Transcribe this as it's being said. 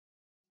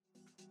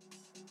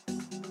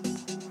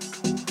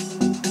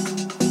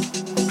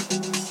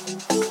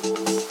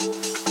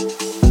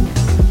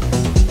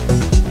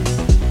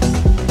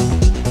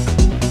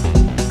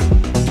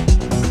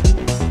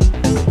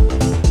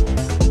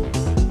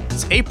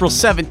April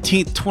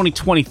 17th,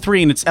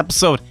 2023, and it's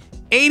episode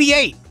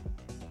 88.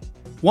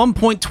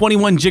 1.21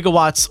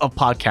 gigawatts of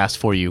podcast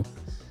for you.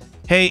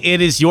 Hey, it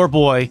is your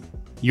boy,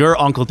 your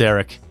Uncle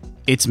Derek.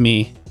 It's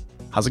me.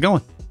 How's it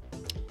going?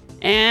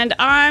 And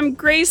I'm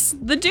Grace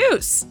the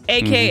Deuce,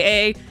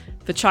 a.k.a.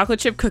 the chocolate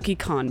chip cookie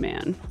con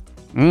man.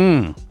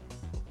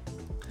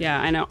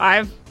 Yeah, I know.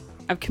 I've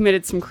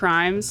committed some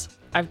crimes.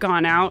 I've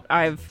gone out.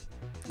 I've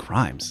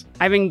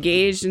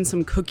engaged in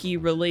some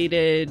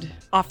cookie-related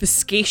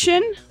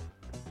obfuscation.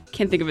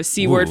 Can't think of a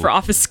C word for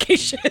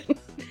obfuscation.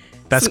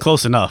 That's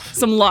close enough.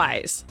 Some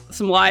lies.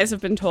 Some lies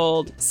have been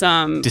told.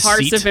 Some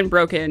hearts have been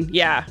broken.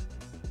 Yeah.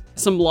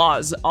 Some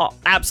laws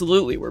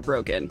absolutely were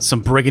broken.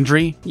 Some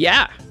brigandry.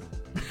 Yeah.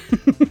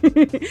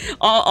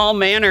 all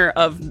manner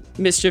of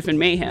mischief and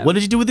mayhem. What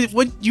did you do with it?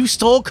 What, you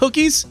stole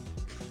cookies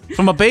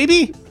from a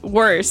baby?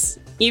 Worse.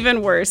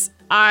 Even worse.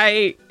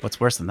 What's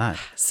worse than that?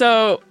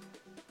 So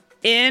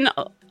in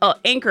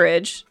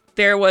Anchorage,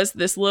 there was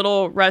this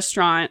little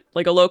restaurant,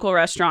 like a local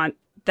restaurant,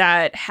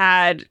 that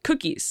had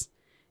cookies.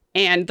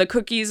 And the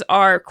cookies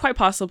are quite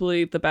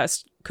possibly the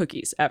best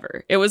cookies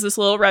ever. It was this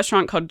little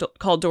restaurant called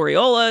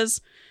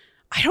Doriola's.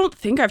 I don't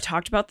think I've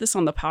talked about this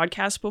on the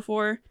podcast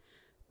before,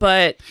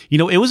 but... You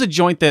know, it was a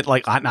joint that,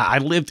 like, I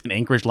lived in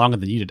Anchorage longer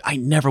than you did. I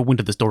never went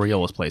to this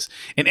Doriola's place.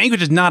 And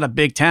Anchorage is not a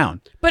big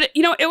town. But,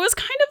 you know, it was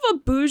kind of a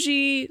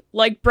bougie,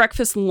 like,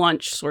 breakfast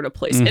lunch sort of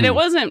place. Mm-hmm. And it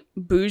wasn't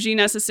bougie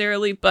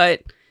necessarily,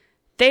 but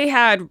they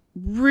had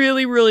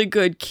really, really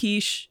good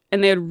quiche,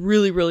 and they had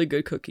really, really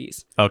good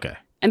cookies. Okay.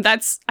 And I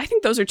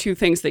think those are two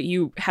things that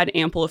you had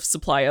ample of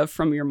supply of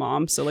from your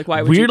mom. So, like,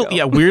 why would you go?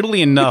 Yeah,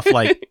 weirdly enough,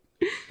 like,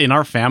 in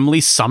our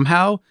family,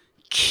 somehow,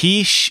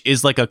 quiche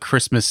is like a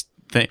Christmas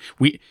thing.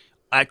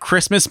 At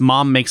Christmas,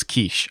 mom makes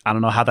quiche. I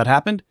don't know how that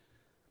happened,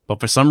 but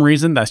for some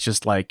reason, that's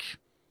just like...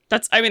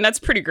 That's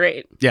pretty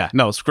great. Yeah,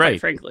 no, it's great.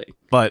 Quite frankly.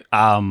 But...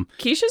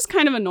 quiche is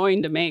kind of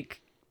annoying to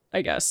make,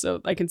 I guess.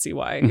 So I can see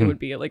why it would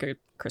be like a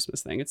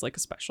Christmas thing. It's like a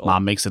special...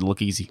 Mom makes it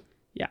look easy.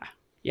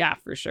 Yeah,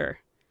 for sure.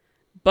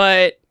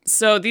 But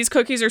so these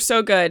cookies are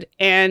so good.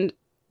 And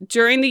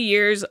during the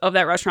years of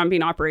that restaurant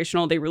being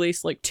operational, they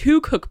released like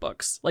 2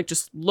 cookbooks, like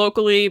just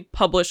locally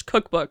published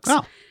cookbooks.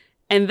 Oh.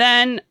 And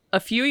then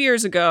a few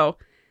years ago,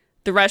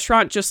 the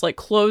restaurant just like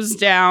closed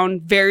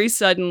down very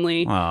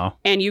suddenly. Wow.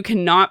 And you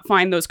cannot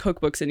find those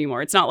cookbooks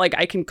anymore. It's not like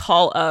I can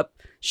call up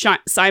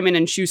Simon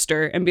and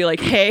Schuster and be like,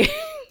 hey,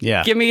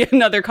 give me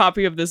another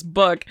copy of this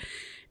book.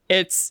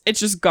 It's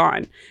just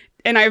gone.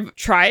 And I've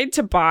tried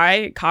to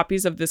buy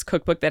copies of this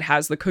cookbook that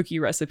has the cookie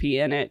recipe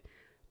in it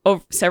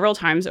several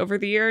times over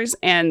the years.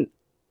 And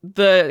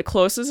the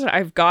closest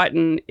I've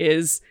gotten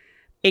is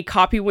a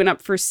copy went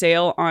up for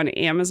sale on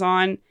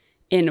Amazon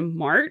in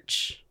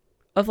March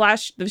of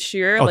this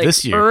year. Oh, like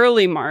this year.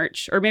 Early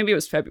March, or maybe it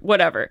was February,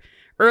 whatever.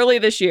 Early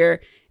this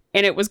year.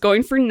 And it was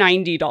going for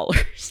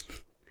 $90.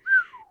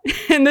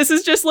 And this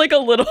is just like a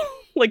little...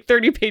 like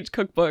 30-page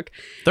cookbook.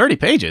 30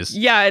 pages?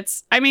 Yeah,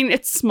 it's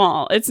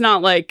small. It's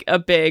not like a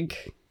big,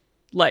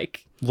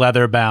 like...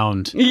 leather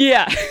bound.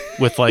 Yeah.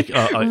 With like...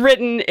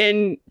 written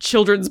in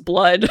children's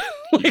blood.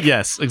 Like,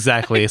 yes,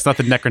 exactly. It's not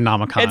the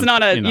Necronomicon. It's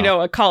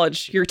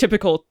not your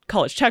typical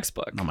college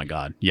textbook. Oh my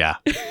God. Yeah.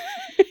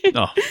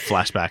 Oh,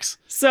 flashbacks.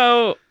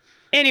 So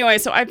anyway,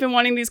 I've been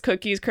wanting these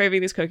cookies,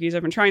 craving these cookies.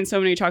 I've been trying so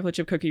many chocolate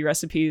chip cookie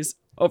recipes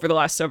over the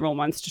last several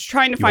months, just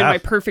trying to find my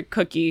perfect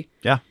cookie.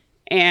 Yeah.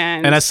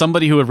 And as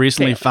somebody who had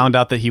recently found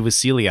out that he was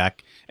celiac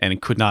and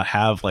could not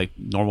have like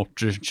normal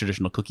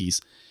traditional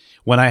cookies,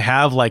 when I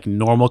have like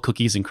normal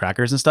cookies and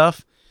crackers and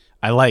stuff,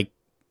 I like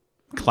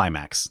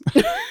climax.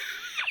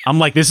 I'm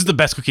like, this is the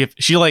best cookie.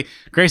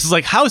 Grace is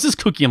like, how is this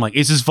cookie? I'm like,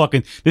 this is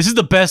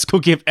the best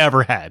cookie I've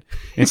ever had.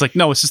 And it's like,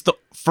 no, it's just the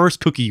first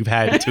cookie you've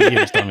had in 2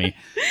 years, dummy.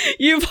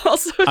 You've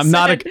also I'm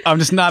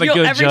just not a good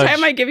every judge. Every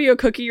time I give you a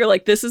cookie, you're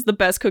like, this is the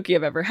best cookie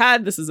I've ever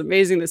had. This is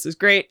amazing. This is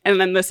great. And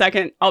then the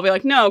second I'll be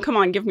like, no, come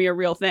on, give me a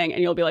real thing.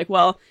 And you'll be like,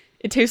 well,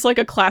 it tastes like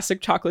a classic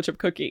chocolate chip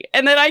cookie.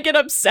 And then I get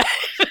upset.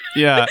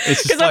 Yeah.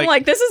 It's because I'm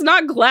like, this is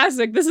not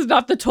classic. This is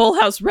not the Toll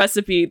House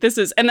recipe.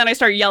 And then I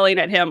start yelling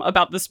at him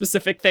about the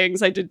specific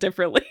things I did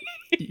differently.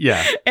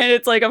 Yeah. And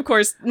it's like, of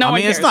course, no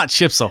one cares. It's not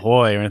Chips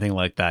Ahoy or anything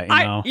like that, you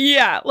know?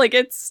 Yeah, like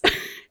it's...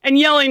 And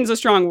yelling's a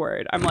strong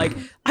word. I'm like,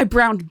 I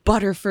browned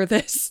butter for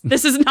this.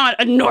 This is not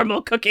a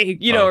normal cookie,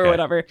 or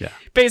whatever. Yeah.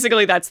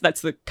 Basically, that's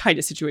the kind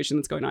of situation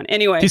that's going on.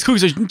 Anyway. These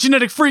cookies are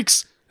genetic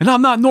freaks, and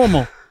I'm not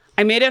normal.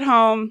 I made it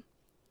home,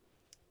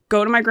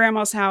 go to my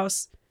grandma's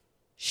house.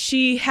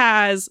 She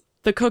has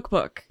the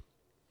cookbook.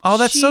 Oh,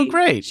 that's so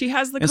great. She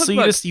has the cookbook.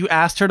 And so you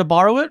asked her to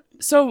borrow it?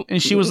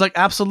 And she was like,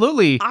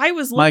 absolutely. I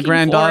was looking my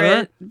granddaughter,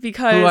 for it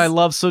because... who I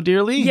love so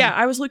dearly. Yeah,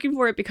 I was looking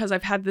for it because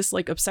I've had this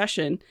like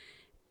obsession.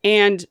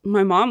 And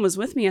my mom was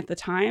with me at the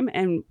time.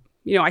 And,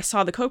 I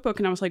saw the cookbook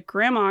and I was like,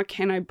 Grandma,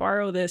 can I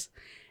borrow this?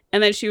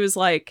 And then she was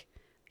like,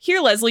 here,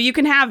 Leslie, you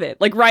can have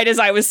it. Like right as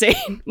I was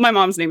saying, my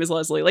mom's name is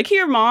Leslie. Like,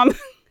 here, Mom,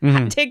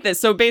 Take this.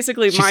 So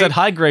basically, she said,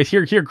 "Hi, Grace.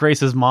 Here,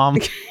 Grace's mom."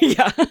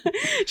 Yeah,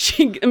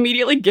 she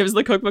immediately gives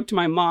the cookbook to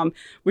my mom,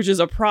 which is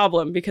a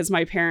problem because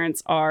my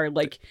parents are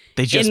like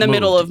in the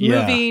middle of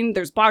moving.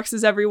 There's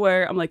boxes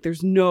everywhere. I'm like, they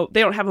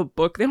don't have a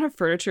book. They don't have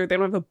furniture. They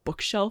don't have a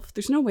bookshelf.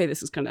 There's no way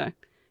this is gonna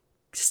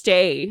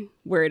stay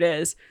where it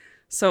is.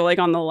 So like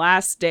on the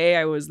last day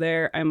I was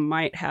there, I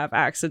might have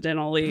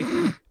accidentally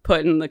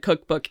put in the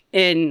cookbook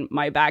in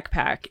my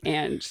backpack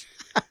and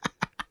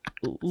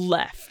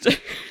left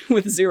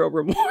with zero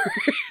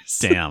remorse.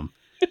 Damn.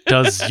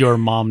 Does your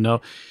mom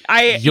know?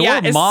 As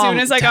soon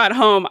as I got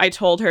home, I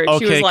told her.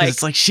 Okay, she was like,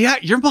 it's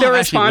like, your mom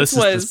actually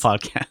listens to this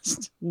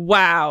podcast.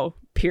 Wow,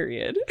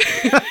 period.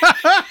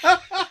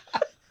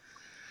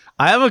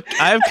 I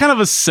have kind of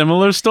a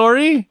similar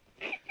story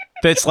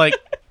that's like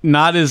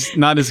not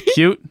as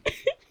cute.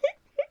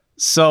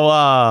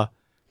 So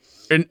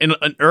in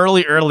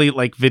early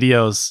like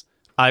videos,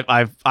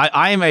 I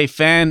am a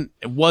fan,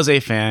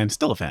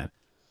 still a fan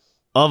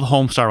of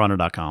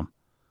HomestarRunner.com.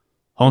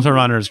 Homestar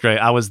Runner is great.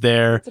 I was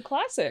there. It's a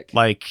classic.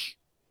 Like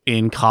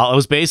in college, I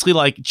was basically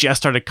like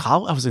just started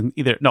college. I was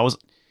I was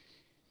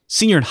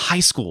senior in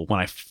high school when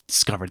I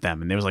discovered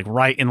them, and they was like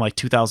right in like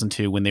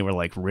 2002 when they were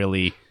like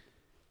really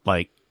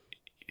like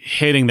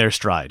hitting their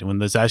stride, when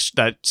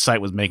that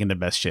site was making the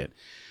best shit.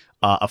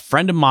 A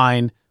friend of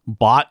mine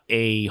bought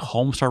a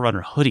Homestar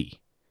Runner hoodie,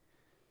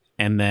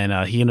 and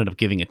then he ended up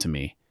giving it to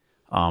me.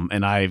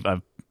 And I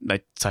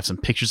have some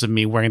pictures of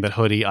me wearing that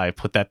hoodie. I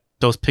put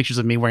those pictures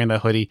of me wearing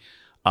that hoodie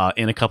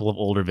in a couple of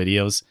older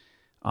videos.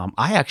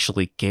 I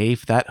actually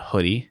gave that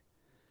hoodie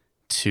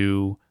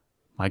to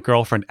my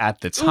girlfriend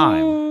at the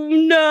time. Oh,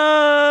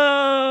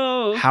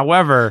 no.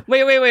 However,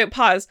 wait,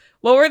 pause.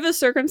 What were the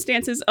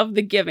circumstances of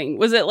the giving?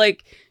 Was it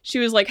like she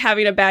was like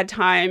having a bad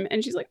time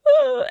and she's like,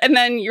 oh, and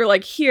then you're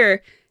like,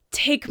 here,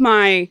 take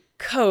my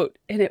coat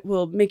and it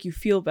will make you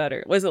feel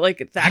better? Was it like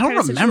that? I don't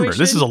remember. Situation?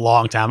 This is a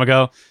long time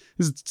ago.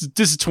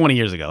 This is 20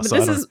 years ago. But so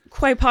this is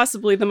quite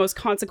possibly the most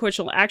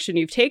consequential action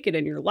you've taken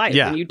in your life,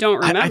 and you don't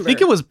remember. I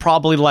think it was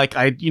probably like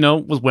I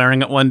was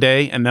wearing it one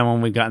day, and then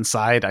when we got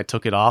inside, I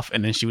took it off,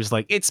 and then she was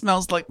like, "It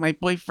smells like my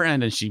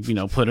boyfriend," and she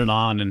put it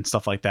on and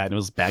stuff like that, and it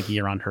was baggy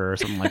around her or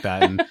something like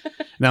that, and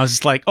I was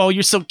just like, "Oh,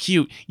 you're so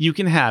cute. You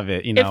can have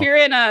it." If you're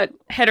in a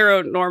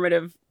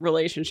heteronormative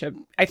relationship,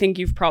 I think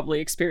you've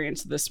probably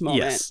experienced this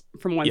moment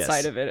from one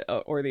side of it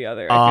or the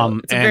other. I feel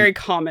it's a very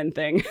common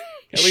thing.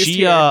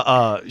 She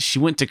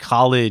went to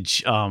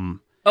college. Oh,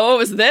 it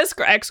was this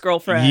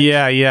ex-girlfriend.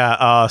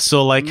 Yeah.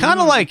 So like kind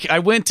of like I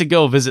went to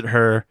go visit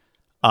her.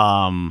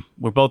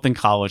 We're both in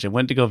college. I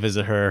went to go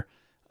visit her,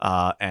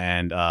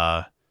 and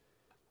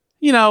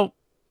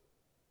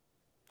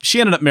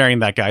she ended up marrying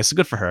that guy. So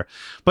good for her.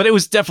 But it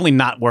was definitely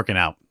not working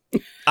out.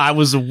 I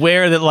was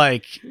aware that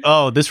like,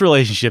 oh, this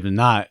relationship is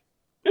not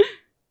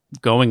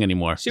going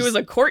anymore. She was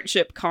a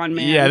courtship con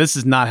man. Yeah, this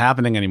is not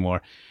happening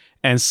anymore.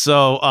 And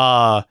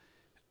so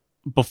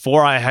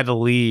before I had to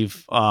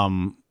leave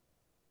in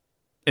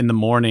the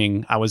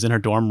morning, I was in her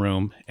dorm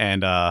room,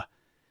 and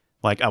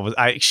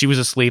she was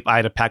asleep. I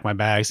had to pack my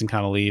bags and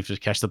kind of leave to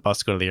catch the bus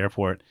to go to the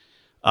airport.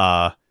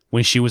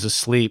 When she was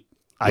asleep,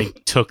 I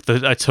took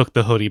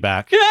the hoodie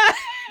back.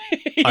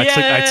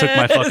 I took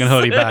my fucking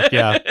hoodie back.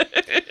 Yeah.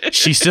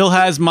 She still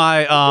has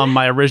my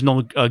my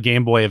original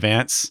Game Boy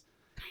Advance,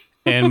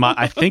 and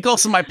I think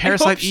also my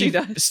Parasite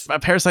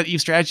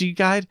Eve strategy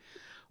guide.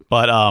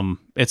 But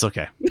it's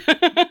okay.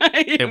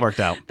 It worked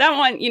out. That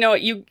one,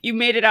 you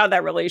made it out of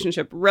that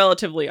relationship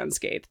relatively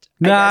unscathed.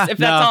 I guess. If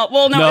that's all.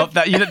 Well, no.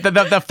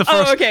 The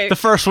first. Okay. The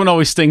first one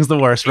always stings the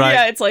worst, right?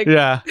 Yeah, it's like.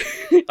 Yeah.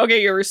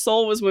 Okay, your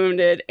soul was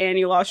wounded, and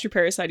you lost your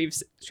Parasite Eve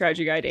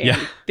strategy guide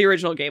and the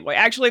original Game Boy.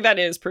 Actually, that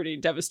is pretty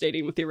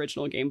devastating with the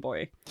original Game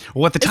Boy.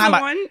 Well, at the time,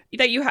 one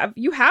that you have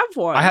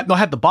one. I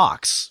had the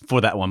box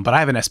for that one, but I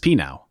have an SP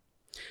now.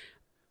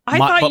 I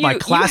thought you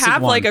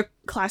have like a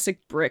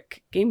classic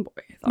brick Game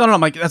Boy.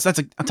 No, that's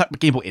a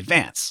Game Boy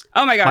Advance.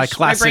 Oh my gosh,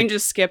 my brain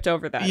just skipped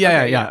over that.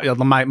 Yeah.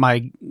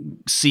 My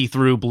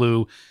see-through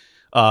blue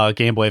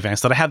Game Boy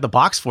Advance that I have the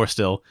box for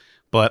still.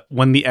 But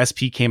when the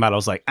SP came out, I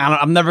was like,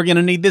 I'm never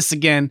gonna need this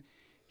again.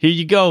 Here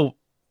you go,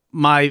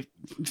 my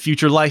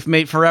future life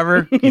mate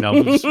forever.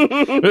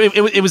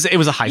 It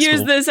was a high school.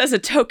 Use this as a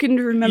token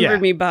to remember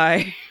me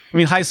by. I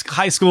mean, high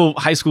school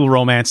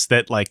romance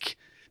that like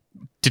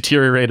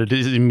deteriorated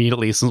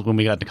immediately since when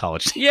we got to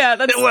college. Yeah,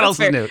 that's what else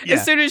fair. is new? Yeah.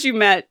 As soon as you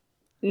met,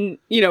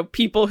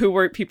 people who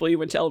weren't people you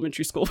went to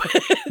elementary school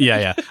with.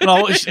 Yeah.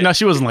 No,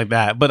 she wasn't like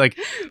that, but like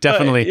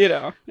definitely.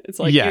 But, it's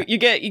like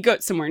you go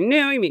somewhere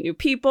new, you meet new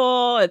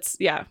people. It's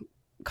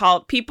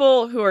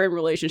people who are in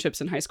relationships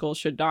in high school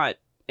should not,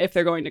 if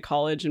they're going to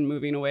college and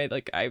moving away.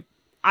 Like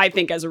I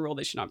think as a rule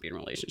they should not be in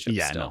relationships.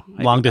 Yeah, still.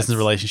 no. Long distance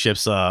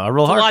relationships are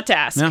real hard. A lot to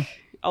ask. Yeah.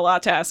 A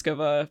lot to ask of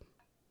a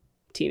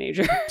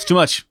teenager. It's too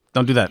much.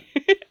 Don't do that.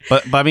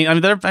 But I mean,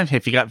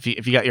 if you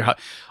got your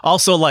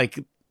also like,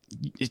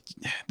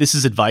 this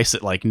is advice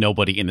that like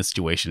nobody in this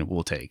situation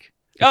will take.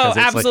 Oh,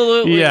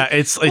 absolutely.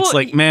 It's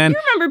like, man. You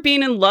remember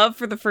being in love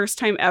for the first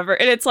time ever.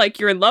 And it's like,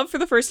 you're in love for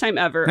the first time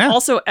ever. Yeah.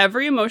 Also,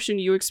 every emotion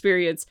you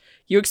experience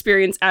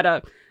at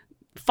a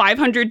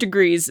 500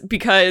 degrees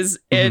because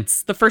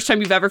it's the first time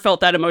you've ever felt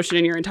that emotion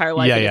in your entire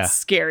life. And it's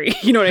scary.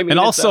 You know what I mean? And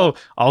also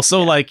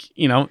like,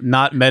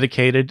 not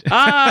medicated.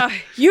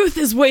 Youth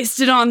is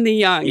wasted on the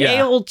young. Yeah.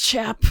 Hey, old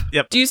chap.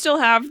 Yep. Do you still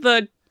have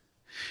the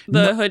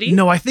hoodie?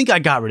 No, I think I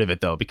got rid of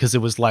it though, because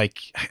it was like,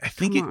 I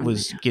think it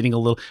was getting a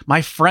little,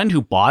 my friend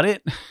who bought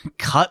it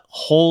cut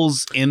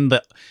holes in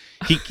the,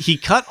 he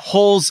cut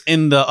holes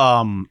in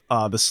the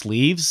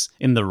sleeves,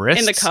 in the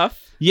wrists. In the cuff?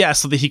 Yeah.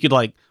 So that he could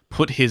like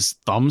put his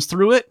thumbs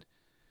through it.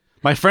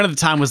 My friend at the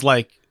time was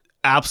like,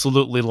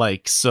 absolutely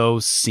like so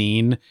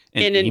seen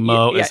and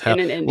emo as hell.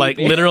 Like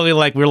literally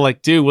like, we were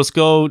like, dude, let's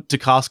go to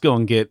Costco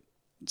and get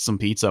some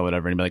pizza or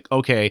whatever. And he'd be like,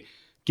 okay,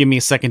 give me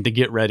a second to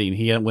get ready. And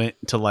he went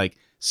to like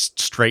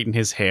straighten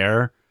his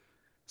hair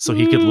so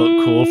he could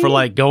look cool for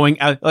like going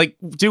out. Like,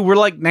 dude, we're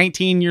like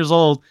 19 years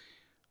old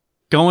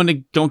going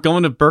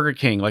to Burger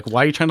King. Like,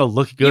 why are you trying to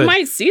look good? You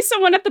might see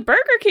someone at the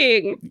Burger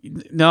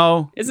King.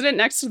 No. Isn't it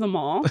next to the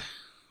mall?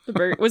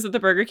 Was it the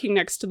Burger King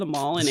next to the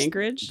mall in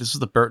Anchorage? This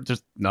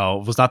was no,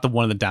 it was not the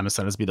one in the Diamond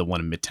Center. It'd be the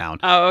one in Midtown.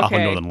 Oh, okay. Off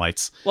of Northern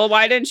Lights. Well,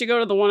 why didn't you go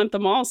to the one at the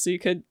mall so you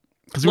could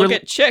look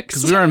at chicks?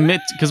 Because we were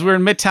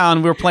in Midtown.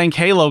 We were playing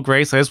Halo,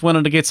 Grace. I just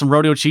wanted to get some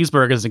rodeo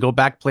cheeseburgers and go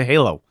back and play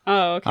Halo.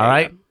 Oh, okay. All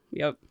right.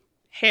 Yep.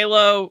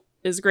 Halo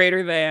is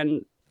greater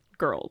than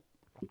girl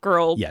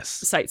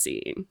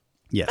sightseeing.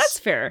 Yes. That's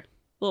fair.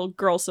 Little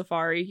girl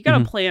safari. You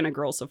gotta plan a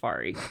girl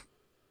safari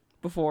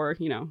before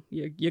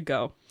you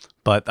go.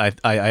 But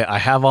I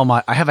have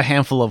a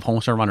handful of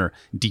Homestar Runner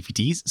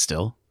DVDs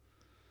still.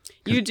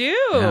 You do?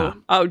 Yeah.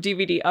 Oh,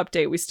 DVD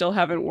update. We still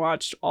haven't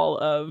watched all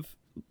of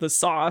the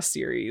Saw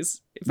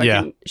series. If I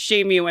can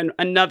shame you in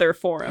another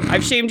forum.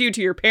 I've shamed you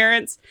to your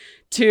parents,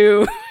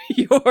 to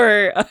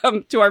your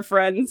to our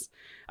friends.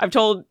 I've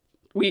told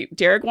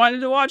Derek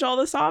wanted to watch all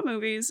the Saw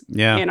movies.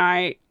 Yeah. And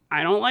I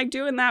don't like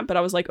doing that, but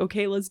I was like,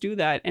 okay, let's do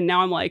that. And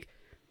now I'm like,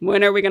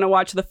 when are we gonna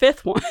watch the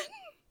fifth one?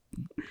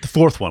 The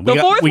fourth one. We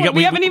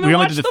haven't even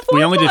watched the fourth one.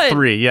 We only did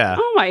 3, yeah.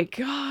 Oh my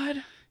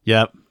God.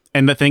 Yep.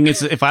 And the thing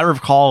is, if I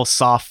recall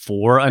Saw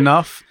 4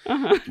 enough,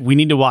 we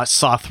need to watch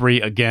Saw 3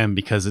 again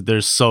because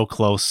they're so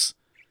close.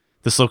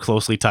 They're so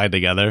closely tied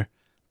together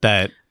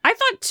that... I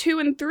thought 2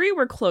 and 3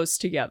 were close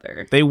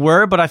together. They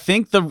were, but I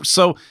think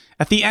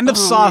at the end of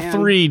Saw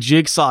 3,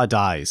 Jigsaw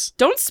dies.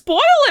 Don't spoil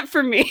it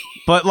for me.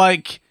 But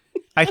like,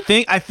 I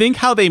think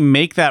how they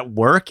make that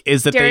work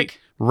is that they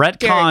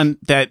retcon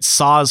that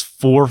Saws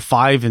 4,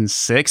 5, and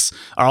 6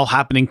 are all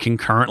happening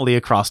concurrently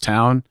across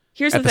town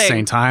at the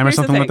same time or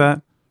something like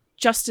that.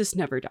 Justice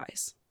never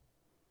dies.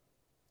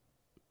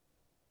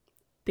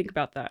 Think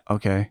about that.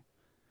 Okay.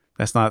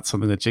 That's not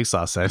something that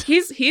Jigsaw said.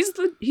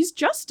 He's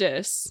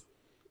justice,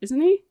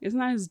 isn't he? Isn't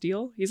that his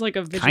deal? He's like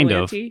a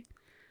vigilante. Kind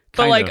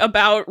but like of.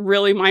 About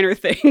really minor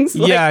things.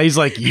 Like, yeah, he's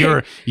like,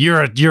 you're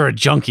a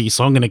junkie,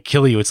 so I'm gonna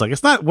kill you. It's like,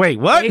 it's not. Wait,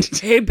 what?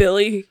 Hey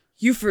Billy,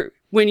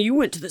 when you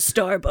went to the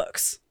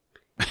Starbucks,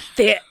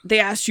 they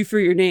asked you for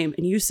your name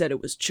and you said it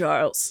was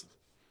Charles.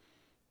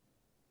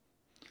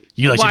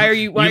 You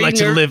like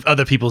to live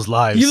other people's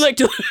lives. You like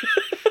to.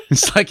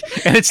 It's like,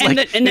 and it's and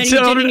like, then you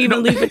didn't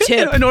even leave a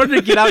tip. In order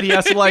to get out, he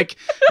has to like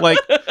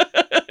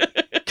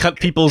cut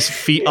people's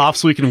feet off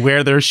so he can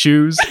wear their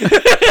shoes.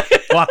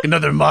 Walk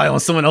another mile in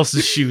someone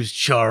else's shoes,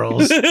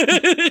 Charles.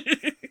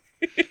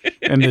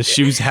 And the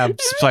shoes have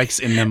spikes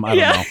in them. I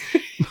don't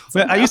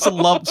know. I used to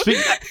love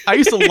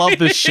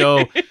this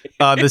show.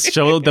 This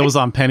show that was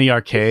on Penny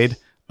Arcade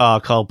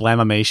called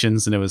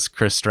Blamimations, and it was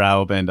Chris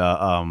Straub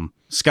and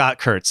Scott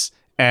Kurtz.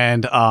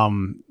 And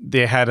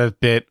they had a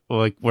bit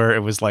like where it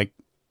was like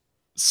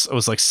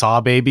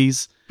Saw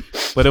babies,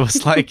 but it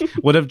was like,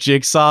 what if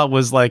Jigsaw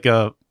was like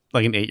an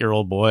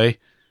 8-year-old boy?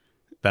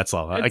 That's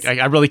all.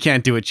 I really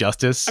can't do it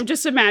justice. I'm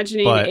just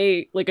imagining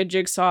a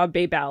Jigsaw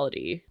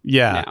babality.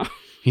 Yeah, now.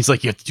 He's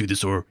like, you have to do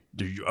this, or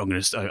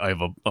I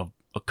have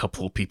a cup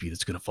full of pee-pee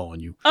that's gonna fall on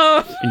you.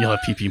 Oh, and you'll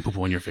have pee-pee and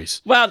poo-poo on your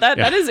face. Wow,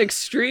 that is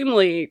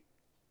extremely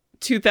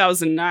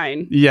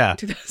 2009. Yeah.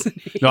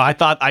 2008. No,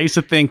 I used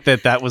to think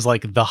that was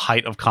like the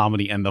height of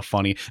comedy and the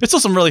funny. There's still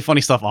some really funny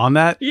stuff on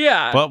that.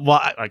 Yeah. But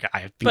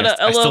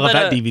I still have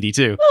that DVD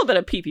too. A little bit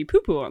of pee-pee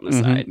poo-poo on the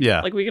side.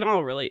 Yeah. Like we can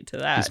all relate to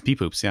that. Just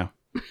pee-poops, yeah.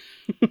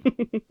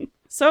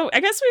 So I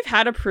guess we've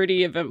had a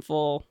pretty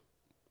eventful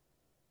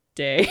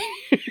day.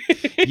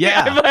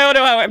 Yeah. I don't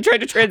know how I'm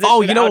trying to transition.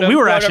 Oh, you know, we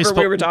were actually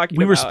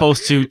we were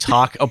supposed to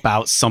talk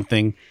about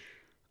something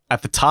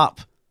at the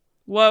top.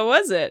 What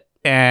was it?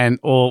 And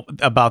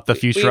about the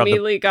future of the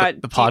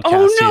podcast.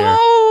 Oh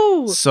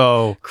no! Here.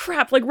 So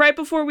crap! Like right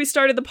before we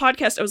started the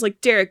podcast, I was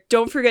like, Derek,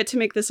 don't forget to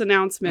make this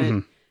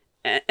announcement.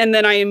 And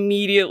then I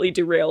immediately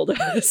derailed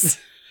us.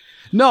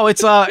 No,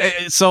 it's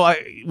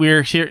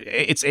we're here.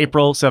 It's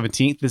April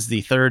 17th. This is the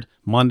third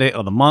Monday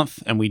of the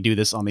month, and we do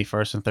this on the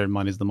first and third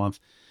Mondays of the month.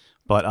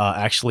 But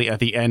actually, at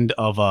the end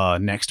of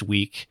next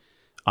week,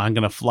 I'm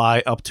gonna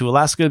fly up to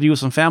Alaska to be with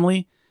some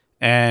family.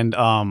 And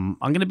I'm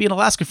going to be in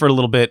Alaska for a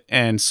little bit.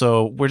 And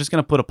so we're just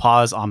going to put a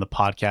pause on the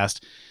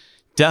podcast.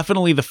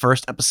 Definitely the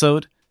first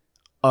episode.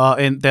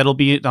 And that'll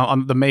be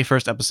on the May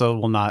 1st episode.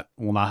 We'll not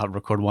have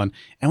record one.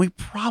 And we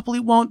probably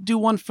won't do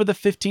one for the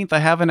 15th. I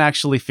haven't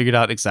actually figured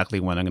out exactly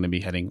when I'm going to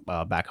be heading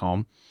back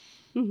home.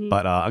 Mm-hmm.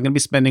 But I'm going to be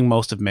spending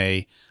most of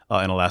May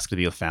in Alaska to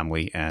be with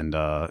family and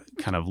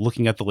kind of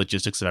looking at the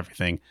logistics of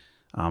everything.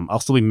 I'll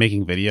still be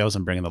making videos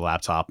and bringing the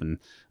laptop and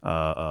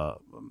my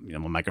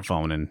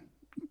microphone, and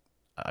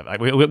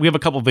we have a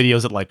couple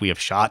videos that we have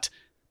shot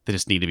that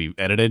just need to be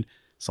edited.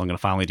 So I'm gonna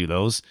finally do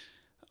those,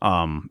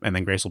 and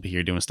then Grace will be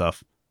here doing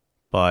stuff.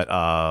 But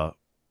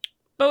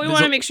we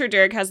want to make sure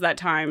Derek has that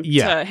time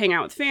to hang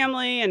out with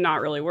family and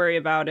not really worry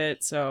about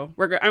it. So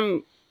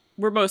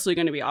we're mostly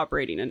going to be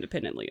operating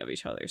independently of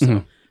each other.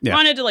 So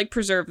wanted to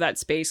preserve that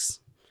space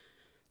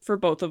for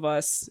both of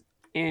us.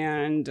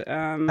 And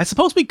I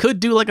suppose we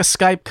could do a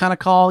Skype kind of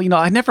call.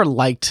 I never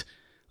liked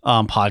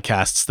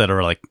podcasts that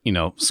are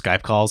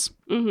Skype calls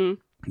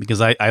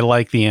because I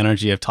like the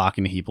energy of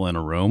talking to people in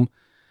a room.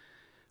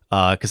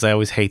 Because I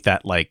always hate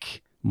that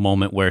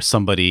moment where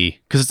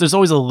because there's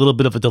always a little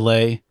bit of a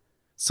delay,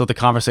 so the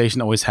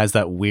conversation always has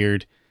that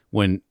weird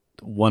when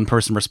one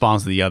person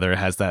responds to the other,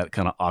 has that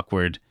kind of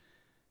awkward.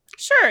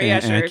 Sure, sure.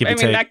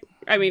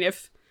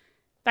 If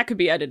that could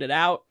be edited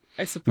out,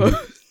 I suppose.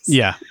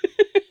 Yeah.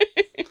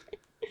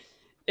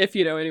 If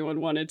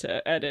anyone wanted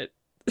to edit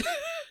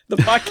the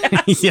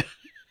podcast,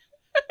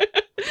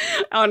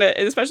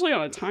 especially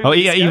on a time. Oh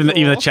yeah, even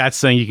the chat's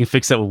saying you can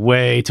fix that with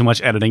way too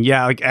much editing.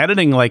 Yeah,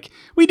 editing.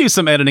 We do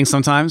some editing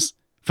sometimes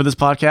for this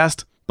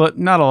podcast, but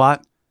not a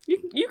lot.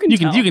 You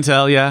can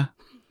tell, yeah.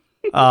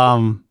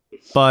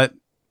 But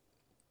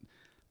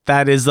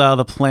that is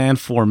the plan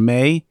for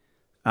May.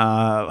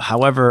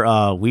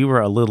 However, we were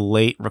a little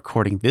late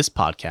getting this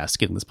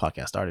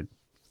podcast started,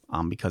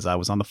 because I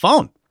was on the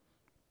phone.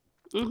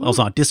 I was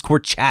on a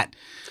Discord chat.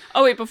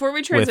 Oh, wait, before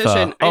we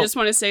transition, I just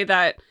want to say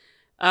that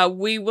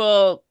we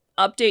will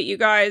update you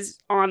guys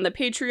on the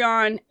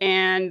Patreon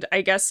and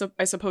I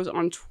suppose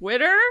on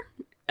Twitter,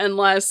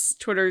 unless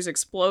Twitter's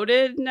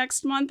exploded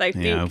next month. I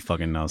think. Yeah, who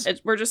fucking knows?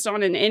 We're just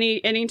on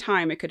any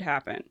time it could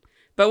happen.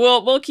 But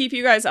we'll keep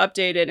you guys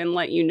updated and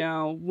let you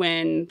know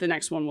when the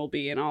next one will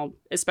be. And I'll,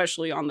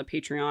 especially on the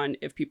Patreon,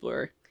 if people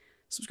are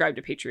subscribed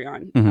to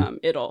Patreon,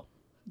 it'll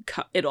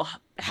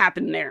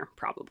happen there,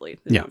 probably,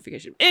 the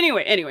notification.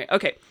 Anyway,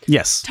 okay.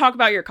 Yes. Talk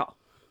about your call.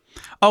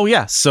 Oh,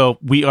 yeah. So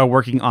we are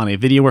working on a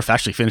video. We're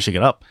actually finishing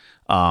it up.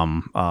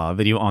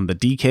 Video on the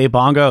DK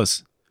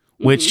bongos,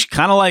 which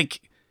kind of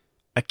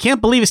I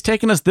can't believe it's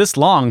taken us this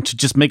long to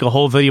just make a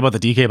whole video about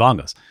the DK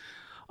bongos.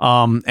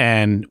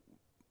 And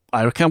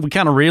we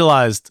kind of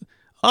realized,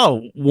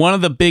 one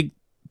of the big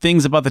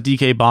things about the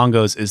DK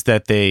bongos is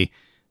that they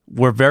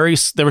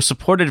were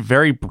supported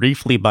very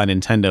briefly by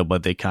Nintendo,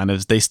 but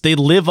they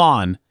live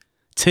on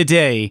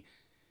today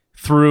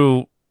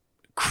through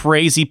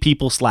crazy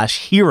people /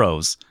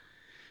 heroes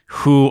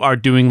who are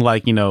doing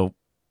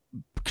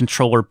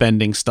controller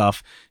bending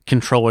stuff,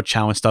 controller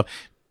challenge stuff,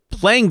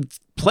 playing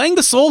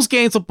the Souls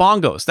games with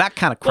bongos, that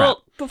kind of crap.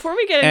 Well, before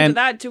we get into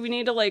that, do we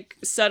need to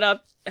set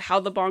up how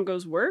the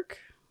bongos work?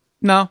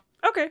 No.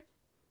 Okay.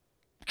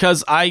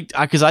 Because I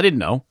didn't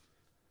know,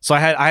 so I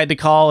had to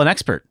call an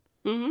expert.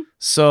 Mm-hmm.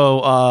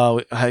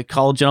 So I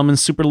called gentleman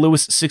Super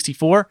Lewis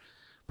 64.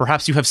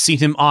 Perhaps you have seen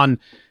him on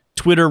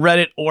Twitter,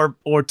 Reddit,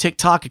 or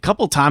TikTok a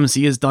couple times.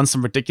 He has done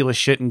some ridiculous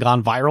shit and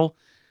gone viral.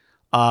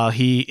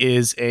 He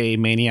is a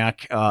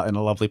maniac and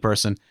a lovely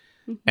person,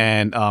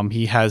 and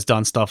he has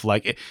done stuff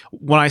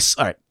when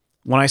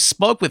I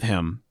spoke with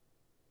him,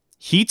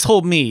 he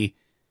told me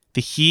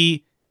that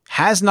he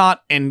has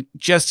not and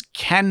just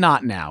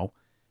cannot now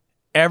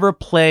ever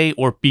play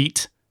or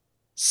beat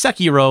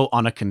Sekiro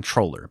on a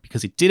controller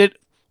because he did it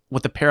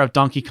with a pair of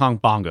Donkey Kong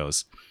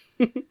bongos.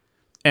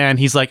 And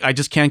he's like, I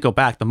just can't go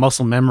back. The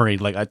muscle memory,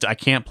 I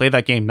can't play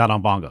that game not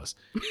on bongos.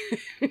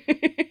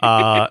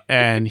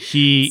 And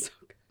he,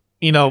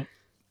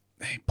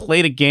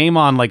 played a game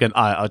on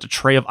a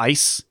tray of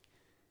ice,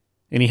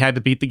 and he had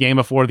to beat the game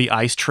before the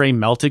ice tray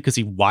melted because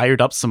he wired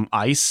up some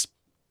ice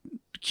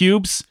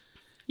cubes.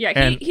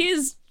 Yeah,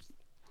 he's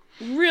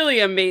really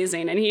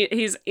amazing, and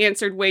he's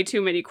answered way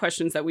too many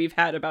questions that we've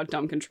had about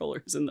dumb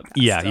controllers in the past.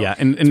 Yeah, so yeah,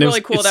 and it's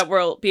really cool that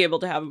we'll be able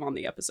to have him on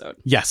the episode.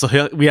 Yeah, so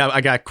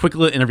I got a quick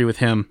little interview with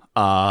him,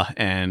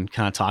 and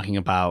kind of talking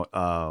about,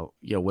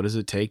 what does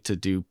it take to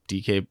do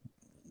DK?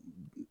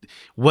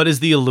 What is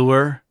the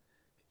allure?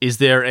 Is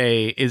there are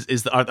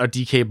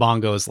DK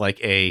bongos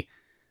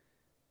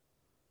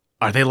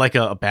are they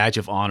a badge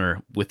of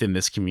honor within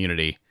this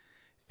community?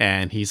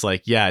 And he's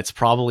like, yeah, it's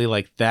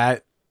probably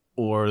that,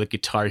 or the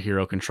Guitar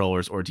Hero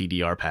controllers or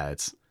DDR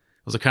pads.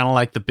 Those are kind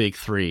of the big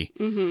three.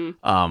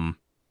 Mm-hmm.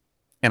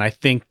 And I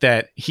think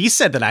that he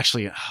said that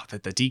actually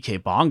that the DK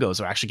bongos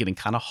are actually getting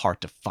kind of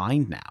hard to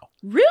find now.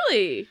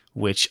 Really?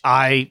 Which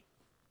I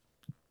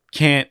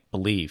can't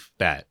believe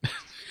that.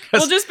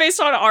 Well, just based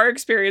on our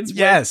experience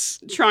yes.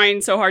 with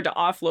trying so hard to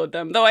offload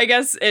them. Though I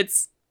guess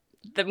it's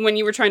when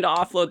you were trying to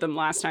offload them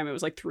last time, it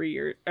was like 3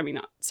 years. I mean,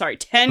 sorry,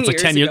 10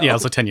 years ago. Yeah, it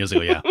was like 10 years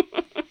ago. Yeah.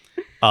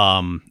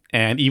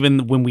 And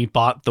even when we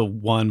bought the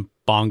one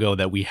bongo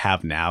that we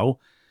have now,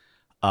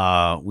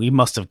 we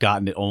must have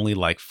gotten it only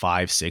like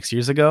 5-6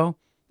 years ago,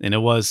 and it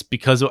was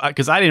because I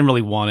didn't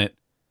really want it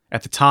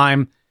at the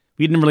time.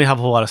 We didn't really have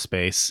a whole lot of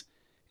space,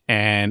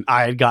 and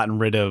I had gotten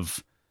rid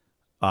of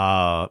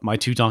my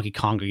 2 Donkey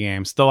Konga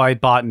games, though I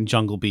had bought in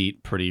Jungle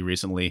Beat pretty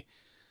recently.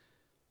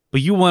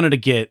 But you wanted to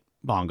get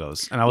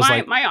bongos, and I was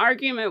my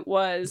argument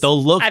was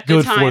they'll look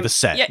good for the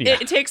set. Yeah,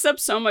 it takes up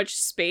so much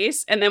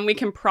space, and then we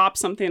can prop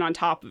something on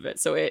top of it,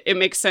 so it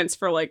makes sense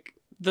for like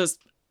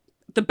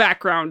the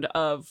background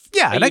of a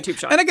YouTube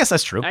shot. And I guess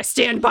that's true. I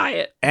stand by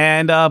it.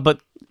 And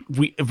but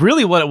we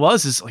really what it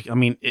was is like, I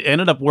mean, it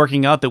ended up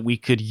working out that we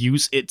could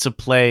use it to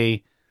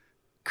play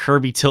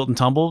Kirby Tilt and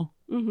Tumble.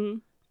 Mm-hmm.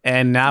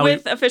 And now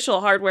with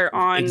official hardware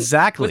on,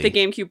 exactly, with the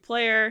GameCube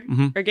player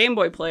or Game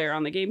Boy player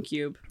on the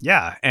GameCube.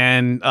 Yeah,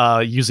 and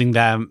using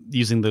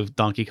the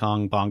Donkey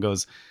Kong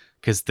bongos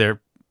because they're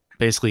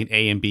basically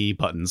A and B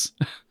buttons.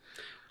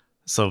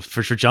 So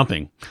for sure,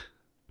 jumping.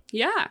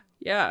 Yeah.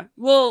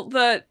 Well,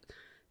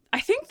 I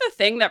think the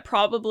thing that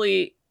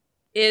probably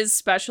is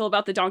special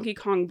about the Donkey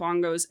Kong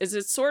bongos is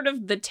it's sort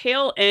of the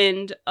tail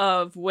end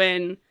of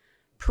when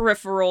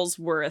peripherals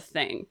were a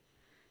thing.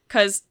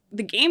 Because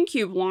the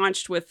GameCube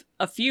launched with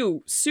a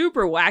few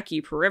super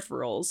wacky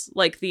peripherals,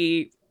 like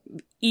the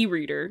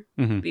e-reader,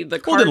 the card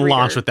reader. Didn't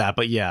launch with that,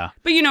 but yeah.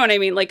 But you know what I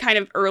mean? Like, kind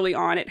of early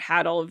on, it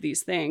had all of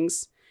these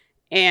things.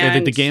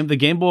 And the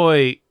Game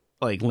Boy,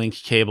 like, link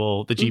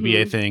cable, the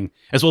GBA thing,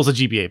 as well as the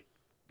GBA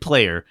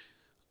player,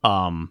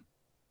 and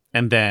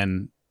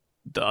then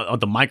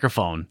the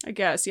microphone. I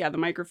guess, yeah, the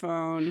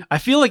microphone. I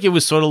feel like it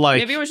was sort of like...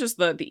 Maybe it was just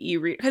the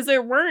e-reader. Because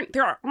there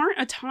aren't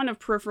a ton of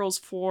peripherals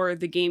for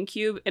the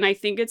GameCube. And I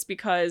think it's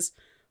because,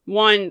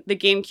 one, the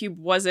GameCube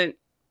wasn't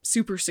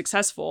super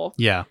successful.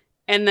 Yeah.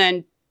 And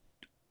then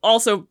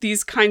also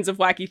these kinds of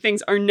wacky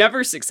things are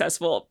never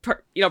successful,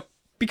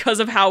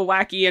 because of how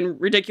wacky and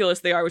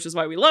ridiculous they are, which is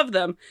why we love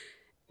them.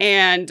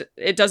 And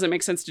it doesn't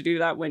make sense to do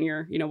that when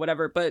you're,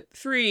 whatever. But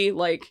 3,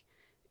 like...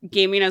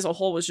 gaming as a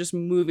whole was just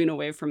moving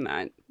away from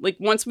that. Like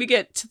once we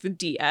get to the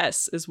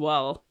DS as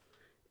well,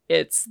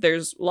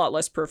 there's a lot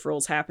less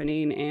peripherals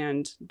happening,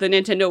 and the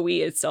Nintendo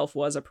Wii itself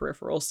was a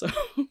peripheral, so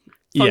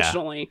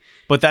functionally. Yeah.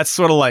 But that's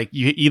sort of like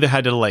you either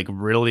had to like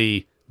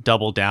really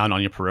double down on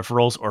your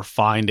peripherals or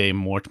find a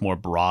much more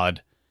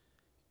broad,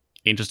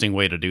 interesting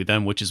way to do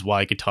them, which is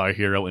why Guitar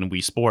Hero and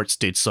Wii Sports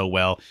did so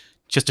well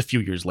just a few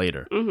years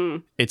later.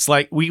 Mm-hmm. It's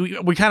like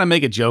we kind of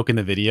make a joke in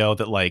the video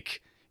that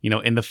like,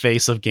 in the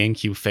face of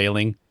GameCube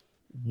failing,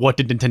 what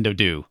did Nintendo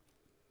do?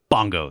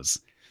 Bongos.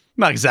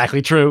 Not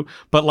exactly true,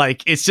 but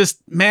like, it's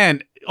just,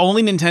 man,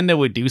 only Nintendo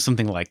would do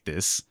something like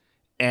this.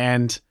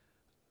 And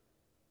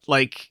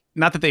like,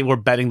 not that they were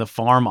betting the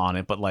farm on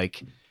it, but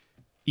like,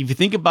 if you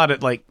think about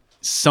it, like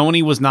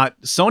Sony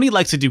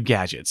likes to do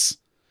gadgets.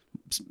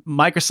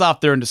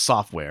 Microsoft, they're into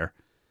software.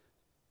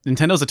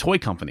 Nintendo's a toy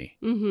company.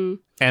 Mm-hmm.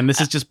 And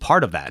this is just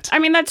part of that. I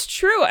mean, that's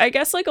true. I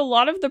guess like a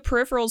lot of the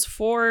peripherals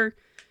for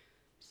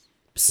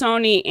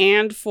Sony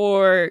and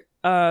for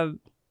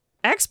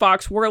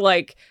Xbox were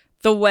like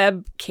the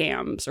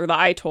webcams or the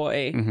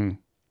iToy. Mm-hmm.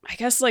 I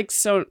guess like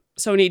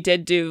Sony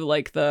did do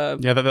like the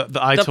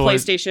iToy, the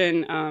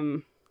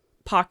PlayStation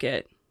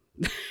Pocket.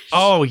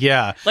 Oh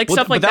yeah, like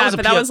stuff like that.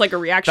 But that was like a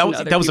reaction.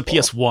 That was a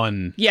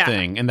PS1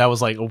 thing, and that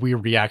was like a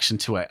weird reaction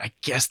to it. I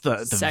guess the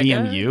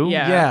Sega? VMU.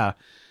 Yeah.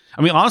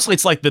 I mean, honestly,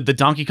 it's like the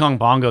Donkey Kong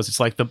bongos. It's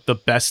like the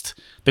best,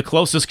 the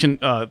closest thing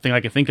I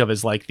can think of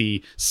is like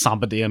the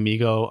Samba de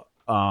Amigo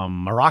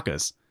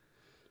maracas.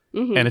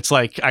 Mm-hmm. And it's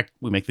like,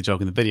 we make the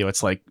joke in the video.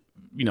 It's like,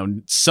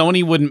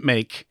 Sony wouldn't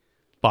make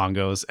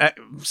bongos.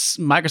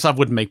 Microsoft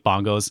wouldn't make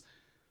bongos.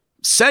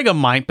 Sega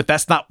might, but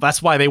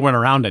that's why they weren't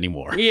around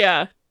anymore.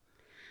 Yeah.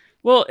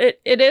 Well,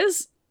 it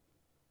is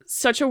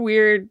such a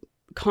weird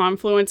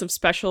confluence of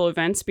special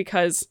events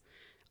because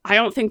I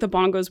don't think the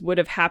bongos would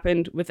have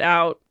happened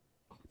without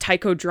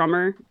Taiko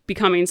Drummer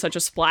becoming such a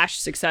splash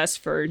success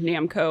for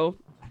Namco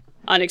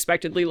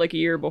unexpectedly like a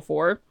year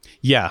before.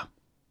 Yeah.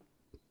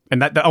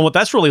 And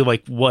that's really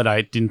like what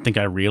I didn't think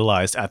I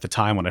realized at the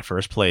time when I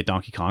first played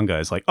Donkey Konga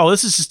is like, oh,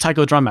 this is just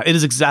Taiko Drum Master. It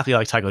is exactly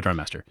like Taiko Drum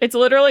Master. It's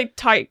literally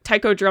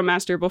Taiko Drum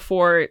Master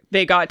before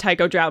they got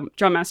Taiko Drum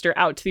Master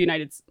out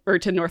to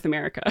to North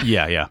America.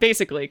 Yeah.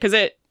 Basically,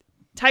 because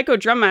Taiko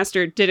Drum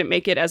Master didn't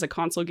make it as a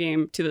console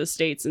game to the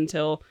States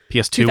until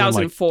PS2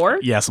 2004.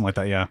 Yeah, something like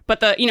that, yeah.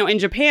 But in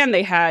Japan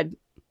they had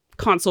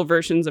console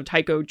versions of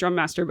Taiko Drum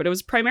Master, but it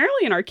was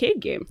primarily an arcade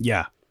game.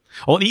 Yeah.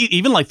 Well,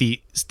 even like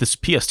this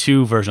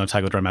PS2 version of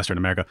Taiko Drum Master in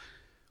America,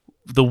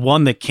 the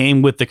one that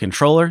came with the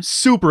controller,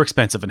 super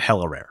expensive and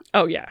hella rare.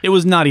 Oh, yeah. It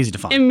was not easy to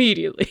find.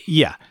 Immediately.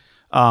 Yeah.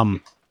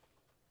 And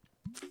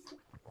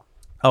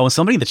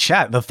somebody in the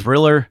chat, the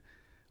Thriller,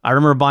 I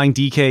remember buying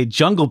DK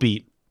Jungle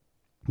Beat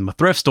from a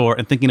thrift store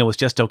and thinking it was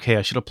just okay.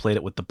 I should have played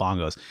it with the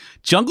bongos.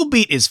 Jungle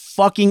Beat is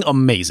fucking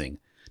amazing.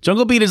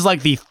 Jungle Beat is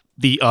like the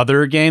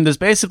other game. There's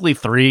basically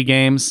 3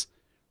 games.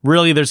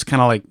 Really, there's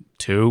kind of like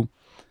two.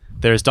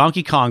 There's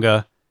Donkey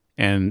Konga,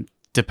 and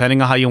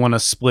depending on how you want to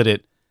split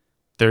it,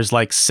 there's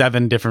like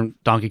 7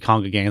 different Donkey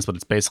Konga games, but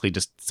it's basically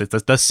just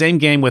the same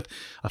game with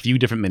a few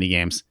different mini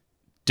games,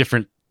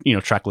 different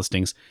track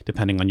listings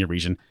depending on your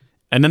region.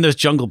 And then there's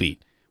Jungle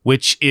Beat,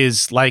 which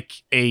is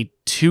like a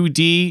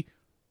 2D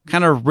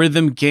kind of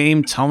rhythm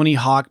game Tony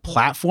Hawk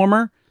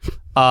platformer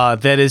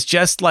that is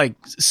just like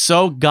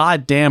so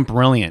goddamn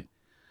brilliant.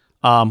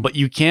 But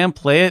you can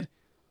play it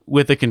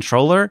with a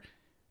controller,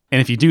 and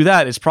if you do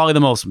that, it's probably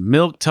the most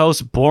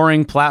milquetoast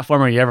boring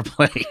platformer you ever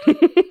played.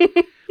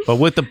 But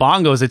with the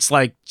bongos, it's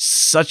like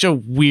such a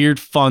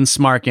weird, fun,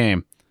 smart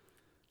game.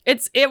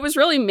 It was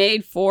really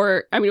made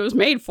for, it was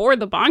made for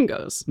the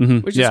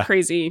bongos, which is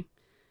crazy.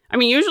 I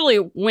mean, usually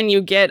when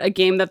you get a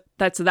game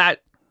that's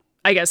that,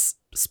 I guess,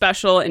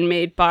 special and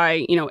made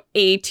by,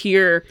 A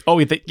tier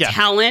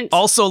talent.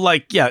 Also,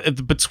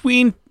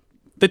 between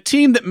the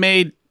team that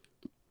made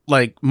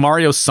like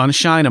Mario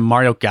Sunshine and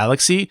Mario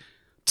Galaxy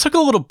took a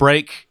little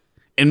break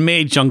and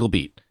made Jungle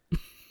Beat.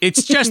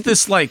 It's just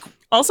this like...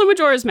 Also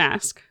Majora's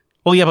Mask.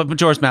 Well, yeah, but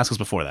Majora's Mask was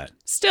before that.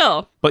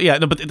 Still. But yeah,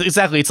 no, but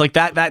exactly. It's like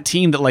that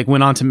team that like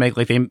went on to make,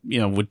 like, they,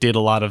 did a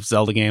lot of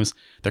Zelda games.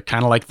 They're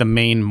kind of like the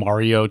main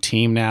Mario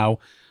team now.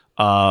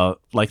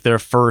 Like their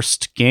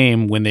first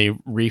game when they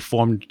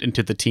reformed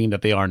into the team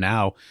that they are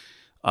now,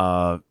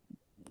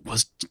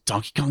 was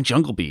Donkey Kong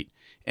Jungle Beat.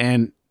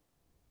 And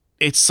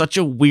it's such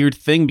a weird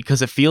thing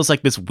because it feels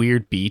like this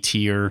weird B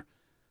tier,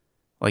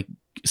 like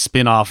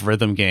spin-off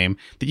rhythm game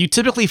that you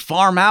typically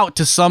farm out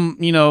to some,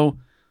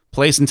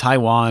 place in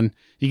Taiwan.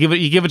 You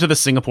give it to the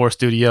Singapore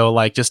studio,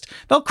 like just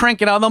they'll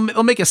crank it out.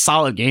 They'll make a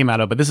solid game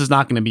out of it, but this is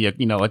not going to be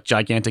a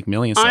gigantic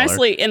million seller.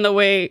 Honestly, in the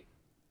way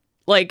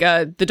like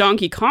the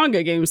Donkey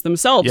Konga games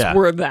themselves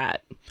were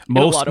that.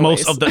 Most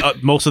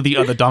of the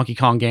other Donkey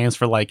Kong games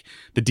for like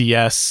the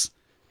DS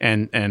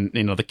and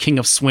the King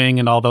of Swing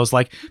and all those,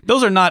 like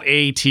those are not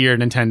A tier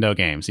Nintendo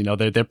games.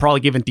 They're probably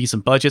given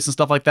decent budgets and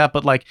stuff like that,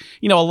 but like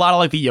a lot of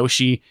like the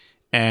Yoshi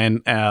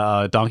and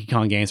Donkey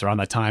Kong games around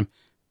that time,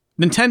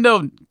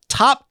 Nintendo,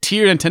 top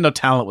tier Nintendo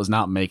talent was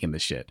not making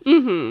this shit.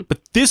 Mm-hmm.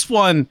 But this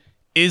one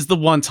is the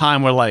one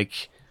time where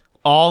like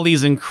all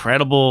these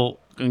incredible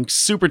and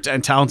super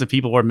talented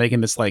people were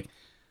making this like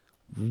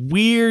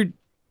weird,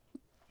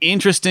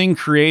 interesting,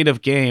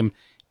 creative game.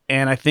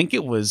 And I think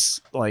it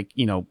was like,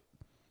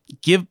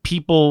 give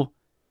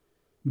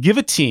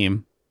a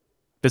team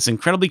that's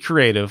incredibly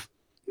creative,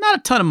 not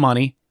a ton of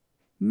money,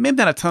 maybe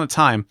not a ton of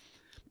time,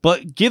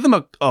 but give them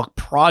a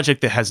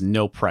project that has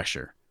no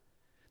pressure.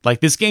 Like,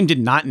 this game did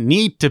not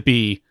need to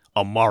be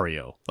a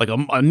Mario. Like,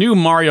 a new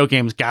Mario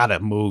game's gotta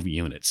move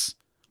units.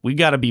 We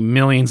gotta be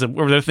millions of...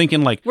 They're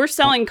thinking, like... We're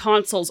selling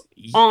consoles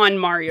on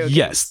Mario games.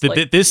 Yes.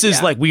 This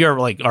is, like, we are,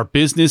 like... Our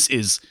business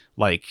is,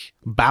 like,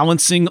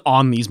 balancing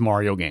on these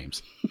Mario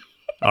games.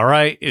 All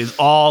right? It is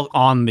all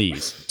on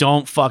these.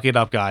 Don't fuck it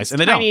up, guys. And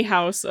they don't. Tiny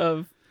house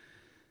of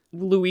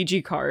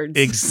Luigi cards.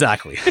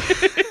 Exactly.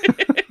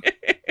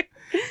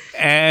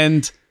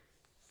 And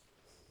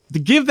to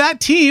give that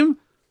team...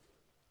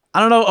 I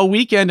don't know, a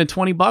weekend and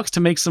 $20 to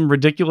make some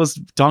ridiculous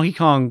Donkey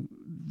Kong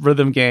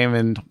rhythm game,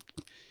 and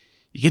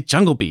you get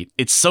Jungle Beat.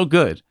 It's so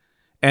good.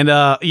 And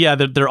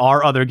there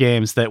are other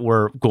games that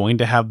were going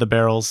to have the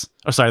barrels.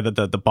 Or sorry, the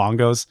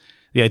bongos.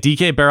 Yeah,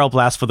 DK Barrel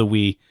Blast for the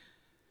Wii.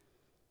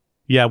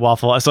 Yeah,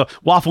 Waffle. So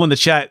Waffle in the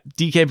chat,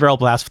 DK Barrel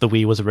Blast for the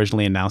Wii was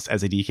originally announced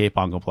as a DK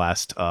Bongo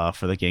Blast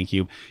for the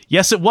GameCube.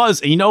 Yes, it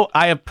was. And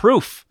I have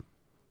proof.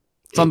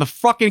 It's on the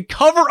fucking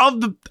cover of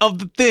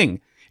the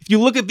thing. If you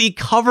look at the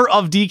cover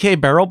of DK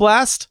Barrel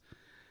Blast,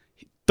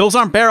 those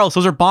aren't barrels,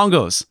 those are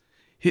bongos.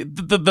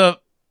 The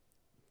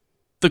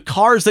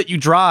cars that you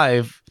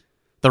drive,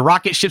 the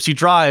rocket ships you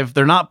drive,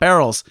 they're not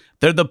barrels,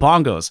 they're the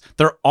bongos.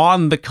 They're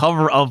on the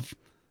cover of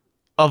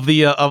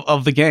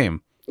the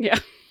game. Yeah.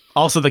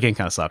 Also, the game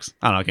kind of sucks.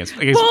 I don't know.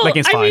 That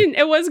game's fine. I mean,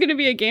 it was going to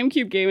be a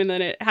GameCube game, and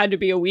then it had to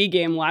be a Wii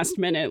game last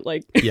minute.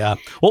 Like, yeah.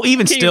 Well,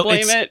 even still,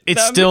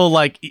 it's still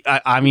like,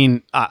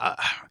 I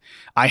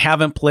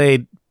haven't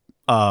played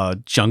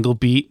Jungle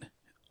Beat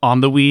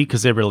on the Wii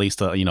because they released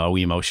a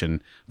Wii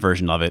Motion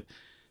version of it.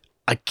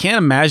 I can't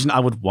imagine I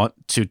would want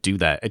to do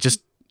that. It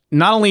just,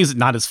 not only is it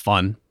not as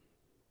fun,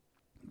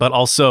 but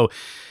also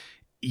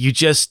you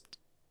just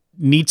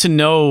need to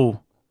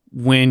know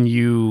when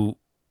rhythm.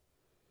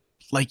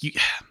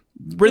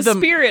 The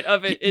spirit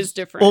of it is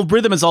different. Well,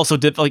 rhythm is also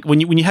like when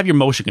you have your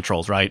motion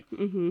controls, right?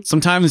 Mm-hmm.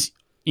 Sometimes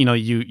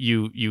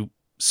you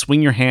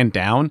swing your hand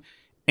down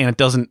and it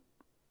doesn't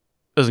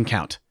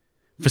count.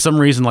 For some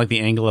reason, like the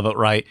angle of it,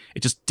 right?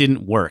 It just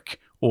didn't work.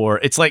 Or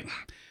it's like,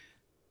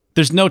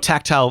 there's no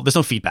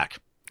feedback.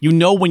 You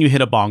know when you hit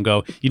a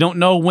bongo. You don't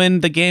know when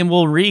the game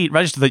will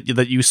register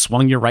that you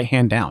swung your right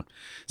hand down.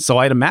 So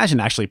I'd imagine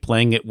actually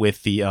playing it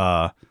with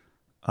the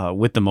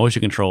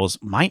motion controls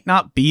might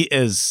not be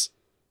as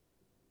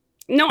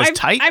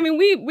tight. I mean,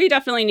 we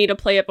definitely need to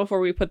play it before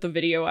we put the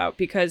video out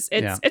because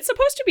it's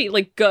supposed to be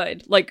like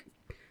good, like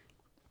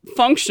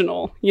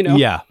functional,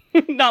 Yeah.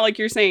 Not like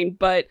you're saying,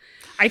 but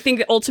I think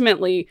that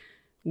ultimately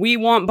we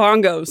want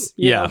bongos.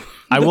 Yeah. know?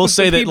 I will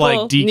say that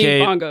like need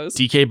bongos.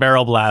 DK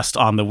Barrel Blast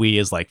on the Wii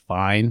is like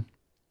fine.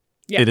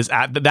 Yeah. It is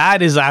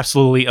that is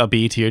absolutely a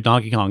B tier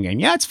Donkey Kong game.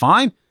 Yeah, it's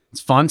fine.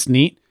 It's fun. It's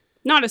neat.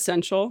 Not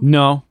essential.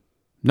 No.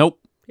 Nope.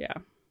 Yeah.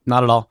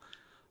 Not at all.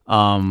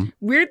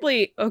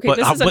 Weirdly, okay,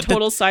 this is a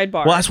total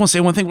sidebar. Well, I just want to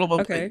say one thing.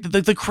 Okay.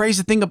 The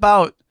crazy thing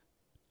about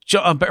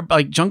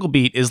like Jungle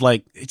Beat is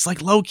like it's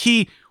like low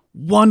key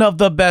one of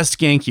the best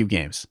GameCube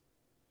games.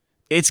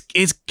 It's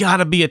got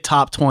to be a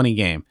top 20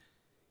 game.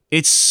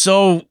 It's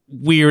so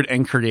weird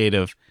and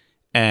creative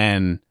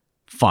and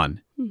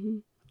fun.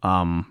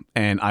 Mm-hmm.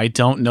 And I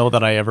don't know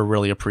that I ever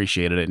really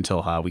appreciated it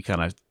until how we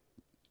kind of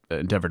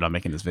endeavored on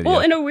making this video.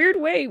 Well, in a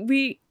weird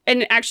way,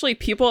 and actually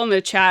people in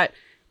the chat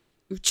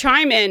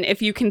chime in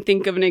if you can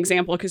think of an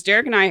example, because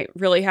Derek and I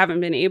really haven't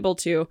been able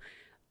to.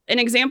 An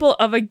example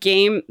of a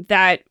game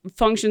that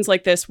functions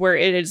like this, where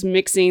it is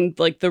mixing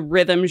like the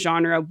rhythm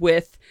genre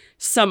with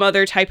some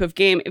other type of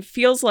game. It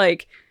feels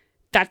like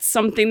that's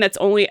something that's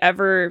only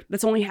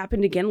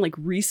happened again like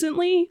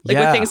recently, like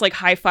with things like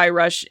Hi-Fi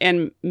Rush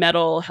and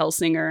Metal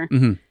Hellsinger.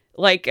 Mm-hmm.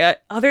 Like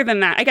other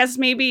than that, I guess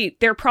maybe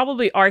there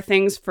probably are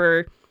things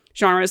for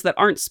genres that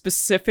aren't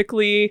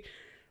specifically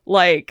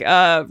like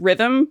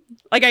rhythm.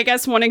 Like I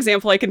guess one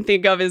example I can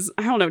think of is,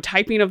 I don't know,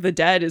 Typing of the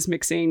Dead is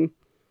mixing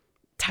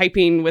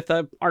typing with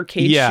a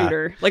arcade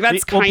shooter. Like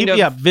that's kind of...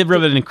 Yeah, Vid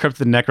Rivet and Crypt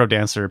the Necro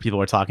Dancer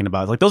people are talking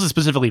about. Like those are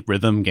specifically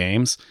rhythm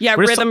games. Yeah,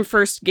 rhythm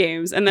first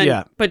games. And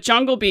then, but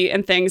Jungle Beat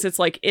and things, it's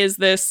like, is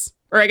this,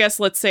 or I guess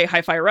let's say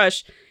Hi-Fi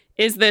Rush,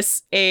 is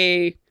this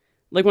a,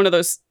 like one of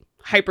those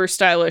hyper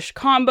stylish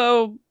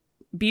combo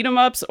beat 'em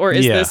ups, or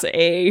is this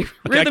a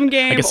rhythm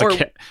game? Or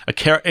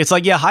it's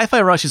like,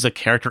 Hi-Fi Rush is a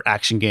character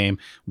action game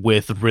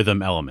with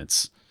rhythm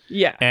elements.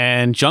 Yeah.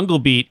 And Jungle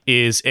Beat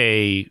is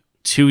a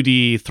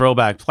 2D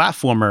throwback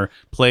platformer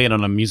played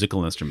on a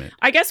musical instrument.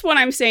 I guess what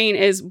I'm saying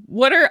is,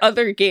 what are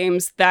other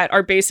games that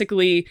are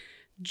basically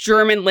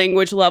German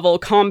language level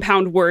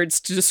compound words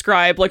to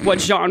describe like what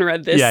genre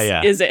this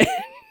is in?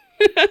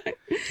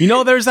 You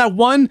know, there's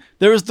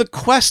the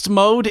quest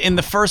mode in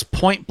the first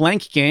Point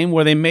Blank game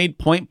where they made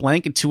Point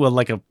Blank into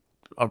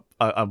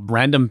a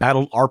random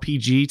battle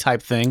RPG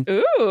type thing.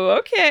 Ooh,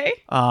 okay.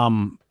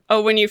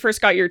 Oh, when you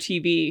first got your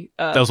TV.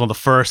 That was one of the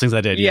first things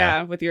I did.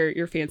 Yeah, with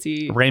your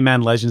fancy...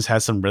 Rayman Legends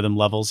has some rhythm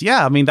levels.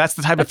 Yeah, I mean, that's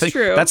the type of thing.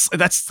 True.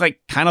 That's like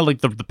kind of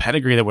like the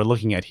pedigree that we're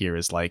looking at here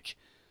is like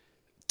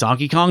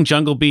Donkey Kong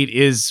Jungle Beat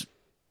is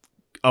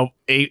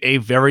a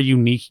very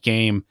unique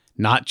game,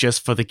 not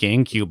just for the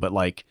GameCube, but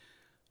like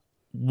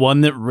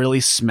one that really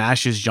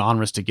smashes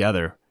genres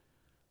together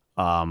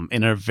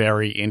in a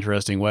very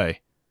interesting way.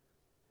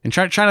 And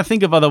trying to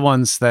think of other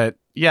ones that,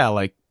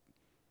 like,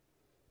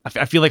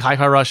 I feel like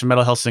Hi-Fi Rush and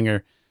Metal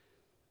Hellsinger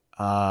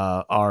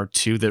are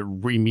two that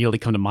immediately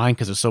come to mind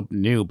because they're so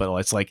new. But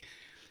it's like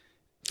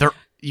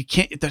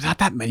there's not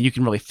that many you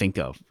can really think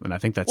of, and I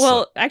think that's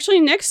actually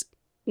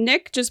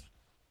Nick just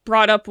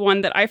brought up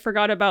one that I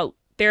forgot about.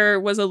 There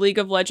was a League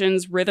of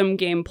Legends rhythm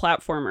game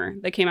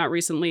platformer that came out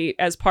recently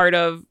as part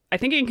of, I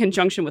think, in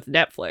conjunction with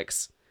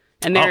Netflix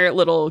and their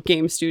little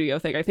game studio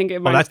thing. I think it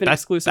might have been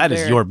exclusive. That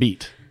is your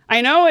beat. I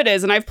know it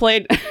is, and I've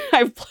played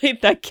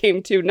that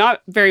game too.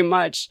 Not very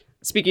much.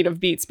 Speaking of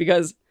beats,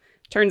 because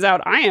turns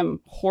out I am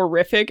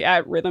horrific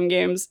at rhythm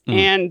games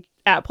and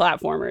at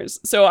platformers.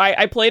 So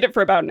I played it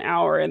for about an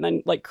hour and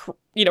then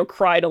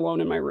cried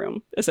alone in my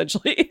room.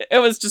 Essentially, it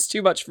was just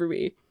too much for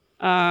me.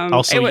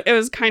 It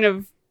was kind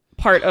of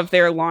part of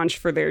their launch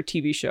for their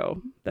TV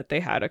show that they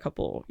had a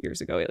couple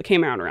years ago. It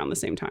came out around the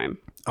same time.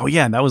 Oh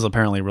yeah, and that was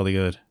apparently really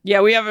good.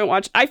 Yeah, we haven't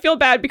watched. I feel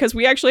bad because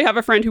we actually have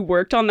a friend who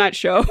worked on that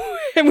show,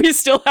 and we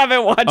still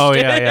haven't watched it. Oh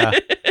yeah.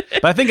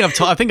 But I think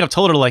I've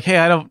told her like, hey,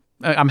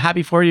 I'm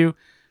happy for you.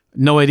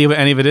 No idea what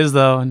any of it is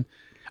though, and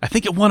I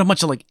think it won a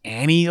bunch of like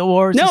Annie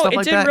awards. No, and stuff it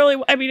like did that.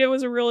 really. I mean, it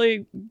was a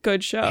really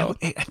good show.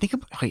 I think.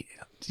 Wait,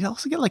 did you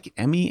also get like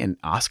Emmy and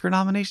Oscar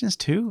nominations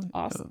too?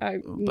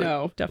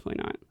 No,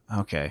 definitely not.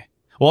 Okay.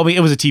 Well, I mean,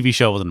 it was a TV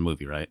show, it wasn't a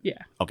movie, right? Yeah.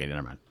 Okay,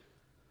 never mind.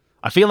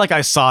 I feel like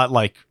I saw it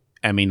like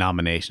Emmy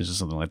nominations or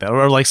something like that,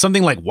 or like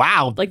something like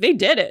wow, like they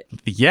did it.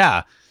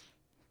 Yeah,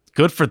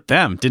 good for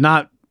them. Did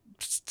not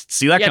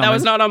see that. Yeah, coming. That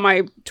was not on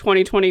my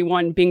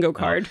 2021 bingo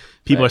card.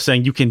 People are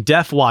saying you can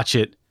watch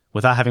it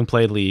without having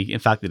played League. In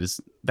fact,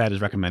 that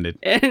is recommended.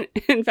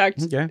 In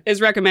fact,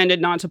 is recommended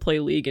not to play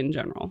League in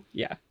general.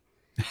 Yeah.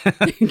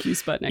 Thank you,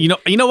 Sputnik.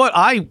 You know what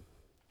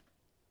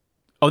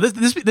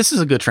this is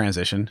a good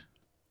transition.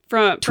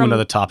 From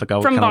another topic.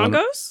 From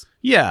bongos?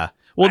 Yeah.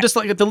 Well, just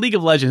like the League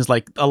of Legends,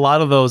 like a lot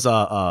of those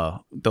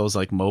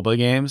like MOBA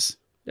games.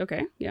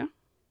 Okay, yeah.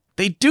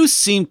 They do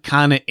seem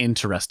kind of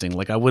interesting.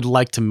 Like I would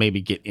like to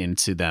maybe get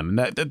into them.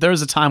 And there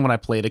was a time when I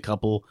played a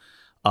couple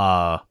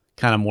kind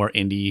of more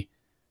indie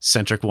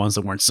centric ones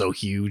that weren't so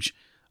huge.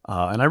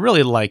 And I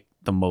really like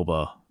the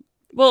MOBA.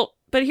 Well,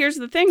 but here's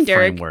the thing,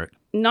 Derek. Framework.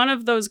 None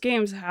of those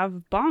games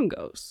have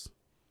bongos.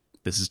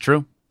 This is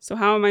true. So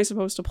how am I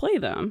supposed to play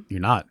them? You're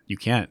not. You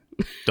can't.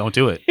 Don't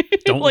do it.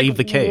 Don't leave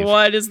the cave.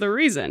 What is the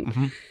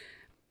reason?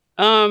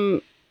 Mm-hmm.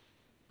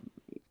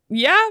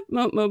 Yeah,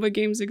 MOBA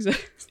games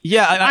exist.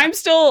 Yeah, I'm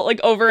still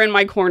like over in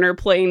my corner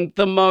playing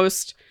the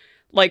most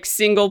like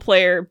single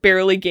player,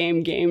 barely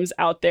games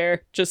out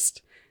there.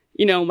 Just,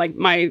 you know, like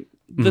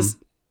this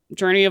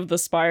Journey of the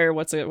Spire,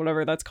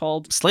 whatever that's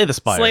called. Slay the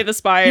Spire. Slay the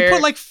Spire. You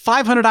put like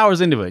 500 hours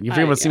into it. You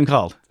forget what it's even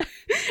called.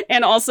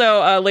 And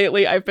also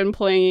lately I've been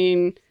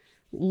playing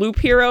Loop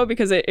Hero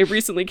because it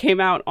recently came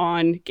out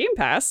on Game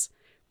Pass.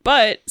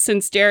 But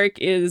since Derek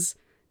is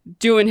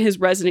doing his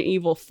Resident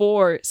Evil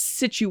 4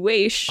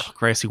 situation. Oh,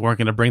 Grace, you weren't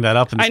going to bring that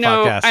up in this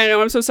podcast. I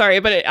know. I'm so sorry,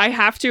 but I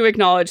have to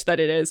acknowledge that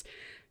it is.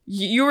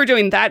 You were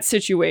doing that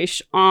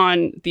situation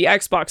on the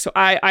Xbox, so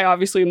I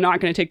obviously am not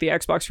going to take the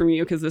Xbox from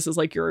you because this is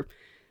like your,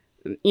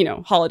 you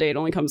know, holiday. It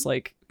only comes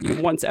like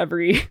once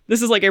every.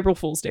 This is like April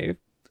Fool's Day.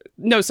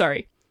 No,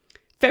 sorry,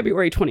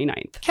 February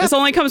 29th. This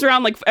only comes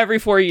around like every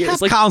 4 years.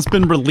 Capcom's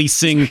been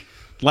releasing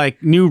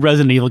like new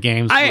Resident Evil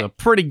games with a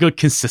pretty good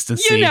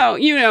consistency. You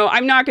know,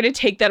 I'm not going to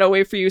take that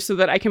away for you so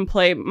that I can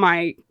play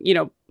my, you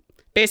know,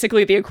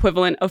 basically the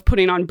equivalent of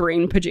putting on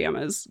brain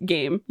pajamas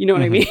game. You know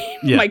what I mean?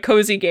 Yeah. My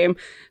cozy game.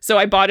 So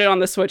I bought it on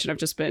the Switch and I've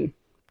just been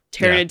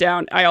tearing it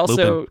down. I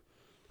also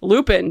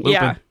Lupin.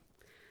 Yeah.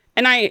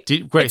 And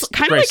it's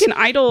kind of like an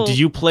idle. Do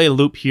you play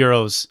Loop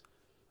Heroes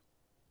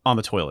on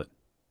the toilet?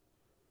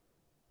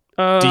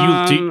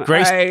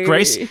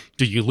 Grace,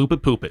 do you loop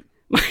it, poop it?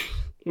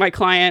 My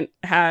client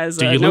has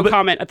no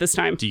comment at this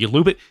time. Do you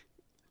loop it?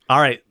 All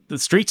right. The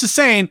streets is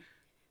saying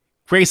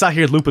Grace out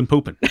here looping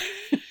pooping.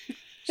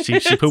 she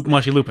pooping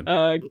while she looping.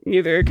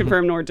 Neither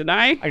confirm nor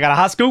deny. I got a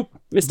hot scoop.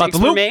 Mistakes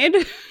were made.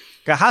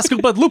 Got a hot scoop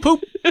about loop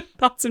poop.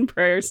 Thoughts and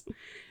prayers.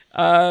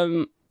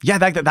 Yeah,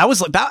 that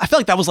was like that. I feel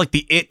like that was like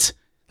that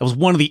was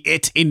one of the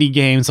indie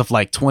games of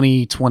like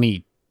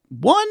 2021.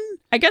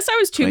 I guess I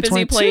was too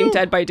busy playing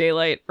Dead by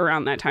Daylight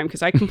around that time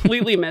because I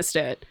completely missed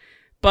it.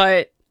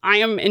 But I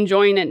am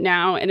enjoying it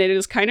now, and it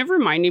is kind of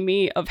reminding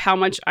me of how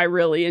much I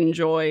really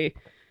enjoy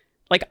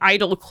like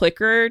idle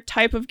clicker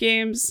type of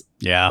games.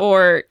 Yeah.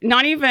 Or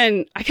not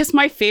even, I guess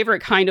my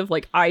favorite kind of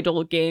like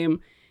idle game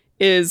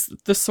is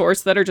the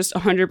sorts that are just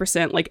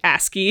 100% like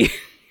ASCII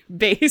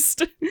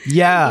based.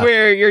 Yeah.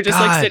 Where you're just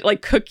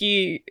like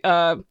cookie.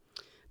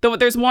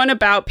 There's one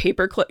about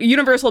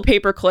Universal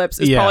Paper Clips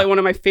is probably one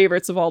of my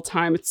favorites of all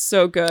time. It's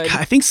so good.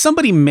 I think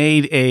somebody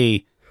made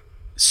a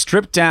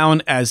stripped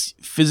down as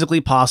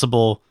physically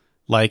possible,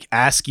 like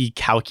ASCII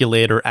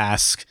calculator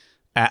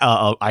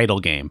idle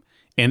game,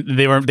 and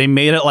they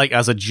made it like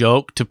as a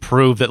joke to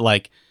prove that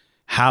like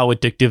how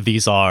addictive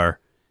these are,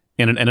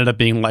 and it ended up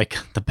being like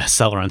the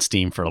bestseller on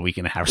Steam for a week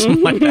and a half or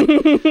something like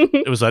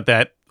that. It was like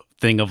that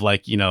thing of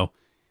like, you know,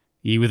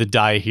 you either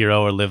die a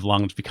hero or live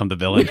long to become the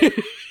villain,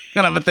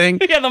 kind of a thing.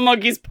 Yeah, the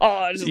monkey's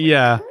paws.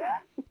 Yeah.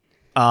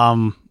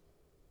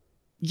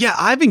 Yeah,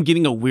 I've been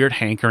getting a weird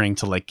hankering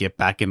to like get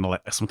back into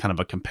like some kind of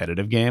a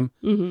competitive game.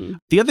 Mm-hmm.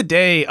 The other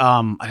day,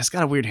 I just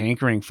got a weird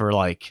hankering for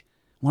like,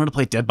 I wanted to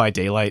play Dead by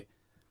Daylight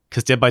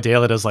because Dead by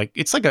Daylight is like,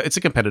 it's a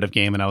competitive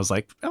game, and I was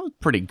like, I was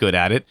pretty good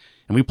at it,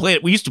 and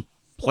we used to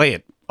play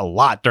it a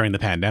lot during the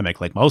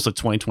pandemic, like most of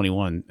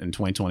 2021 and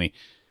 2020. I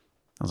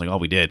was like, all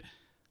we did,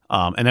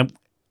 and then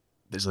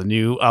there's a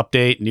new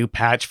update, new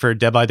patch for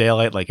Dead by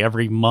Daylight like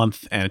every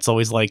month, and it's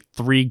always like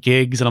 3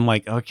 gigs, and I'm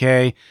like,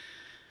 okay,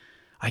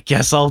 I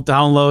guess I'll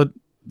download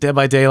Dead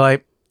by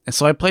Daylight. And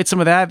so I played some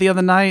of that the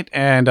other night,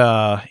 and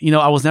you know,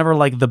 I was never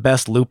like the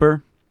best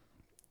looper,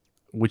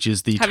 which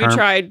is the term. Have you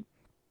tried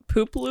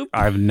poop loop?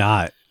 I've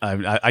not.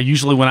 I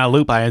usually when I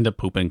loop, I end up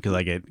pooping because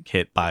I get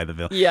hit by the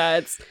villain.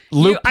 Yeah,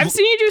 I've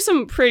seen you do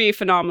some pretty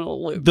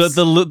phenomenal loops.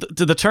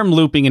 The term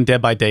looping in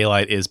Dead by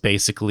Daylight is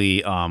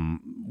basically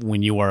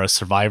when you are a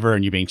survivor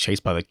and you're being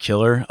chased by the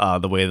killer.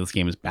 The way this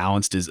game is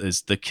balanced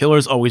is the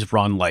killers always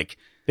run like.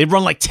 They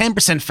run like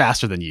 10%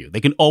 faster than you. They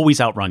can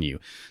always outrun you.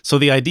 So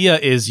the idea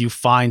is you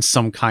find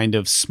some kind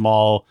of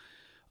small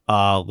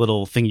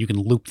little thing you can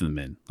loop them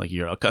in. Like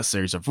you're a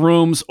series of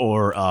rooms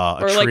or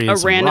like a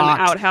random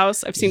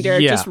outhouse. I've seen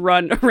Derek just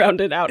run around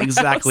an outhouse.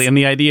 Exactly. And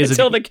the idea is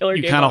until the killer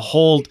you kind of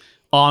hold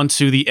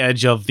onto the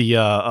edge of the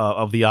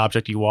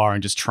object you are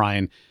and just try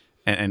and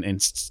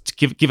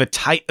give a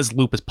tight as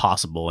loop as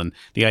possible. And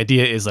the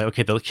idea is like,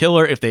 okay, the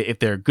killer, if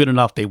they're good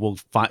enough, they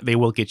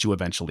will get you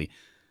eventually.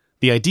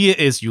 The idea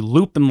is you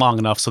loop them long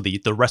enough so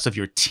that the rest of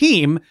your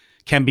team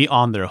can be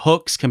on their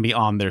hooks, can be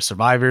on their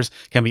survivors,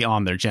 can be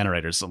on their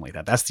generators, something like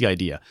that. That's the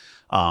idea.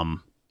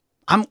 I'm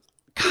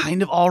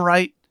kind of all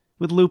right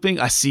with looping.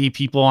 I see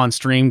people on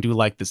stream do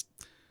like this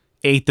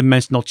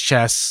 8-dimensional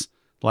chess,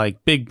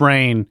 like big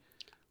brain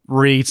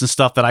reads and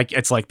stuff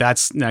it's like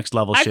that's next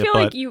level shit. I feel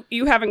like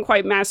you haven't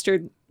quite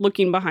mastered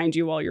looking behind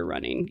you while you're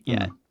running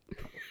yet.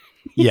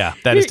 Yeah,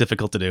 that is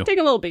difficult to do. Take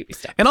a little baby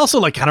step. And also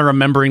like kind of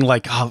remembering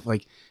like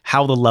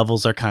how the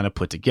levels are kind of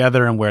put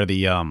together and where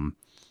the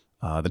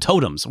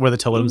totems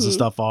and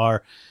stuff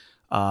are.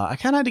 I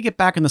kind of had to get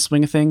back in the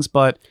swing of things,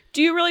 but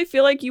do you really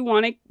feel like you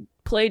want to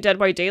play Dead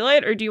by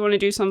Daylight, or do you want to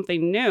do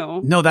something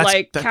new? No, that's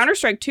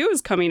Counter-Strike 2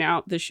 is coming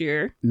out this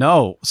year.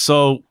 No,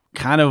 so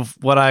kind of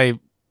what I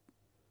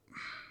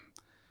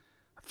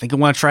think I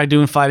want to try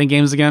doing fighting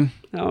games again.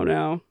 Oh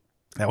no.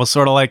 That was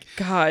sort of like,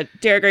 God,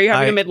 Derek, are you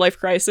having a midlife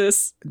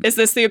crisis? Is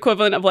this the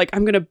equivalent of like,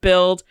 I'm going to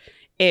build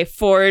a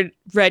Ford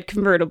red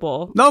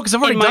convertible? No, because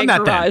I've already done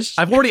that. Then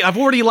I've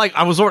already like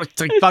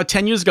like about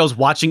 10 years ago. I was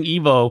watching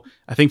Evo.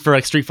 I think for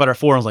like Street Fighter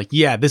 4. I was like,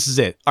 yeah, this is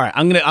it. All right,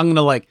 I'm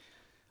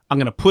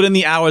gonna put in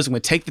the hours. I'm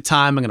gonna take the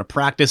time. I'm gonna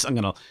practice. I'm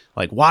gonna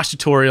like watch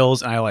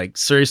tutorials. And I like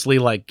seriously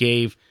like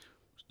gave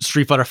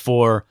Street Fighter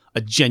 4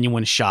 a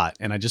genuine shot.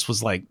 And I just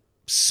was like,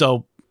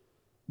 just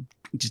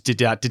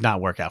did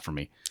not work out for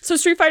me. So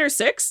Street Fighter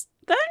 6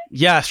 then?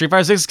 Yeah, Street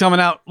Fighter 6 is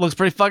coming out. Looks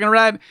pretty fucking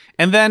rad.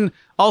 And then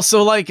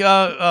also like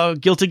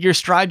Guilty Gear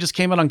Strive just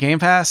came out on Game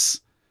Pass.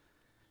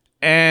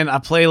 And I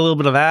played a little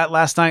bit of that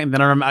last night. And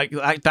then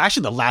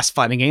actually the last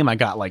fighting game I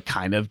got like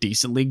kind of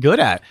decently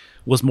good at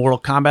was Mortal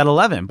Kombat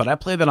 11. But I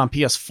played that on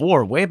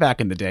PS4 way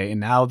back in the day.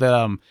 And now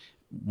that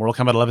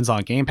Mortal Kombat 11 is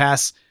on Game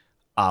Pass,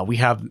 we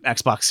have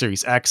Xbox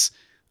Series X.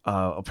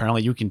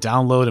 Apparently you can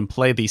download and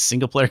play the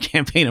single player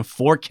campaign in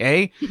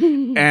 4K.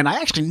 And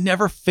I actually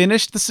never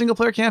finished the single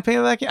player campaign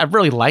of that game. I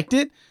really liked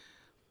it,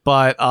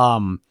 but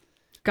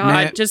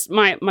just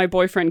my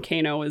boyfriend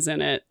Kano is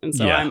in it, and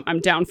so yeah. I'm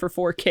down for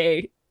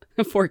 4K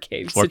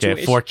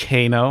situation.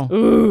 4K no.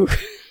 Ooh.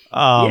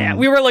 Yeah,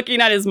 we were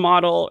looking at his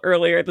model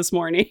earlier this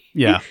morning.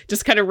 Yeah.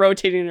 Just kind of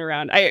rotating it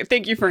around. I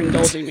thank you for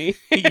indulging me.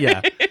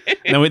 Yeah.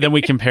 Then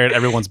we compared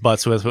everyone's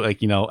butts with like,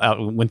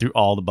 went through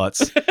all the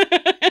butts.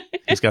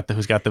 Who's got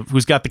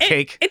the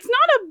cake? It's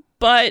not a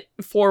butt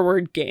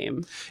forward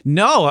game.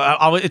 No,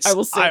 I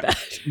will say that.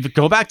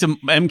 Go back to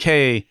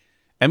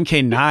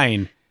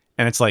MK9,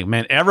 and it's like,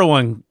 man,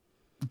 everyone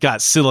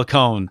got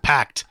silicone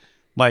packed.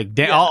 Like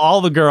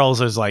all the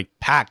girls is like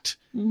packed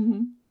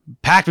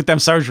with them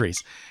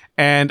surgeries,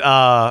 and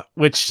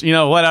which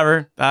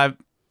whatever. I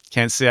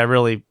can't say I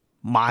really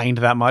mind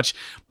that much,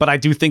 but I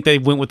do think they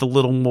went with a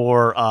little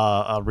more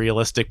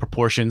realistic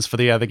proportions for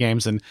the other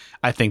games, and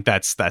I think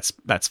that's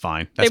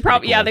fine. That's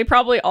they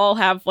probably all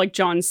have like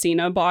John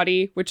Cena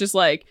body, which is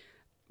like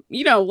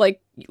like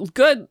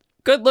good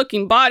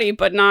looking body,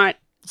 but not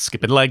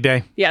skipping leg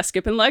day. Yeah,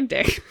 skipping leg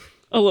day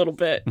a little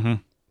bit. Mm-hmm.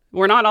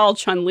 We're not all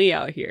Chun-Li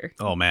out here.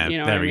 Oh man,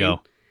 there we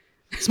go.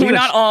 We're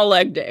not all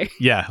leg day.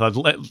 Yeah,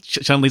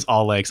 Chun-Li's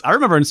all legs. I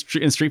remember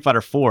in Street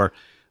Fighter 4,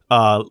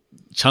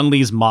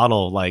 Chun-Li's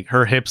model, like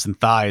her hips and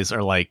thighs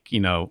are like,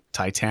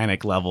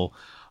 Titanic level.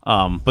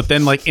 But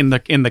then like in the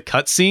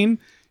cutscene,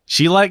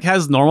 she like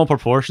has normal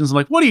proportions. I'm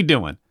like, what are you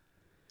doing?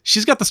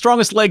 She's got the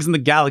strongest legs in the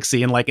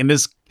galaxy, and like in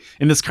this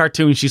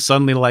cartoon, she's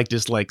suddenly like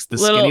just like the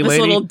skinny lady, this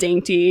little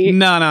dainty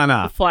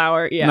no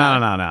flower.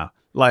 Yeah, no.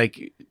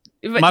 Like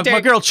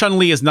my girl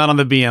Chun-Li is not on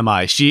the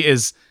BMI. She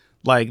is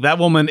like, that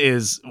woman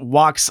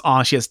walks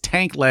on. She has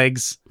tank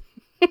legs.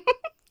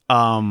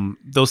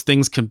 Those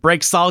things can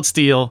break solid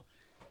steel.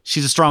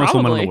 She's the strongest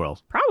woman in the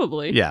world.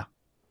 Probably. Yeah.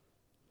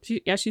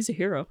 She's a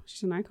hero.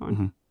 She's an icon.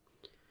 Mm-hmm.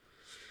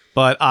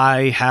 But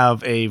I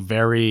have a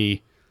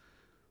very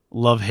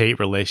love-hate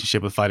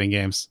relationship with fighting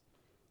games.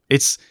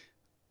 It's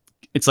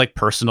like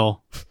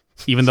personal,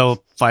 even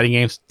though fighting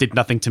games did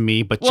nothing to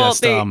me, but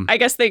I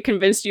guess they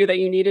convinced you that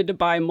you needed to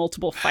buy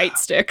multiple fight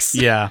sticks.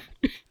 Yeah.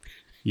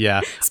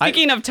 Yeah.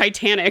 Speaking of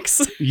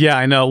Titanics. Yeah,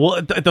 I know.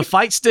 Well, the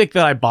fight stick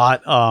that I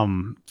bought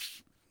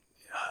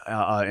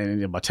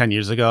about 10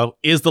 years ago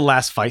is the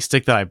last fight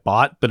stick that I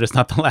bought, but it's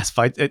not the last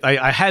fight.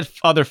 I had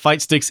other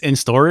fight sticks in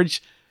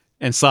storage,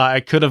 and so I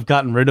could have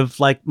gotten rid of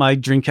like my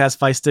Dreamcast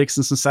fight sticks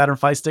and some Saturn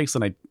fight sticks,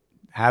 and I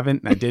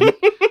haven't, and I didn't,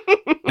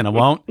 and I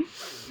won't.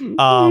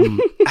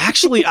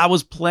 Actually, I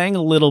was playing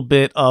a little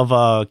bit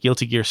of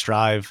Guilty Gear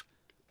Strive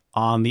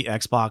on the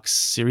Xbox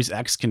Series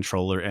X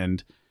controller,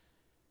 and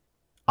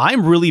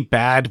I'm really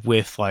bad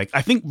with like,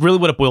 I think really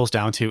what it boils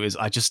down to is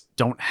I just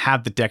don't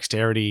have the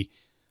dexterity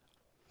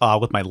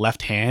with my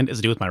left hand as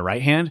I do with my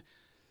right hand.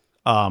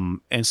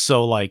 And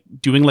so like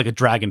doing like a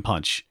dragon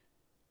punch,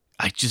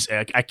 I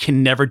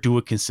can never do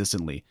it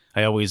consistently.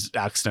 I always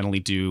accidentally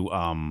do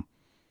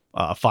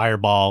a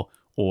fireball,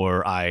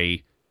 or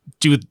I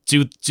do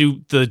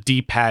the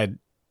D-pad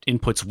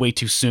inputs way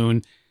too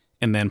soon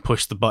and then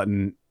push the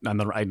button on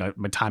the right.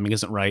 My timing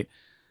isn't right.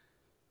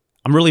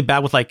 I'm really bad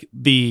with like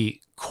the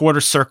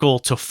quarter circle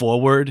to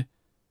forward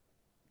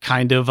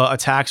kind of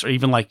attacks, or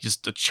even like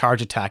just a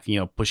charge attack,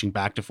 pushing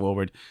back to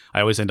forward.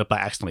 I always end up by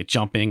accidentally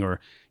jumping, or,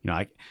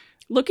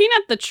 looking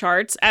at the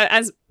charts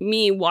as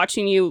me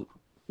watching you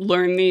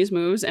learn these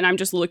moves, and I'm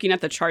just looking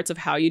at the charts of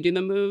how you do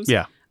the moves.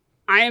 Yeah.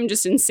 I am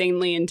just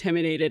insanely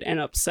intimidated and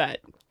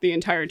upset the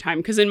entire time,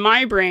 because in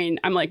my brain,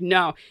 I'm like,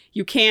 no,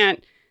 you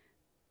can't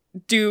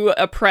do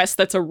a press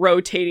that's a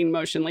rotating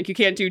motion. Like you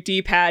can't do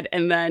D-pad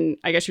and then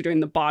I guess you're doing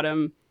the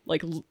bottom,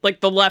 like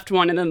the left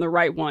one and then the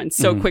right one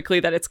so quickly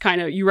that it's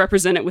kind of, you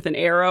represent it with an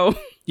arrow,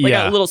 like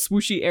a little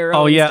swooshy arrow.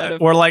 Oh yeah,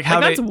 or like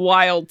how that's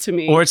wild to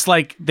me. Or it's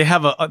like they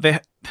have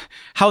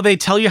how they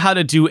tell you how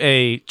to do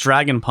a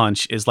dragon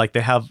punch is like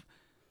they have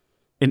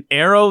an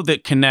arrow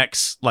that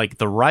connects like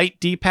the right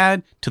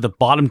D-pad to the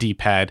bottom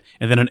D-pad,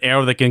 and then an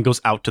arrow that again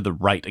goes out to the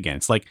right again.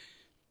 It's like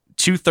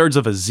 2/3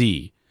 of a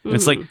Z. And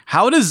it's like,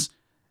 how does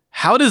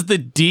how does the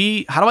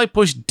D, how do I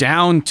push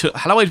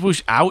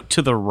out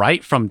to the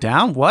right from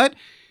down? What?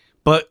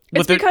 But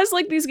it's because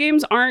like these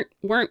games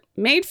weren't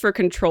made for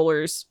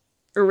controllers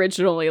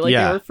originally. Like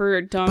they were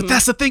for dumb. But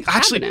that's the thing.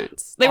 Actually,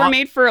 they were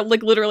made for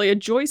like literally a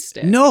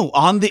joystick. No,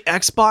 on the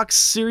Xbox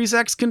Series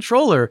X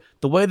controller,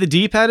 the way the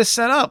D-pad is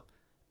set up,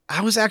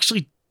 I was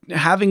actually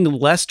having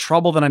less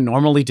trouble than I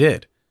normally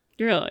did.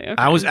 Really? Okay.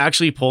 I was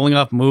actually pulling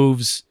off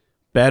moves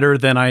better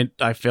than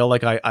I feel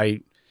like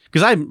I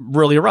because I'm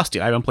really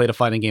rusty. I haven't played a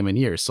fighting game in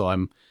years, so I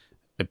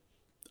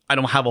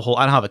don't have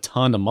a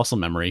ton of muscle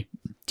memory.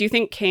 Do you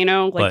think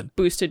Kano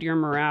boosted your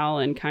morale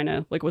and kind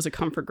of like was a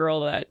comfort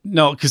girl that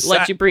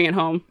let you bring it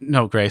home?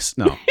 No, Grace,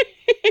 no.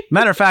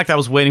 Matter of fact, I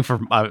was waiting for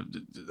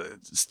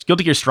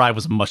Guilty Gear Strive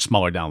was a much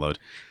smaller download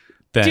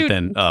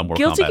than Mortal Kombat.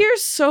 Guilty Gear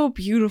is so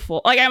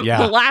beautiful. Like I'm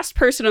the last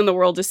person in the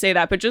world to say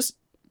that, but just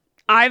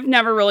I've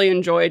never really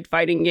enjoyed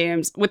fighting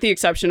games, with the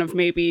exception of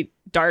maybe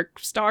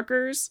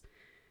Darkstalkers.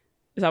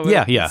 Is that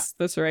what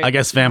that's right. I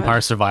guess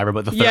Vampire Survivor,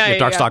 but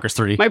Darkstalkers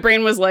 3. My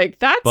brain was like,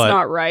 that's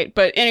not right.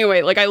 But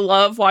anyway, like I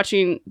love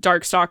watching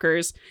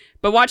Darkstalkers,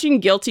 but watching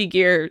Guilty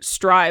Gear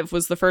Strive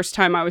was the first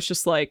time I was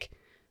just like,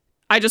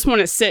 I just want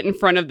to sit in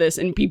front of this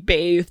and be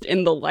bathed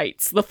in the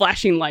lights, the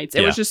flashing lights.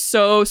 It was just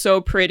so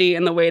pretty,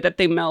 and the way that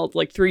they meld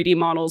like 3D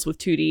models with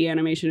 2D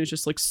animation is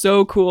just like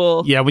so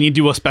cool. Yeah, when you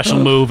do a special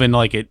move and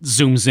like it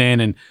zooms in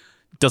and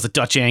does a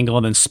Dutch angle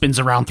and then spins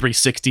around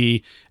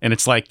 360, and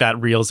it's like that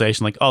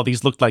realization like, oh,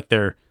 these look like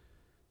they're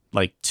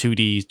like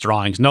 2D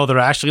drawings. No, they're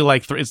actually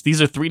like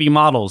these are 3D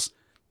models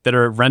that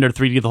are rendered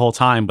 3D the whole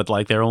time, but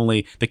like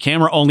the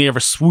camera only ever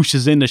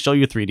swooshes in to show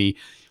you 3D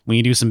when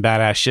you do some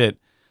badass shit.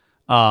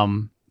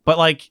 But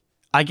like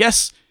I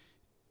guess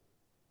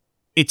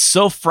it's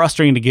so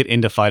frustrating to get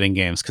into fighting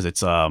games because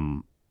it's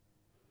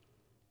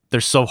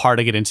they're so hard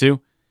to get into.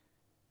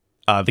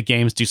 The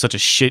games do such a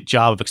shit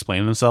job of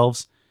explaining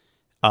themselves.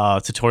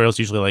 Tutorials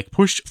usually like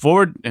push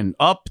forward and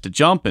up to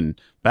jump and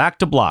back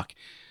to block.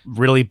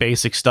 Really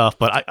basic stuff,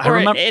 but I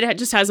remember it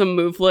just has a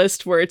move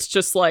list where it's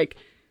just like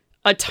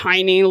a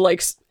tiny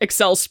like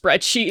Excel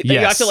spreadsheet that you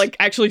have to like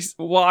actually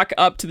walk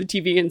up to the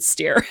TV and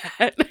stare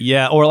at.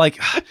 Yeah, or like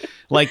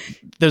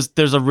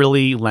there's a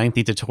really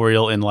lengthy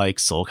tutorial in like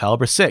Soul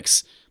Calibur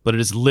 6, but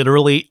it is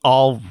literally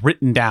all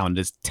written down. It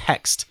is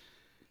text.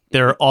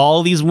 There are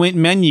all these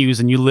menus,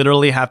 and you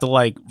literally have to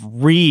like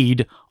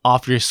read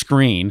off your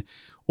screen.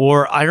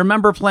 Or I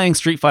remember playing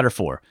Street Fighter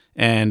 4,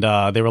 and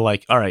they were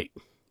like, all right,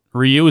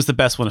 Ryu is the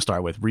best one to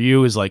start with.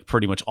 Ryu is like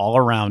pretty much all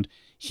around.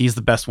 He's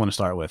the best one to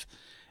start with.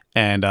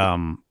 And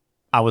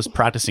I was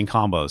practicing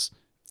combos,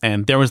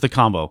 and there was the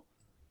combo.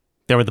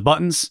 There were the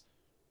buttons.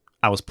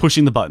 I was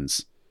pushing the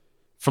buttons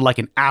for like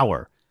an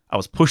hour. I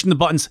was pushing the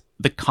buttons.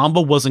 The combo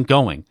wasn't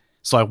going.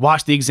 So I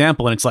watched the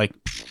example, and it's like,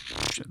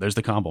 there's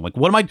the combo. I'm like,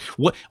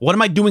 what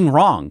am I doing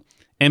wrong?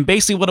 And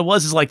basically what it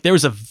was is like, there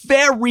was a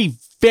very,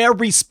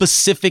 very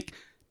specific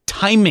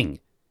timing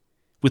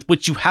with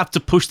which you have to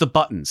push the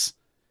buttons.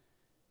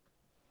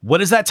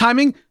 What is that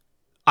timing?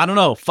 I don't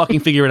know.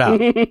 Fucking figure it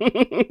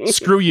out.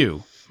 Screw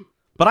you.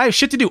 But I have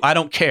shit to do. I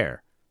don't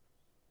care.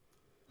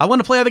 I want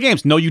to play other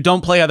games. No, you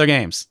don't play other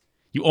games.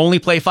 You only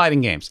play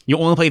fighting games. You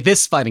only play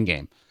this fighting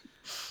game.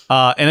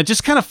 And it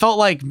just kind of felt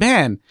like,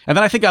 man. And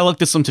then I think I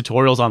looked at some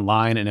tutorials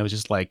online, and it was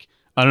just like,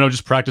 I don't know,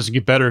 just practice and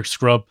get better,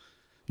 scrub.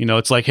 You know,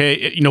 it's like,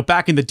 hey, you know,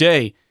 back in the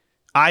day,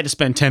 I had to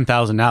spend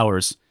 10,000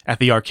 hours at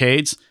the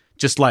arcades,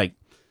 just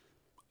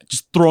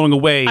throwing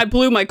away. I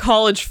blew my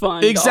college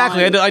fund.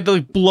 Exactly. I had to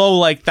like blow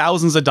like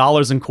thousands of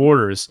dollars in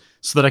quarters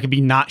so that I could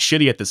be not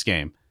shitty at this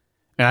game.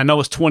 And I know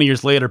it's 20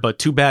 years later, but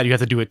too bad you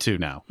have to do it too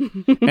now.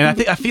 And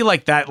I feel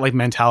like that like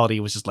mentality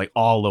was just like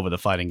all over the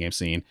fighting game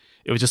scene.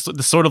 It was just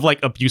the sort of like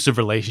abusive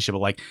relationship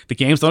of like, the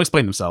games don't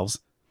explain themselves.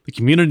 The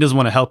community doesn't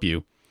want to help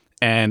you.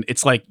 And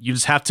it's like, you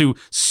just have to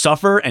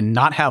suffer and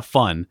not have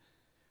fun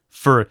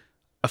for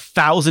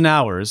 1,000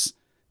 hours.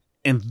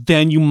 And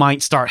then you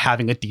might start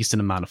having a decent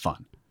amount of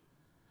fun.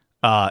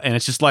 And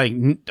it's just like,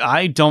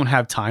 I don't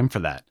have time for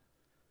that.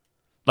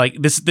 Like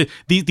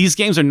these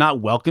games are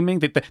not welcoming.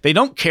 They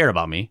don't care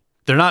about me.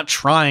 They're not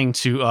trying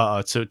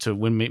to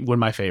win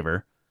my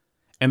favor,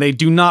 and they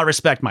do not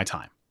respect my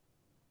time.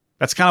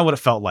 That's kind of what it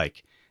felt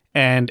like.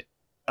 And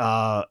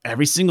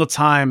every single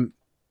time,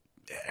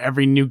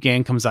 every new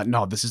game comes out,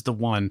 no, this is the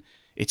one.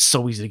 It's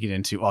so easy to get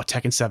into. Oh,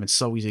 Tekken 7 is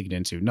so easy to get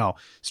into. No,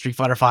 Street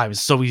Fighter 5 is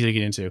so easy to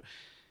get into.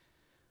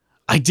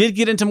 I did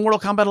get into Mortal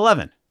Kombat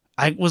 11.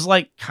 I thought I was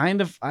like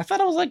kind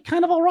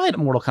of all right at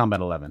Mortal Kombat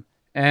 11.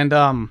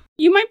 And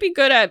you might be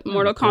good at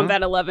Mortal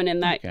Kombat 11 in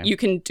that you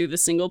can do the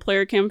single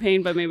player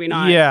campaign, but maybe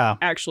not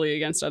actually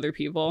against other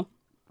people.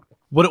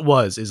 What it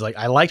was is like,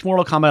 I liked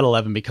Mortal Kombat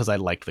 11 because I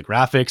liked the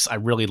graphics. I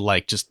really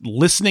liked just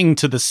listening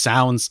to the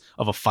sounds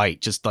of a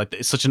fight. Just like,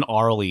 it's such an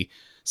aurally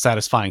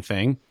satisfying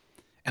thing.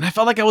 And I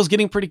felt like I was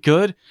getting pretty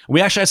good. We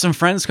actually had some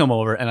friends come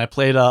over, and I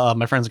played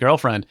my friend's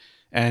girlfriend,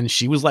 and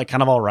she was like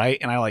kind of all right.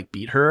 And I like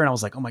beat her, and I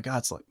was like, oh my God,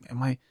 it's like,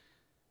 am I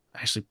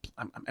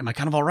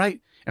kind of all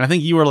right? And I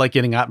think you were like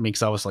getting at me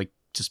because I was like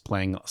just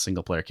playing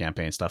single player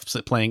campaign stuff,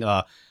 playing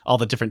all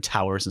the different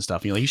towers and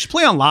stuff. You should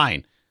play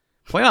online.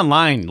 Play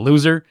online,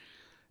 loser.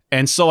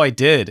 And so I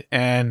did.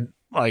 And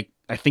like,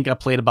 I think I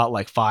played about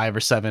like 5 or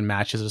 7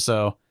 matches or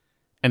so.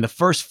 And the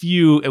first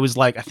few, it was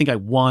like, I think I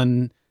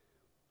won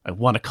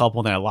a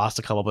couple, then I lost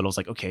a couple, but it was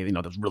like, okay,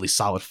 those really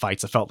solid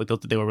fights. I felt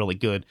like they were really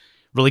good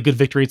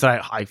victories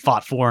that I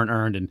fought for and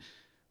earned, and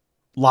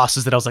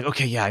losses that I was like,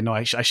 okay, yeah, I know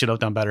I should have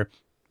done better.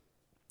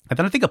 And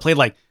then I think I played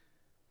like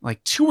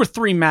 2 or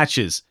 3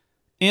 matches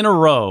in a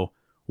row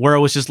where it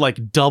was just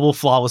like double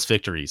flawless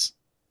victories.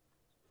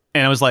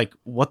 And I was like,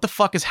 what the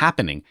fuck is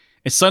happening?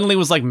 It suddenly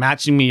was like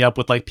matching me up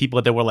with like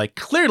people that were like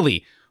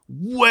clearly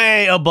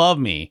way above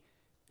me.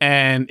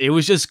 And it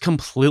was just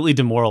completely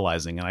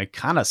demoralizing. And I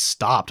kind of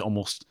stopped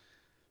almost,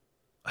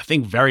 I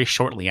think, very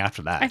shortly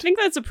after that. I think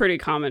that's a pretty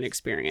common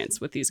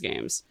experience with these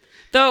games.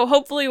 Though,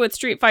 hopefully with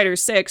Street Fighter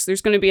 6,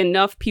 there's going to be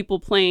enough people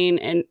playing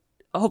and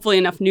hopefully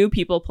enough new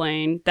people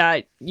playing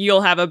that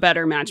you'll have a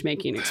better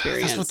matchmaking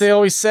experience. That's what they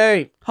always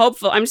say.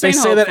 Hopefully. I'm saying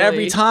hopefully. They say that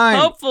every time.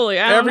 Hopefully.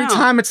 Every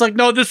time it's like,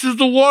 no, this is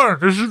the one.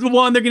 This is the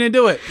one they're going to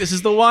do it. This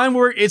is the one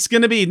where it's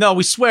going to be. No,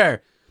 we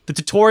swear. The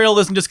tutorial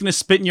isn't just going to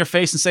spit in your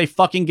face and say,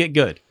 fucking get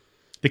good.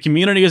 The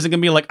community isn't going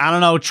to be like, I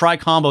don't know, try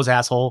combos,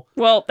 asshole.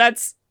 Well,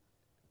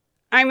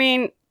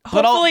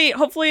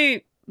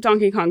 hopefully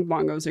Donkey Kong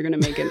bongos are going to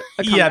make it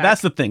a comeback. Yeah,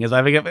 that's the thing. Is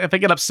if I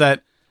get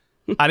upset,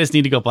 I just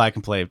need to go back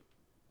and play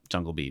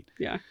Jungle Beat.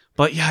 Yeah.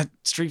 But yeah,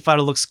 Street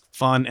Fighter looks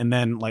fun. And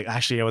then like,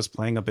 actually I was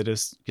playing a bit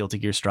of Guilty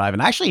Gear Strive.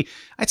 And actually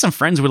I had some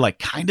friends who were like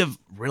kind of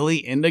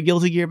really into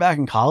Guilty Gear back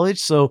in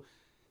college. So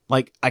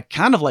like, I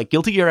kind of like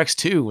Guilty Gear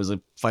X2 was a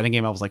fighting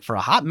game I was like for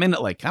a hot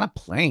minute, like kind of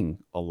playing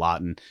a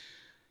lot. And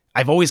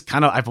I've always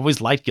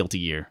liked Guilty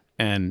Gear.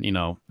 And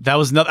that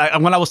was when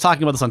I was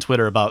talking about this on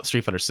Twitter about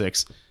Street Fighter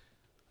 6,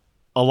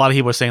 a lot of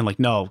people were saying like,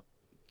 no,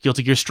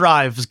 Guilty Gear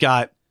Strive's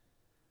got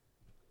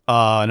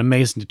an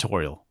amazing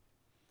tutorial.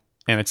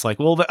 And it's like,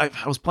 well, I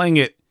was playing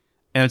it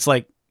and it's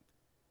like,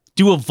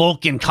 do a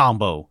Vulcan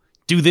combo,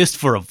 do this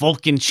for a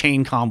Vulcan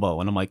chain combo.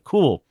 And I'm like,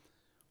 cool.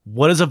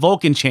 What is a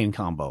Vulcan chain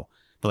combo?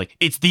 They're like,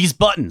 it's these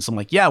buttons. I'm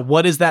like, yeah,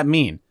 what does that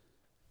mean?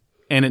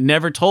 And it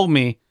never told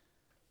me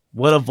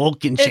what a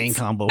Vulcan chain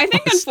combo was. I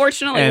think,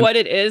 unfortunately, what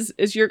it is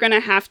you're going to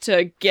have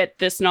to get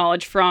this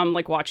knowledge from,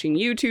 like, watching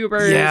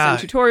YouTubers and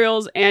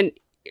tutorials. And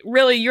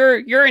really,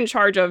 you're in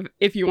charge of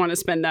if you want to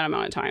spend that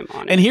amount of time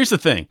on it. And here's the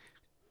thing.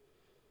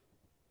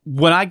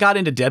 When I got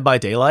into Dead by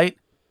Daylight,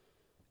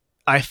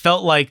 I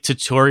felt like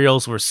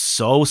tutorials were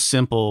so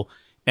simple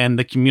and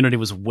the community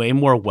was way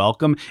more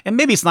welcome. And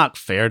maybe it's not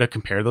fair to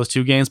compare those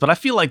two games, but I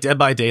feel like Dead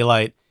by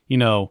Daylight,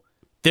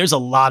 there's a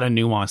lot of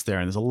nuance there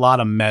and there's a lot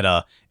of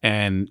meta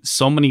and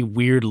so many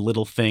weird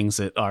little things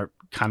that are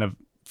kind of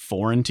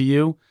foreign to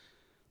you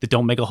that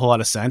don't make a whole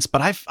lot of sense.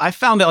 But I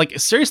found that, like,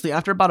 seriously,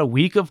 after about a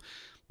week of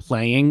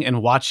playing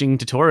and watching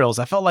tutorials,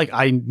 I felt like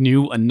I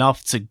knew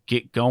enough to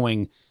get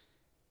going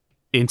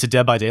into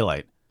Dead by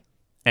Daylight.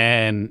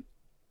 And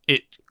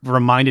it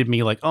reminded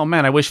me like, oh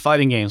man, I wish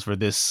fighting games were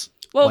this.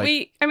 Well,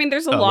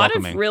 there's a lot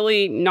of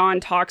really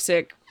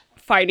non-toxic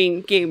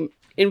fighting game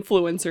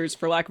influencers,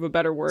 for lack of a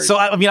better word. So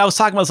I was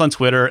talking about this on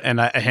Twitter,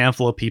 and a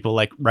handful of people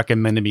like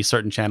recommended me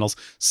certain channels.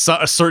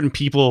 Certain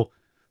people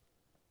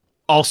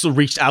also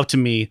reached out to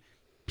me.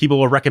 People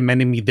were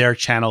recommending me their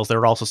channels. They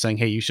were also saying,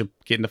 hey, you should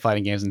get into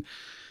fighting games. And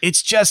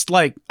it's just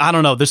like, I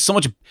don't know. There's so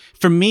much,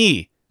 for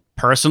me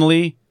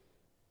personally,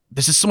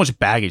 there's just so much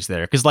baggage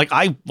there. Because like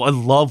I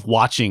love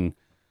watching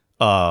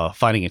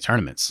fighting in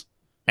tournaments.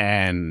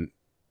 And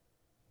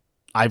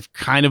I've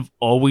kind of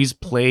always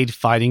played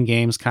fighting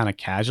games kind of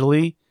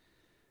casually.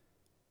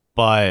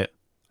 But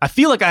I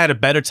feel like I had a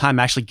better time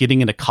actually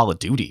getting into Call of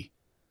Duty.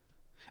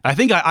 I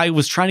think I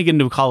was trying to get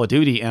into Call of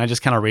Duty and I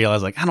just kind of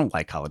realized like, I don't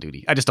like Call of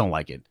Duty. I just don't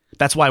like it.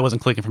 That's why it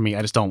wasn't clicking for me.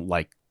 I just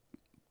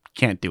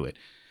can't do it.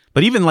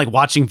 But even like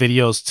watching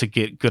videos to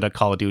get good at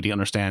Call of Duty,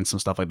 understand some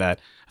stuff like that,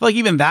 I feel like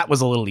even that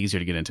was a little easier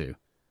to get into.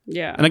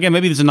 Yeah. And again,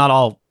 maybe these are not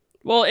all.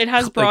 Well, it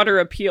has broader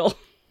appeal.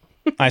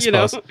 I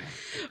suppose.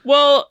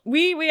 Well,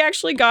 we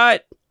actually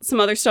got some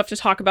other stuff to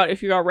talk about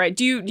if you're all right.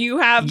 Do you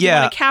want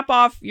to cap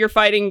off your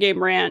fighting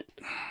game rant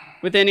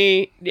with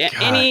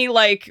any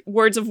like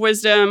words of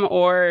wisdom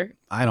or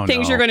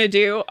things you're going to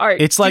do?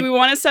 It's like, do we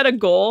want to set a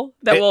goal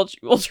that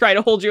we'll try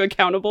to hold you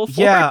accountable for?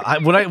 Yeah,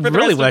 what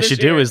I should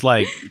do is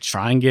like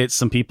try and get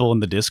some people in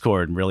the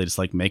Discord and really just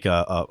like make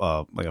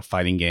a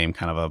fighting game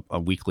kind of a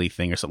weekly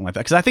thing or something like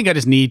that. Because I think I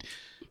just need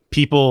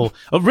people.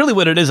 Really,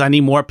 what it is, I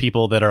need more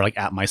people that are like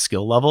at my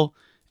skill level,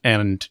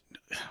 and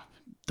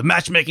the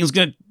matchmaking is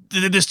gonna.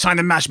 This time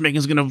the matchmaking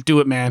is gonna do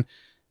it, man.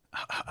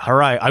 All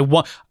right,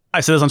 I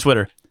said this on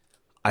Twitter.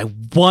 I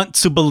want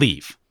to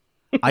believe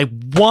that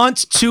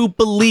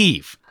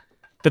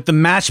the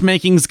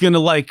matchmaking is going to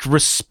like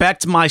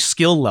respect my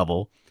skill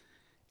level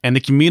and the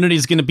community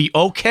is going to be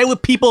okay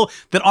with people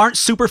that aren't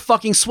super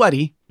fucking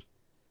sweaty.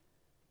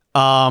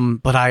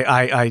 But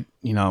I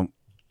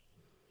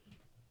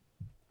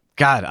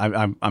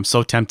God, I'm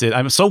so tempted.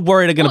 I'm so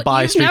worried I'm going to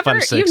buy Street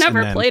Fighter 6. You've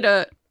never played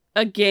a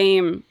a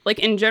game, like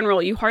in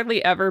general, you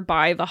hardly ever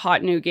buy the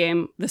hot new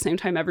game the same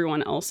time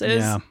everyone else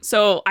is. Yeah.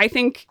 So I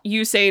think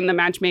you saying the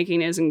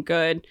matchmaking isn't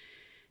good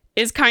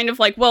is kind of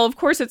like, well, of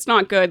course it's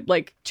not good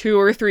like 2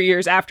 or 3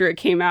 years after it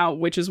came out,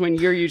 which is when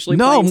you're usually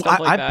playing stuff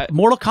like that.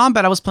 Mortal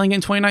Kombat, I was playing it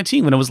in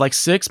 2019 when it was like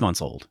 6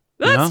 months old.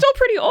 That's still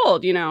pretty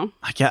old, you know?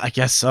 I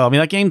guess so. I mean,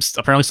 that game's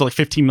apparently sold like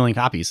 15 million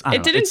copies.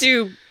 It didn't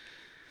do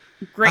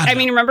great. I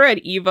mean, remember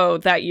at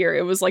EVO that year,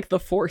 it was like the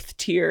 4th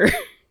tier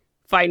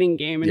fighting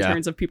game in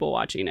terms of people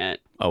watching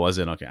it. Oh, was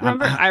it? Okay.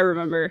 Remember? I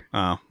remember.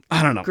 Oh,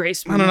 I don't know.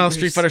 Grace. I don't know.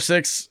 Street Fighter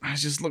 6, it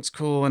just looks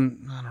cool,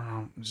 and I don't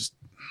know.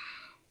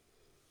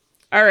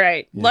 All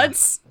right,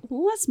 let's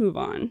move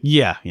on.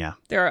 Yeah.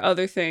 There are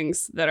other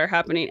things that are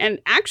happening, and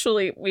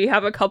actually, we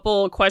have a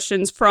couple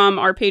questions from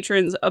our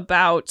patrons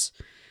about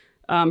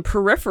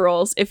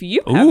peripherals. If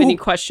you have any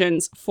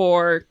questions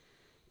for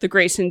the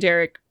Grace and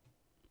Derek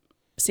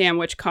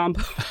sandwich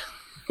combo,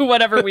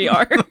 whatever we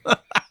are,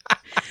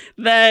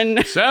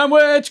 then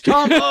sandwich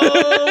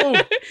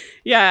combo.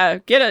 Yeah,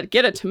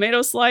 get a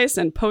tomato slice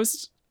and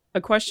post a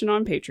question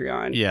on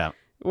Patreon. Yeah.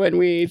 When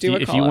we do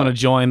if you want to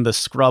join the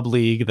scrub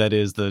league that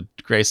is the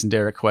Grace and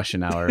Derek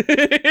question hour.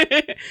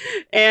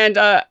 And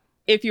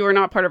if you are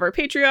not part of our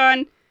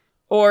Patreon,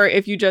 or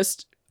if you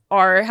just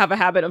have a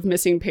habit of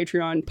missing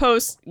Patreon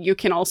posts, you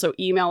can also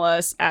email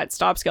us at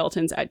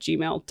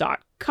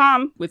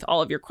stopskeletons@gmail.com with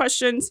all of your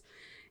questions.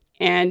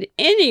 And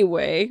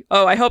anyway,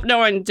 I hope no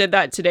one did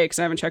that today because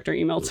I haven't checked our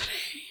email today.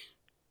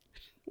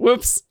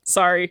 Whoops.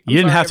 Sorry. You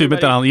didn't have to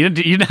admit that. You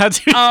didn't have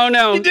to. Oh,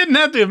 no. You didn't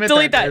have to admit that.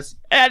 Delete that.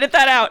 Edit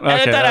that out. Okay,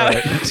 Edit that out.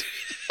 Right.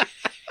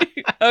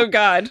 Oh,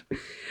 God.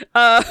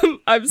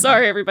 I'm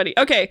sorry, everybody.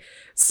 Okay.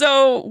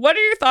 So what are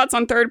your thoughts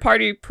on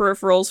third-party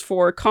peripherals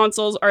for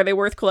consoles? Are they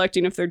worth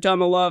collecting if they're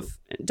dumb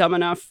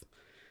enough?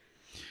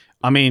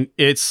 I mean,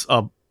 it's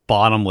a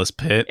bottomless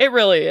pit. It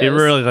really is. It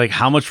really, like,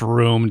 how much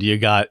room do you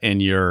got in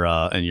your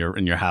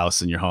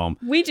house, in your home?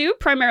 We do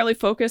primarily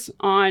focus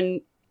on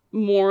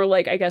more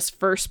like, I guess,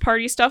 first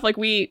party stuff. Like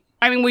we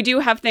do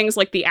have things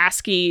like the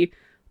ASCII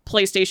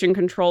PlayStation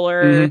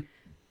controller. Mm-hmm.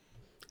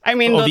 I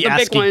mean, the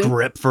ASCII big one,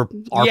 grip for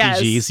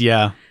RPGs. Yes.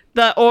 Yeah.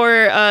 The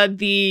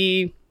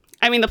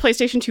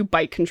PlayStation 2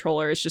 bike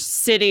controller is just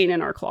sitting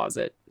in our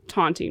closet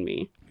taunting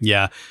me.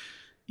 Yeah.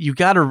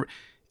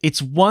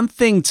 It's one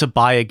thing to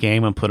buy a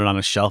game and put it on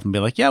a shelf and be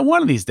like, yeah,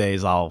 one of these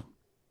days I'll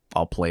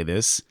play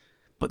this,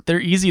 but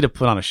they're easy to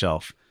put on a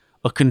shelf.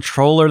 A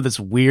controller that's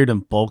weird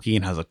and bulky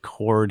and has a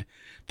cord,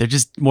 they're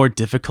just more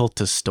difficult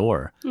to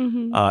store.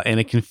 Mm-hmm. And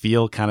it can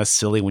feel kind of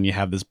silly when you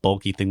have this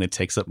bulky thing that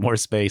takes up more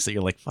space that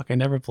you're like, fuck, I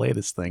never play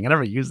this thing. I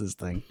never use this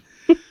thing.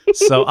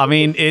 So, I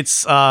mean,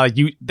 it's,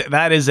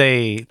 that is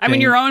a thing. I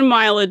mean, your own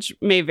mileage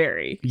may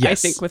vary, yes. I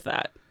think, with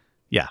that.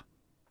 Yeah.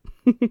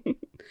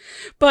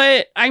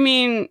 But, I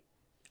mean,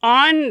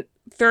 on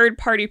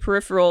third-party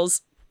peripherals,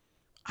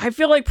 I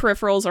feel like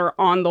peripherals are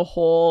on the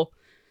whole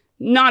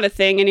not a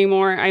thing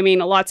anymore. I mean,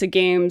 lots of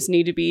games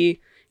need to be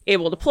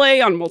able to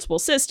play on multiple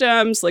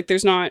systems. Like,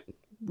 there's not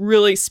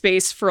really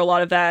space for a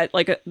lot of that.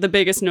 Like, the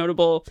biggest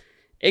notable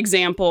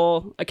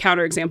example, a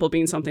counterexample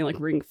being something like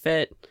Ring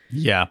Fit.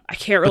 Yeah. I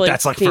can't really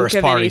that's like think first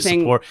of party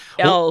anything support.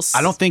 else. Well,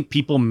 I don't think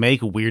people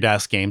make weird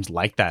ass games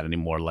like that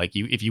anymore. Like,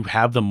 if you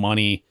have the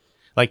money,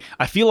 like,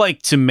 I feel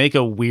like to make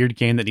a weird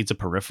game that needs a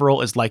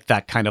peripheral is like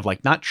that kind of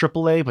like not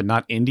AAA but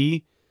not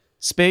indie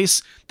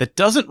space that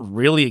doesn't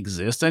really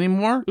exist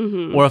anymore.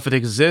 Mm-hmm. Or if it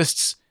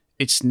exists,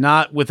 it's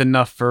not with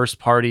enough first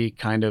party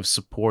kind of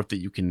support that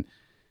you can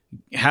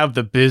have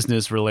the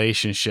business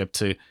relationship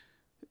to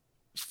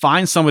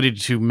find somebody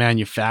to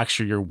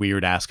manufacture your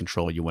weird ass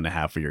controller you want to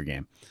have for your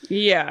game.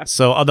 Yeah.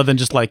 So other than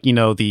just like,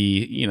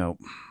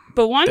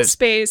 but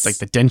space like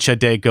the Densha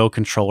Day Go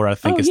controller, I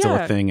think is still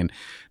a thing. And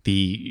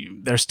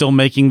they're still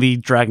making the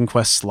Dragon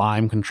Quest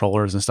Slime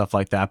controllers and stuff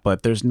like that,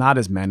 but there's not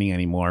as many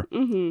anymore,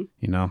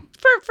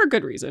 for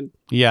good reason.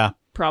 Yeah,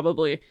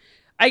 probably.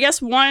 I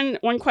guess one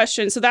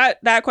question. So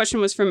that question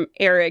was from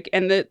Eric,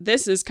 and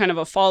this is kind of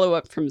a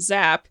follow-up from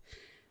Zap.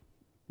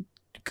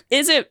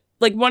 Is it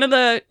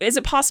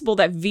possible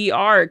that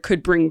VR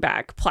could bring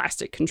back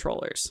plastic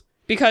controllers?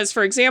 Because,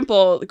 for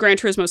example, Gran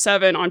Turismo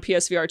 7 on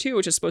PSVR 2,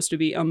 which is supposed to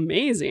be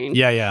amazing.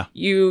 Yeah.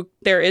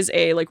 There is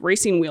a like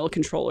racing wheel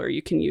controller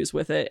you can use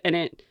with it, and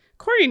it,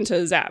 according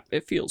to Zap,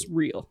 it feels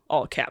real.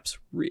 All caps,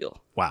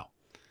 real. Wow.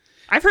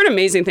 I've heard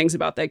amazing things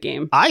about that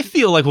game. I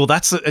feel like, well,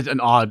 that's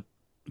an odd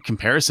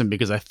comparison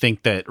because I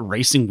think that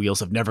racing wheels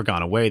have never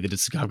gone away. That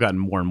have gotten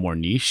more and more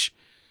niche.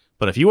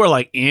 But if you are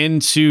like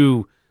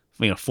into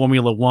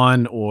Formula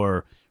One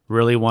or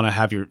really want to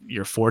have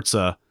your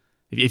Forza,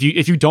 if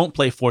you don't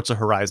play Forza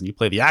Horizon, you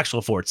play the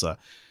actual Forza,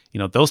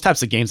 those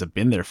types of games have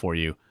been there for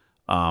you.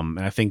 And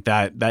I think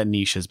that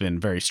niche has been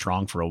very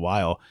strong for a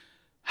while.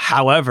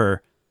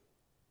 However,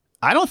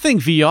 I don't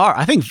think VR,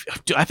 I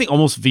think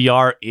almost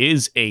VR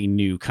is a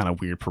new kind of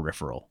weird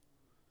peripheral.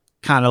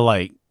 Kind of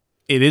like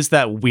it is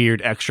that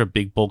weird extra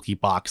big bulky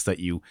box that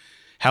you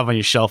have on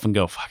your shelf and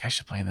go, fuck, I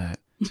should play that.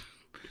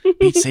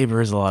 Beat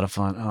Saber is a lot of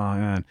fun. Oh,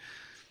 man.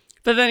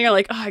 But then you're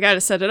like, I got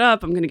to set it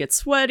up. I'm going to get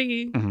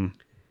sweaty. Mm-hmm.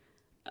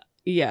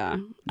 Yeah.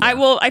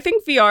 I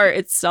think VR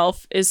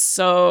itself is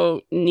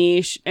so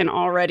niche and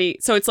already,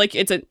 so it's like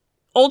it's an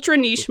ultra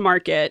niche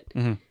market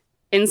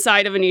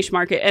inside of a niche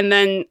market, and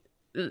then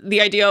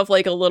the idea of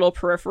like a little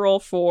peripheral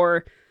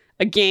for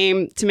a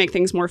game to make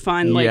things more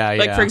fun,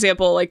 like for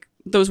example, like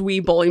those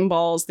Wii bowling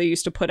balls they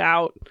used to put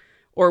out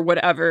or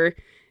whatever.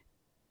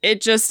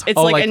 It's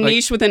like a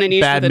niche within a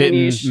niche within a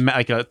niche,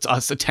 like a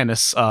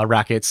tennis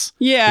rackets.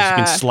 Yeah, you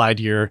can slide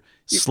your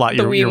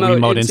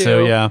Wiimote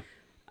into. Yeah.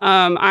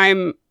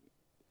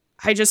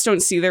 I just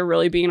don't see there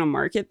really being a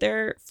market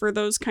there for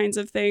those kinds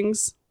of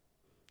things.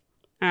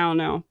 I don't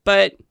know,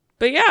 but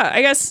yeah,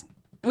 I guess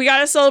we got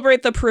to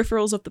celebrate the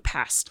peripherals of the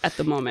past at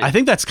the moment. I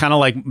think that's kind of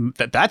like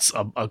that's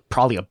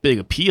probably a big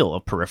appeal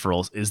of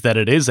peripherals, is that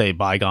it is a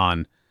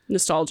bygone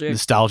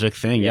nostalgic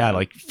thing. Yeah,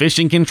 like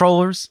fishing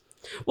controllers.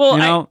 Well, you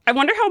know? I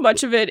wonder how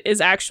much of it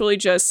is actually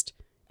just,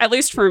 at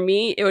least for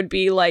me, it would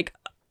be like,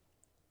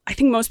 I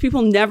think most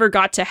people never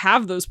got to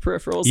have those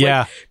peripherals. Yeah.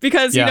 Like,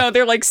 because, you know,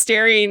 they're like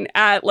staring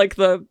at like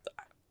the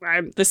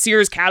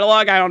Sears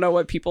catalog. I don't know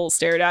what people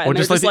stared at. Or and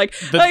just they're like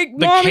just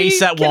the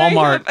case at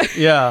Walmart.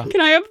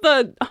 Can I have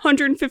the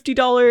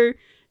 $150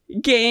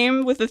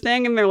 game with the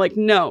thing? And they're like,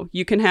 no,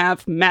 you can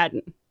have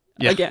Madden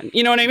again.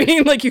 You know what I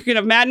mean? Like you can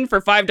have Madden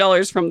for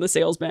 $5 from the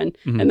salesman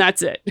and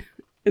that's it.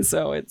 And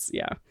so it's,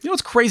 You know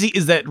what's crazy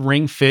is that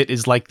Ring Fit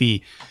is like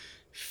the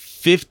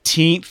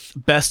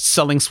 15th best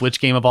selling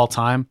Switch game of all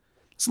time.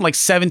 It's like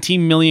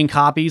 17 million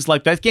copies.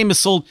 Like that game has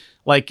sold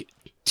like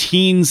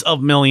teens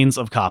of millions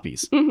of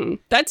copies.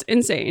 That's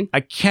insane.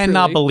 I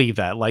cannot believe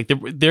that. Like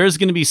there's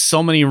going to be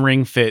so many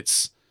Ring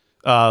Fits,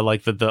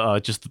 like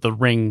the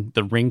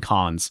ring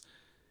cons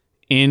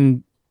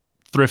in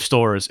thrift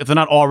stores. If they're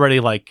not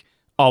already like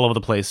all over the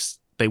place,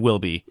 they will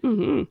be.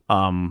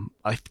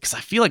 Because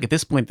I feel like at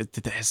this point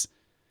that has.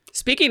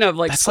 Speaking of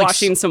like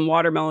squashing some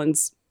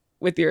watermelons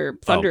with your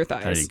thunder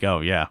thighs. There you go.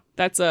 Yeah.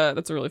 That's a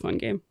really fun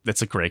game.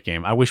 That's a great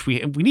game. I wish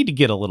we need to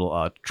get a little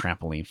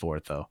trampoline for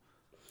it though.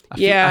 I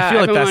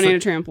feel like that's wanting a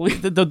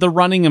trampoline. The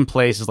running in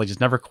place is like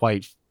just never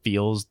quite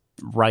feels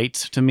right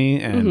to me,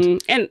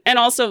 and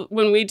also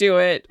when we do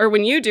it or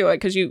when you do it,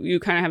 because you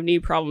kind of have knee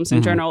problems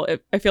in general.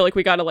 I feel like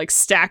we got to like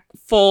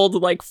fold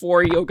like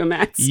 4 yoga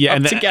mats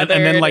together,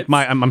 and then like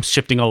I'm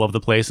shifting all over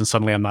the place, and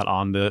suddenly I'm not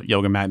on the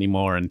yoga mat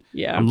anymore, and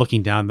I'm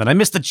looking down. Then I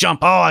missed the jump.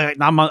 Oh, I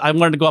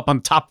wanted to go up on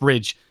the top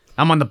bridge.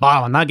 I'm on the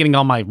bottom. I'm not getting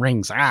all my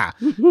rings.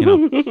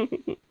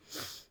 It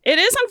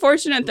is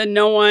unfortunate that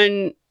no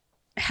one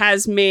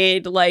has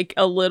made like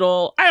a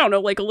little, I don't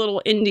know, like a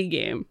little indie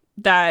game,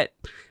 a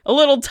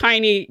little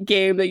tiny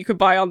game that you could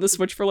buy on the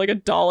Switch for like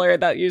 $1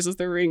 that uses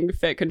the Ring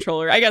Fit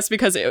controller. I guess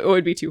because it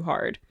would be too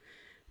hard.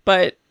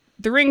 But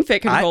the Ring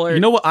Fit controller, you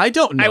know what? I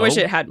don't know. I wish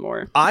it had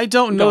more. I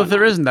don't know if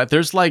there isn't that.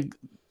 There's like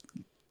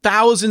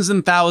thousands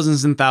and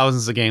thousands and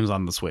thousands of games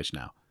on the Switch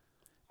now.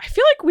 I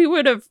feel like we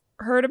would have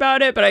heard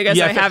about it, but I guess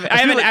I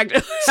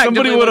haven't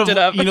somebody would have looked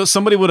it up.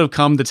 Somebody would have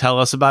come to tell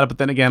us about it, but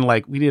then again,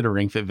 like we did a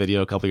Ring Fit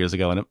video a couple years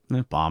ago and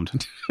it bombed.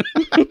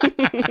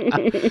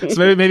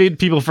 So maybe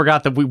people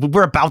forgot that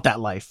we're about that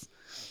life.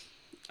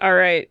 All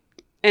right.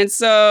 And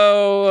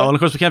so and of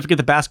course we can't forget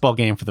the basketball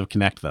game for the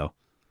Kinect though.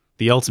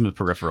 The ultimate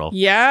peripheral.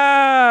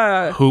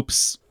 Yeah.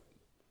 Hoops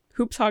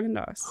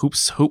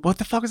Häagen-Dazs. Hoop. What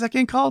the fuck is that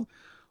game called?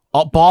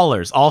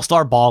 Ballers.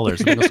 All-Star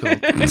Ballers. I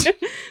think it's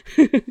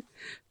called.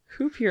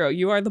 Hoop Hero,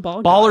 you are the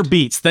ball Baller god.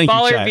 Beats. Thank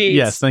you, Chad. Beats.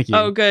 Yes, thank you.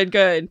 Oh,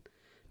 good.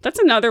 That's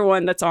another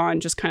one that's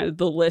on just kind of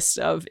the list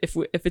of if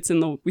it's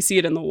we see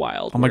it in the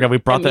wild. Oh my god, we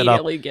brought that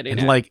up.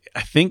 And like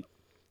I think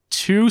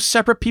 2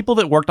 separate people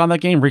that worked on that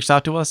game reached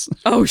out to us.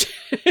 Oh shit.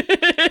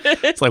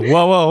 It's like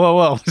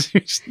whoa.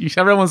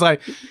 Everyone's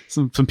like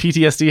some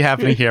PTSD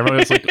happening here.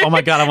 Everyone's like, oh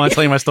my god, I want to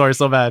tell you my story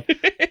so bad.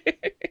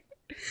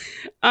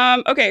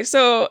 Okay,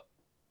 so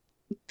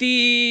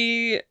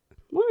let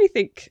me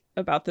think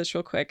about this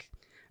real quick.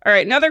 All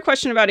right, another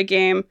question about a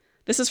game.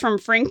 This is from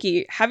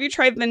Frankie. Have you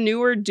tried the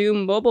newer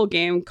Doom mobile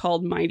game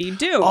called Mighty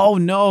Doom? Oh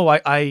no,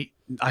 I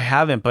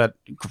haven't, but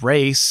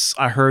Grace,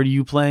 I heard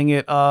you playing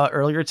it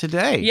earlier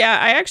today. Yeah,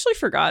 I actually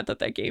forgot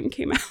that game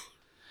came out.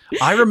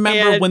 I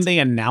remember when they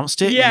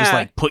announced it, it was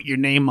like, put your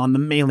name on the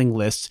mailing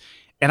list.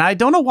 And I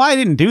don't know why I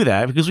didn't do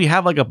that, because we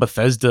have like a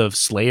Bethesda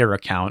Slayer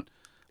account.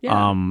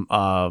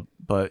 Yeah.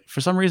 But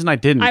for some reason I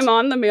didn't. I'm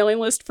on the mailing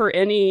list for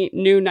any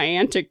new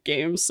Niantic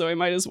games, so I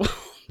might as well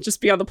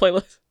just be on the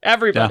playlist.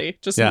 Everybody,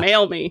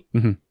 mail me.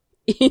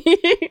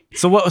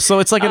 So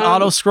it's like an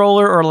auto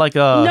scroller or like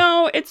a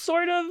No, it's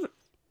sort of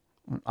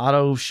an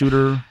auto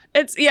shooter.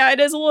 It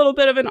is a little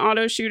bit of an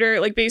auto shooter.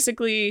 Like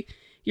basically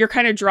you're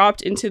kind of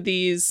dropped into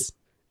these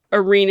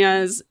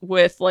arenas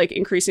with like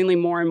increasingly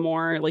more and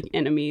more like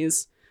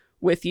enemies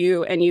with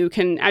you, and you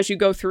can, as you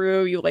go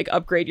through, you like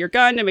upgrade your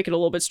gun to make it a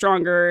little bit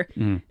stronger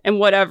and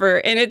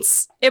whatever. And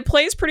it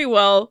plays pretty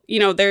well.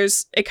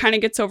 It kind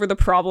of gets over the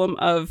problem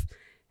of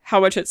how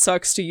much it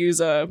sucks to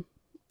use a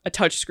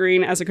touch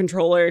screen as a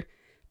controller.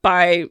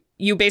 By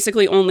you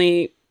basically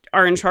only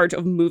are in charge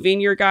of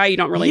moving your guy. You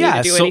don't really need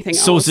to do anything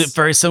else. So is it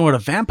very similar to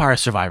Vampire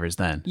Survivors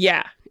then?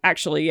 Yeah,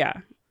 actually, yeah.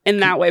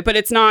 In that way. But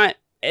it's not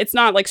it's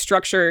not like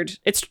structured.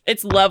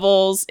 It's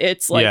levels.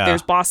 It's like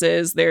there's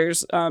bosses.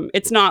 There's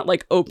it's not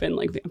like open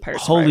like Vampire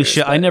Survivors. Holy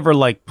shit! I never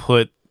like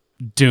put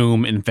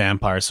Doom and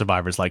Vampire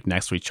Survivors like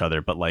next to each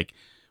other, but like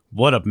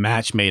what a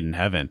match made in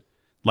heaven.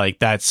 Like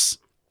that's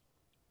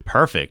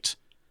perfect.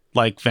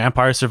 Like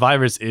Vampire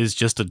Survivors is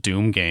just a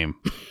Doom game.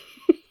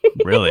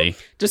 Really?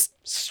 Just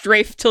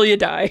strafe till you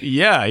die.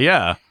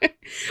 Yeah.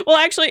 Well,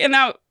 actually, and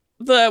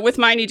that with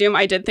Mighty Doom,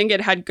 I did think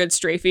it had good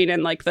strafing,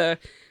 and like the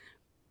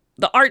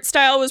art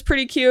style was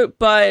pretty cute,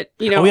 but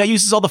you know. Oh yeah, it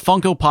uses all the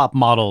Funko Pop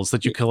models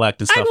that you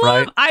collect and stuff,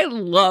 right? I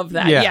love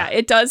that. Yeah,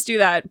 it does do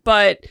that.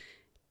 But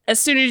as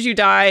soon as you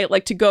die,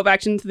 like to go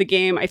back into the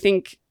game, I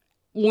think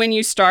when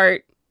you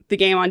start the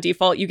game on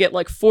default, you get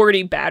like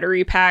 40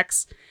 battery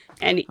packs,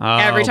 and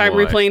every time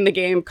replaying the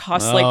game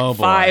costs like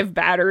 5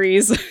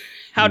 batteries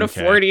out of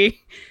 40.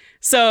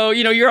 So,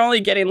 you know, you're only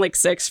getting like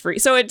 6 free.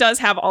 So it does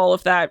have all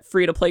of that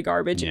free to play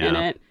garbage in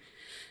it.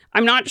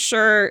 I'm not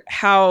sure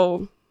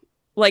how,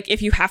 like,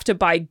 if you have to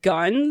buy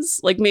guns,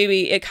 like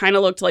maybe it kind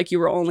of looked like you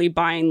were only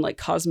buying like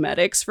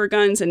cosmetics for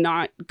guns and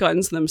not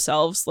guns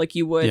themselves like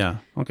you would. Yeah.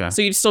 Okay.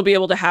 So you'd still be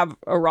able to have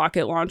a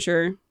rocket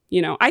launcher.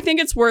 You know, I think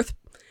it's worth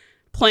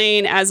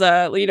playing as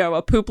a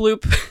poop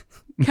loop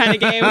kind of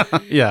game.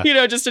 Yeah. You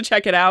know, just to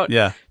check it out.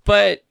 Yeah.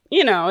 But,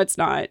 you know, it's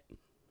not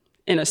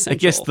an essential. I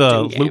guess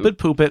the loop it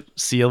poop it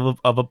seal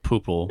of a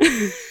poople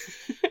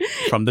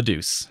from the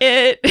deuce.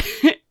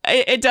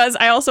 It does.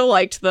 I also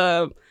liked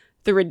the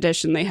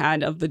rendition they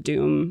had of the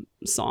Doom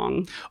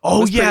song.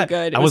 Oh yeah,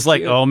 good. I was like,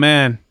 cute. oh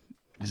man,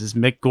 is this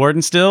Mick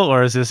Gordon still,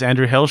 or is this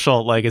Andrew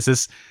Hilsholt? Like, is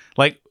this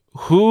like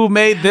who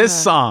made this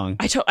song?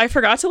 I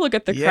forgot to look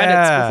at the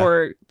credits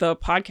before the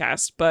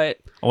podcast, but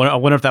I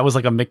wonder if that was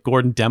like a Mick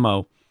Gordon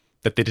demo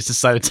that they just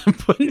decided to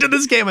put into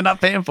this game and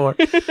not paying for.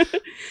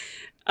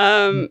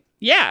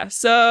 Yeah.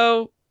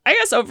 So I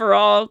guess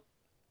overall,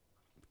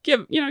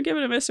 give it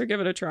a miss or give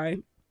it a try.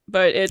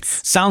 But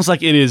it's sounds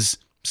like it is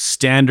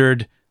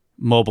standard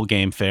mobile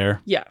game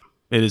fare. Yeah.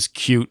 It is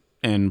cute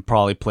and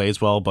probably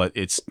plays well, but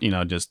it's,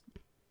 just...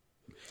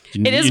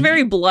 It is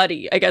very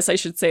bloody, I guess I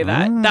should say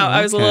that.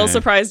 I was a little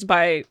surprised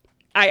by...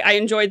 I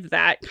enjoyed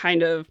that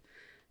kind of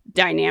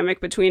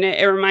dynamic between it.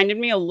 It reminded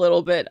me a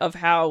little bit of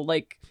how,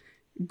 like,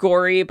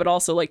 gory, but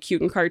also, like,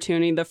 cute and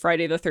cartoony the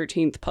Friday the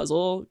 13th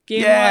puzzle game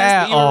was.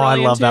 Yeah! Really I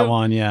love that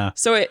one, yeah.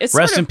 So it's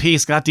Rest in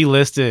peace, got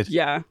delisted.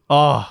 Yeah.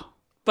 Oh.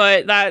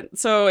 But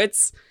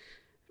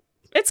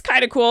it's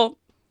kind of cool.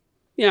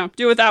 You know,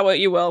 do with that what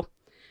you will.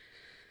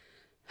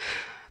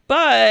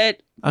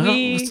 But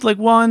it's like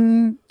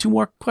 1-2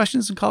 more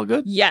questions and call it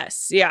good?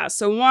 Yes, yeah.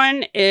 So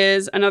one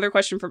is another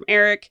question from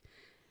Eric.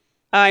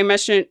 I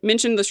mentioned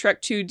the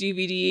Shrek 2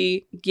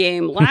 DVD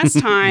game last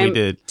time. We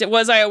did.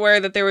 Was I aware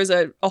that there was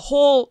a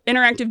whole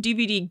interactive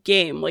DVD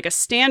game, like a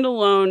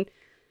standalone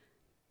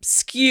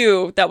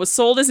SKU that was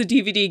sold as a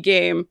DVD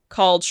game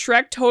called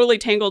Shrek Totally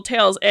Tangled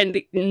Tales?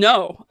 And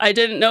no, I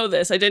didn't know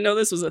this. I didn't know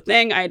this was a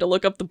thing. I had to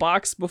look up the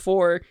box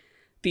before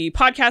the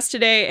podcast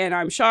today, and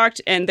I'm shocked.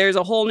 And there's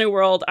a whole new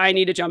world I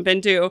need to jump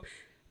into.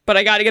 But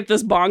I got to get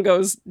this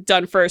bongos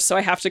done first, so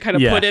I have to kind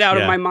of put it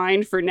out of my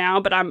mind for now.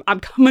 But I'm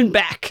coming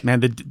back. Man,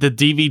 the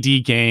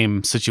DVD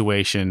game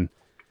situation,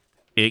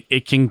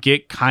 it can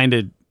get kind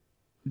of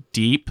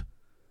deep.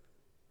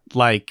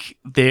 Like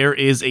there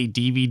is a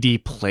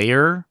DVD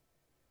player.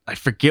 I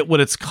forget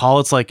what it's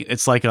called.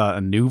 It's like a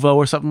Nuvo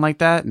or something like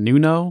that.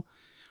 Nuno,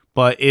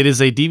 but it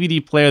is a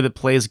DVD player that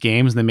plays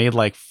games, and they made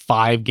like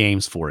 5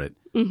 games for it.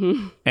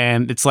 Mm-hmm.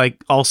 And it's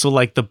like also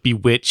like the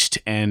Bewitched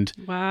and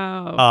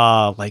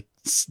like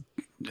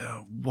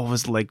what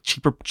was like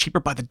cheaper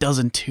by the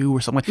dozen 2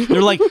 or something.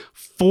 They're like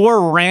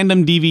 4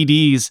 random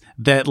DVDs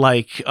that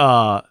like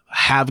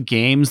have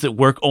games that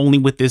work only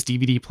with this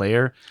DVD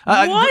player.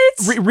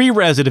 What?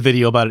 Re-Rez did a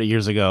video about it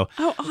years ago.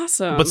 Oh,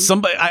 awesome! But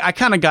somebody, I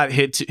kind of got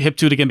hip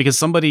to it again because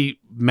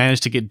somebody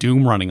managed to get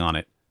Doom running on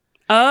it.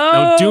 Oh,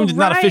 no, Doom did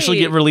not officially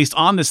get released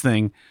on this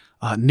thing.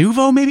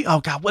 Nuvo maybe?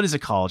 Oh god, what is it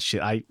called?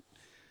 Shit,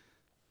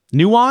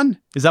 Nuon?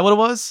 Is that what it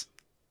was?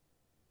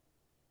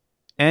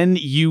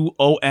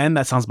 Nuon?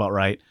 That sounds about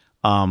right.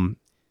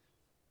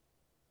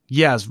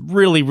 Yeah, it's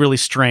really, really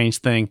strange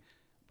thing.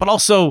 But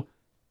also,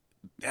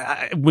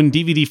 when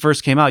DVD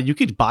first came out, you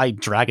could buy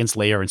Dragon's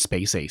Lair and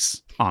Space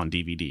Ace on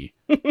DVD.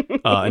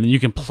 And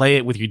you can play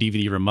it with your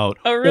DVD remote.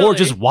 Oh, really? Or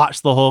just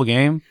watch the whole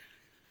game.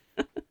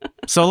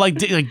 So, like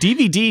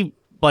DVD,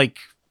 like,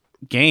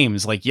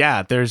 games, like,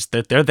 yeah,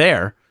 they're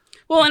there.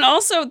 Well, and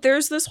also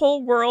there's this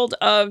whole world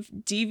of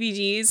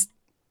DVDs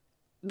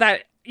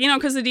that,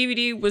 because the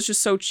DVD was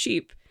just so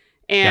cheap.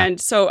 And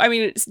so, I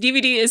mean,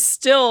 DVD is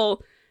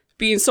still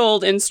being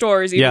sold in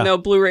stores, even though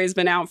Blu-ray's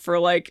been out for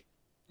like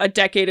a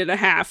decade and a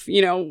half,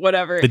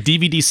 whatever. The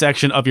DVD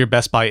section of your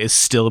Best Buy is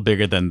still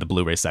bigger than the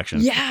Blu-ray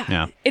section.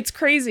 Yeah. It's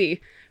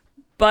crazy.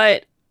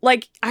 But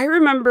like, I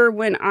remember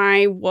when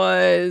I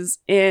was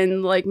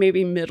in like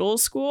maybe middle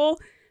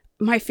school,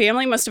 my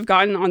family must have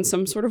gotten on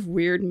some sort of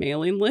weird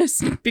mailing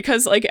list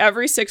because like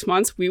every 6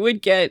 months we would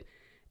get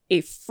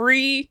a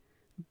free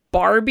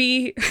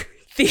Barbie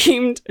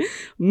themed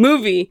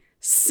movie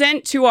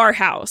sent to our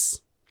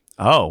house.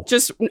 Oh.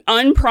 Just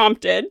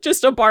unprompted.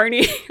 Just a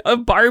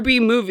Barbie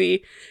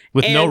movie.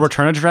 With no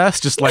return address?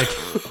 Just like...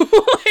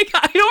 like,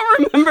 I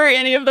don't remember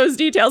any of those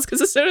details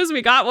because as soon as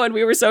we got one,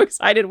 we were so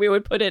excited we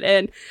would put it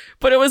in.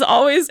 But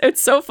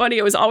it's so funny.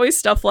 It was always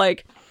stuff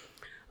like,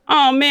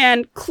 oh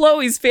man,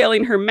 Chloe's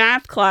failing her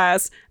math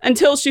class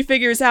until she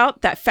figures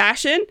out that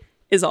fashion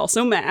is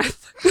also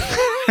math.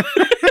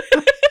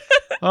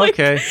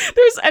 Okay.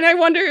 And I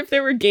wonder if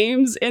there were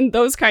games in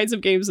those kinds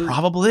of games.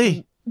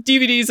 Probably.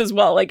 DVDs as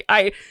well. Like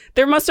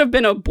there must have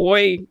been a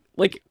boy,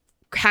 like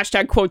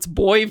hashtag quotes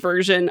boy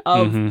version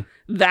of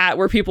that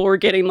where people were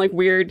getting like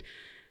weird,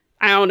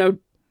 I don't know,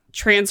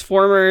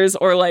 Transformers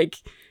or like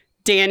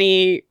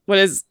Danny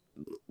Quest?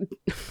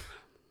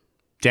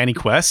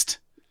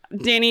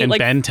 Danny, and like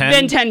Ben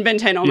 10? Ben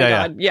 10. Oh my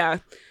God. Yeah.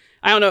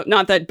 I don't know.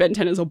 Not that Ben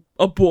 10 is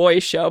a boy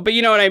show, but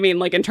you know what I mean?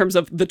 Like in terms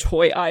of the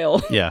toy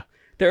aisle. Yeah.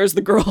 There's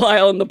the girl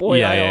aisle and the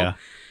boy aisle.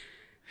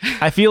 Yeah.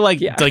 I feel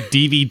like like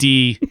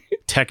DVD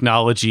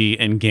technology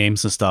and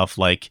games and stuff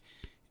like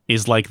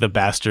is like the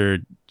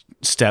bastard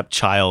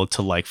stepchild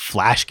to like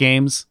flash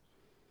games,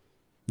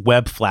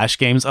 web flash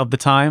games of the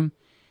time,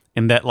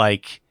 and that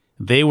like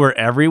they were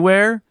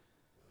everywhere,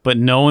 but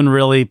no one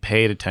really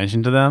paid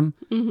attention to them.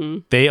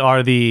 They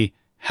are the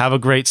have a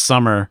great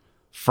summer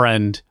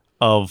friend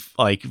of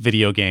like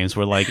video games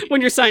where like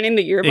when you're signing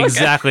the yearbook.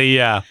 Exactly,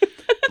 yeah.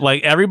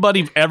 Like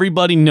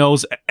everybody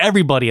knows,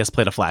 everybody has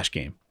played a flash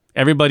game.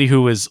 Everybody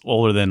who is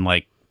older than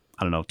like,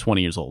 I don't know,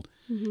 20 years old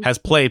has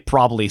played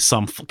probably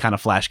some kind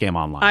of flash game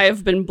online. I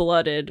have been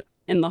blooded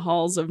in the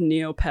halls of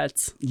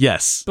Neopets.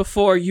 Yes.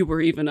 Before you were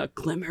even a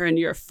glimmer in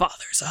your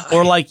father's eye.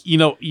 Or like, you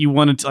know, you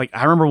wanted to, like,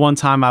 I remember one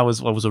time I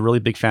was a really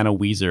big fan of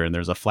Weezer, and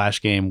there's a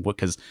flash game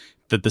because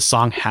the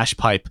song Hash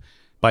Pipe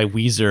by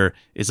Weezer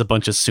is a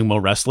bunch of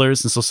sumo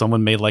wrestlers. And so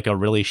someone made like a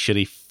really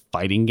shitty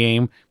fighting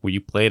game where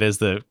you played as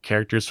the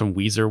characters from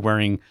Weezer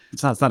wearing,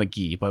 it's not a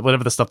gi, but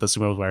whatever the stuff that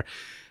sumo wear.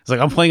 It's like,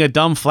 I'm playing a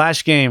dumb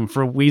flash game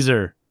for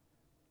Weezer.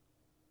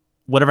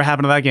 Whatever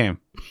happened to that game?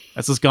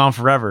 That's just gone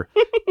forever.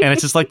 And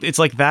it's just like, it's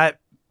like that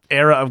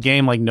era of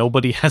game like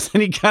nobody has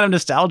any kind of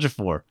nostalgia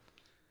for.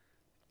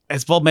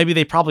 As well, maybe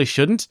they probably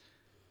shouldn't,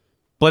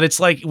 but it's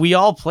like we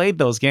all played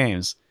those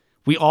games.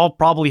 We all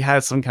probably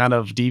had some kind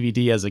of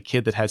DVD as a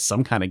kid that had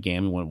some kind of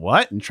game and went,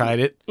 what? And tried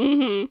it.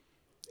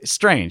 It's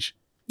strange.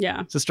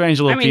 Yeah. It's a strange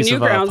little piece of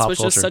pop culture. Newgrounds was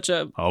just such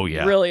a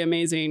really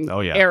amazing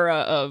era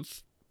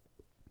of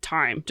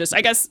time. Just,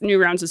 I guess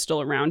Newgrounds is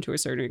still around to a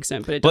certain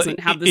extent, but it doesn't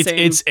have the same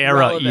its era.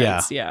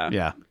 relevance.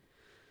 Yeah.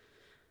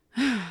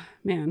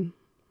 Man.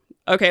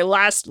 Okay,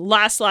 last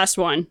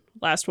one.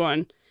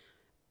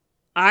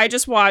 I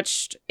just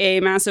watched a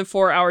massive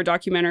 4-hour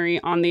documentary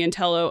on the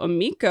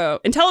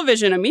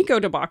Intellivision Amico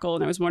debacle,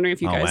 and I was wondering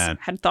if you guys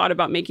had thought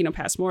about making a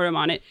postmortem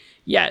on it.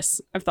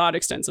 Yes, I've thought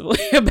extensively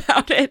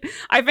about it.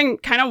 I've been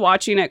kind of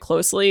watching it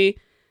closely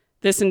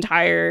this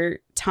entire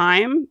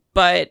time,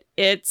 but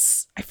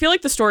I feel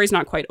like the story's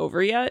not quite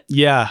over yet.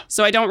 Yeah.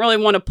 So I don't really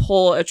want to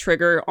pull a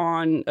trigger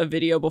on a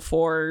video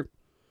before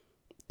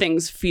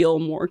things feel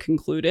more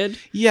concluded.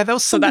 Yeah, that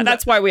was something.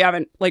 That's why we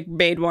haven't like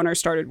made one or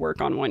started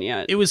work on one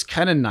yet. It was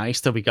kind of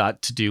nice that we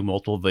got to do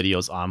multiple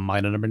videos on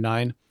Mighty Number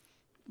 9,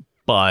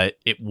 but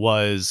it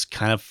was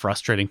kind of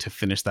frustrating to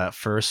finish that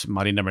first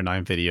Mighty Number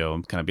 9 video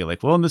and kind of be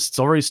like, well, and this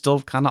story is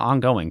still kind of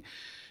ongoing.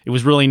 It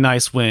was really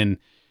nice when,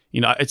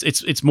 you know,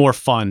 it's more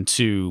fun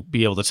to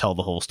be able to tell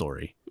the whole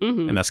story.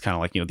 And that's kind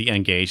of like, you know, the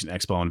Engage and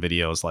Expo and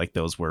videos like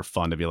those were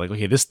fun to be like,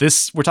 okay,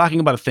 this we're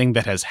talking about a thing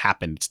that has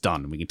happened. It's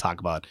done. We can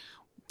talk about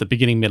the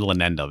beginning, middle,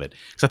 and end of it.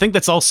 So I think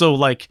that's also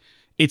like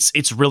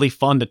it's really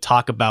fun to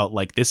talk about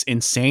like this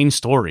insane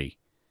story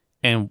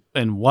and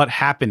what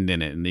happened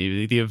in it and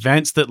the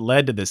events that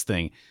led to this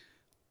thing.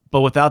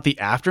 But without the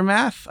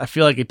aftermath, I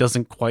feel like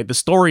the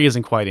story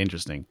isn't quite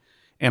interesting.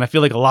 And I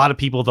feel like a lot of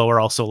people though are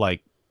also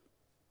like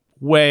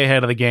way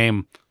ahead of the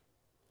game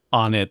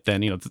on it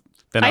than us.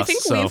 I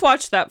think we've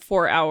watched that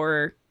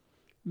 4-hour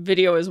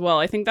video as well.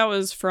 I think that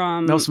was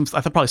from I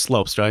thought probably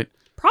Slopes, right?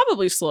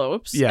 Probably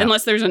Slopes. Yeah.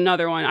 Unless there's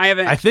another one. I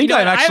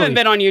haven't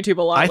been on YouTube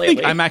a lot lately. I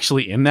think I'm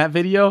actually in that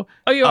video.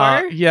 Oh, you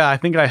are? Yeah, I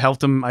think I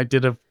helped him. I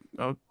did a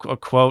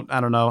quote. I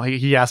don't know.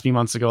 He asked me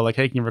months ago, like,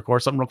 hey, can you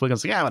record something real quick? I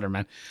was like, yeah, whatever,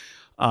 man.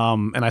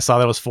 And I saw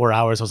that it was 4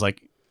 hours. I was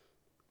like,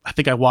 I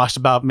think I watched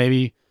about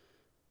maybe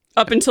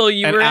up until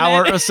you were an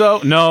hour or so.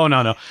 No.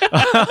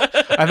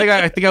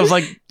 I think I was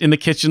like in the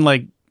kitchen,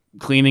 like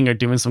cleaning or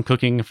doing some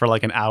cooking for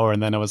like an hour.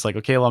 And then I was like,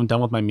 okay, well, I'm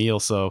done with my meal.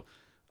 So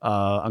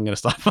I'm going to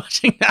stop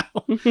watching now.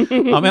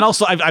 And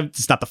also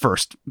it's not the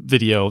first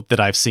video that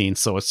I've seen.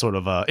 So it's sort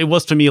of, it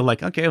was to me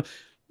like, okay,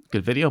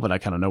 good video, but I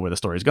kind of know where the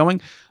story is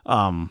going.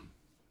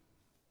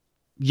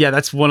 Yeah,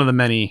 that's one of the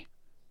many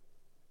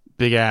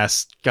big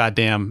ass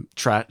goddamn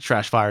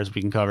trash fires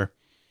we can cover.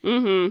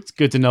 It's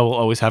good to know we'll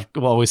always have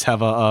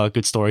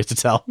good stories to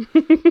tell.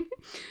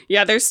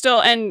 Yeah, there's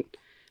still, and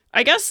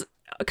I guess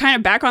kind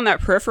of back on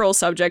that peripheral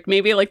subject,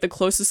 maybe like the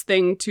closest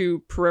thing to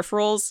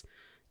peripherals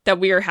that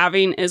we are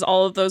having is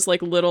all of those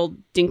like little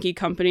dinky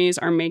companies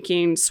are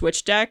making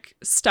Switch Deck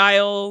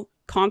style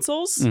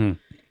consoles. And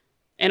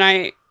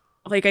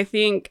like, I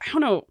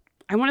don't know.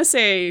 I want to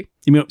say...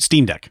 You mean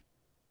Steam Deck.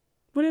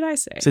 What did I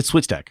say? It's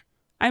Switch Deck.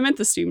 I meant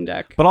the Steam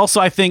Deck. But also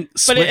I think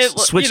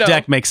Switch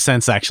Deck makes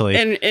sense, actually.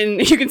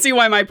 And you can see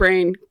why my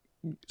brain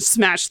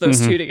smashed those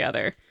two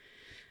together.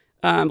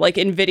 Like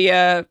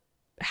NVIDIA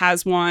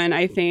has one,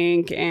 I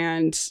think,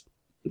 and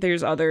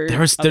there's others.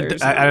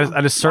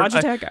 I just searched.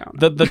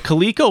 The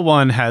Coleco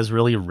one has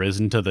really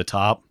risen to the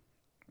top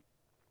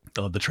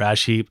of the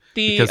trash heap.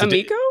 The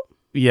Amico?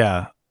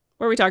 Yeah.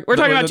 What are we talking? We're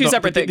talking about two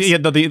separate things. Yeah,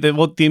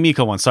 the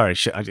Amico one. Sorry,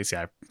 I'm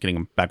getting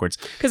them backwards.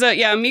 Because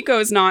Amico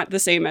is not the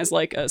same as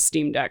like a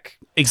Steam Deck.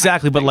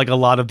 Exactly, but like a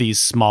lot of these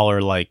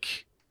smaller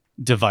like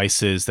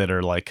devices that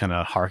are like kind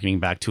of harkening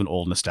back to an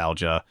old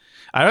nostalgia.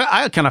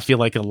 I kind of feel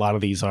like a lot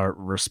of these are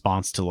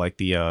response to like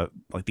the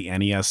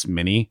NES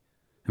Mini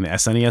and the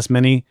SNES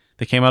Mini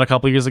that came out a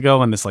couple years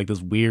ago, and this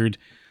weird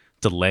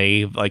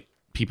delay, like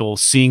people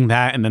seeing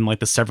that, and then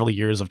like the several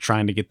years of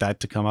trying to get that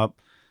to come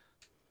up.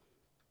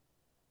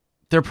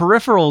 They're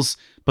peripherals,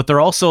 but they're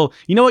also,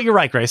 you know what, you're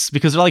right, Grace,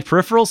 because they're like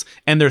peripherals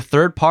and they're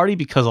third party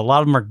because a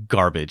lot of them are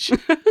garbage.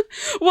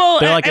 Well,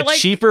 they're like a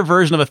cheaper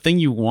version of a thing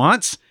you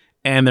want,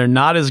 and they're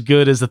not as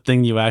good as the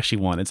thing you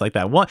actually want. It's like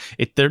that one.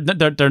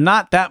 They're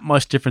not that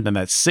much different than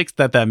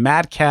that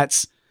Mad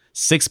Catz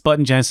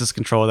 6-button Genesis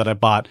controller that I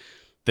bought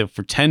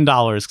for $10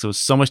 because it was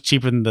so much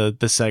cheaper than the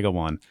Sega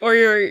one. Or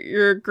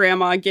your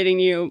grandma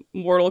getting you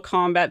Mortal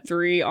Kombat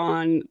 3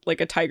 on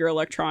like a Tiger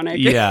Electronic.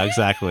 Yeah,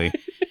 exactly.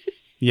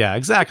 Yeah,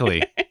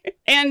 exactly.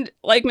 And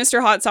like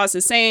Mr. Hot Sauce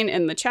is saying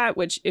in the chat,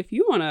 which if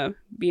you want to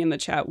be in the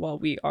chat while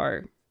we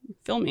are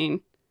filming,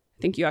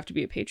 I think you have to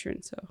be a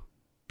patron. So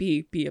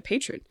be a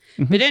patron.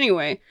 Mm-hmm. But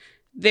anyway,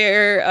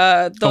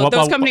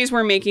 those companies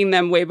were making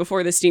them way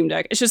before the Steam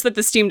Deck. It's just that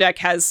the Steam Deck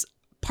has,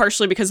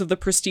 partially because of the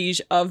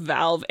prestige of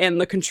Valve and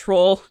the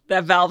control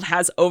that Valve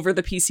has over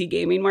the PC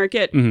gaming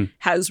market,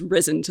 has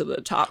risen to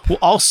the top. Well,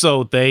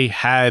 also, they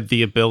had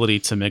the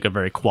ability to make a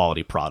very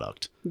quality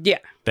product. Yeah.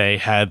 They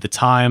had the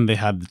time, they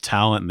had the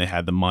talent, and they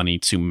had the money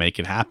to make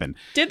it happen.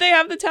 Did they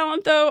have the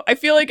talent, though? I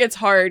feel like it's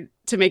hard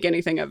to make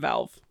anything at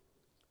Valve.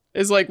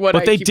 Is like what I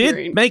keep hearing. But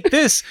they did make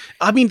this.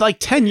 I mean, like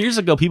 10 years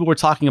ago, people were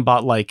talking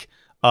about like,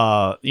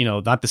 not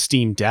the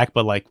Steam Deck,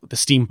 but like the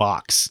Steam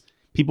Box.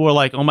 People were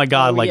like, oh my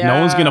God, no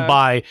one's going to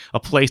buy a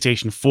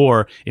PlayStation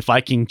 4 if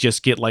I can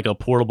just get like a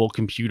portable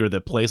computer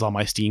that plays all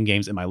my Steam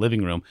games in my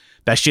living room.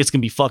 That shit's going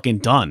to be fucking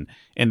done.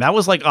 And that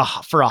was like,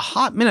 for a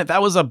hot minute,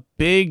 that was a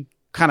big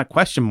kind of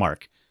question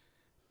mark.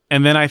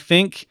 And then I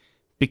think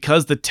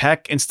because the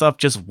tech and stuff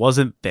just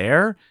wasn't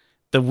there,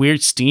 the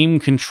weird Steam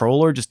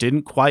controller just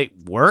didn't quite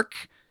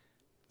work,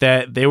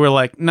 that they were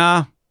like,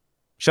 nah,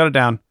 shut it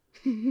down.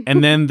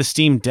 And then the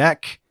Steam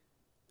Deck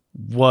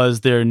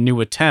was their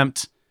new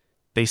attempt.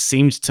 They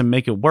seemed to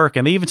make it work,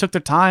 and they even took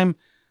their time.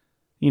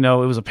 You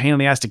know, it was a pain in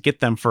the ass to get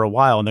them for a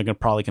while, and they're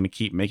probably going to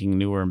keep making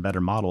newer and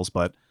better models,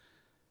 but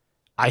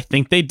I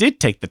think they did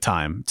take the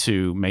time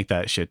to make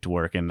that shit to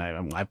work, and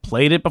I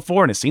played it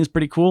before, and it seems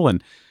pretty cool,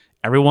 and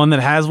everyone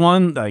that has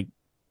one, like,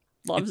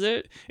 loves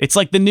it. It's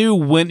like the new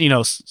Win,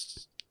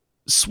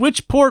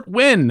 Switch port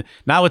Win.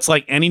 Now it's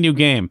like any new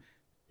game.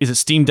 Is it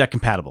Steam Deck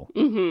compatible?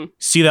 Mm-hmm.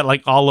 See that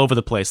like all over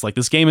the place. Like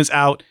this game is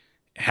out,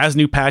 has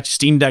new patch,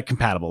 Steam Deck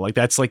compatible. Like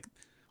that's like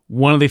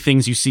one of the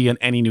things you see in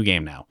any new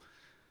game now.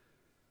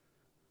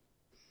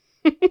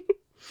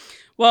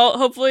 Well,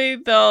 hopefully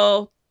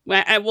we'll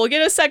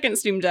get a second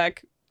Steam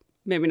Deck,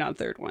 maybe not a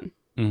third one,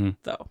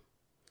 though.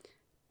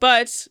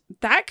 But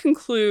that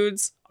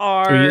concludes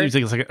our... You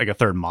think it's like a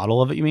third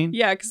model of it, you mean?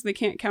 Yeah, because they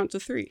can't count to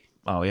 3.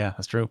 Oh, yeah,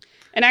 that's true.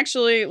 And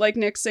actually, like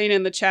Nick's saying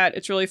in the chat,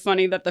 it's really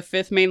funny that the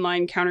 5th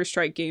mainline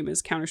Counter-Strike game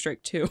is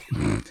Counter-Strike 2.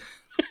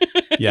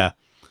 Yeah.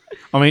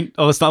 I mean,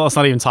 let's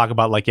not even talk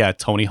about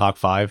Tony Hawk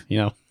 5,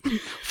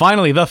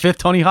 Finally, the 5th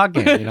Tony Hawk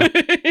game,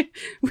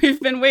 We've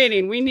been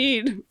waiting. We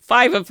need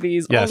 5 of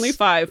these, yes. Only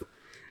 5.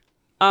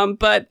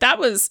 But that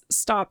was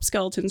Stop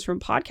Skeletons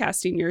from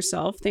Podcasting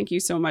Yourself. Thank you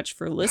so much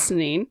for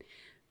listening.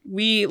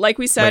 Like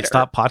we said... Wait,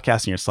 stop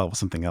podcasting yourself with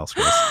something else,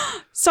 Chris.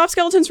 Stop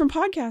Skeletons from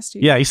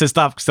Podcasting. Yeah, he said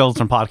stop Skeletons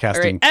from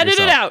Podcasting. Right, edit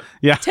yourself. It out.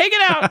 Yeah. Take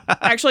it out.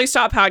 Actually,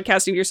 Stop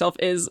Podcasting Yourself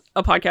is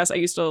a podcast I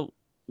used to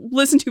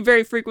listen to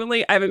very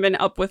frequently. I haven't been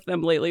up with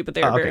them lately, but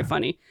they are very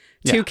funny.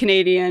 Yeah. 2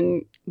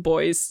 Canadian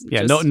boys.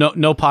 Yeah,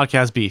 no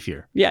podcast beef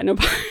here. Yeah, no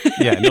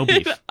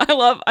beef. I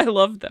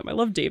love them. I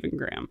love Dave and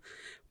Graham.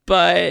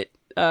 But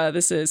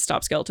this is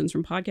Stop Skeletons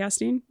from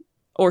Podcasting,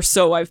 or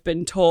so I've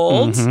been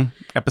told. Mm-hmm.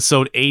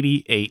 Episode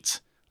 88.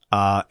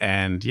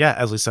 And yeah,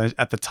 as we said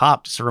at the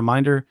top, just a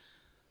reminder,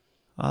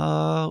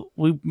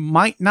 we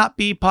might not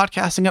be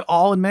podcasting at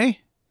all in May.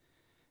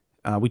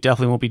 We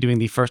definitely won't be doing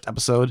the first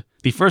episode.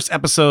 The first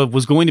episode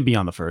was going to be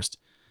on the 1st,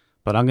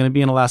 but I'm going to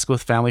be in Alaska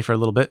with family for a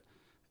little bit.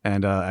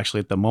 And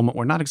actually at the moment,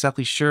 we're not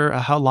exactly sure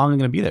how long I'm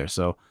going to be there.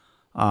 So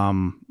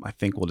I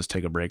think we'll just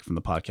take a break from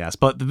the podcast,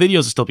 but the videos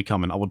will still be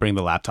coming. I will bring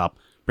the laptop,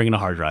 bring in a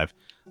hard drive.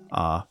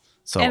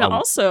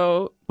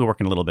 Also we're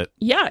working a little bit.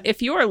 Yeah.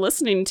 If you are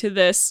listening to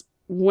this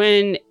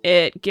when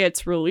it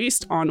gets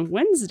released on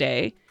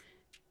Wednesday,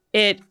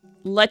 it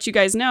let you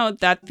guys know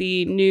that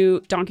the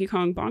new Donkey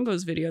Kong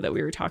Bongos video that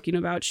we were talking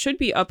about should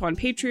be up on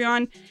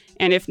Patreon.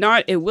 And if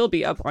not, it will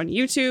be up on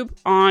YouTube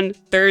on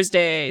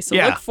Thursday. So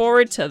look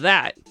forward to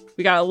that.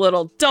 We got a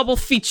little double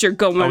feature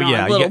going on.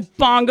 A little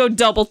bongo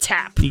double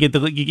tap. You get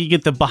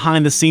the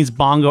behind the scenes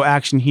bongo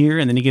action here,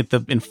 and then you get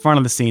the in front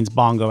of the scenes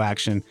bongo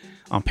action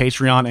on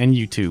Patreon and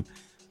YouTube.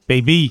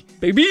 Baby.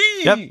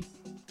 Yep. And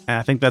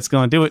I think that's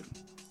going to do it.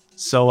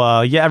 So,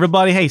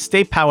 everybody, hey,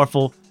 stay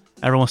powerful.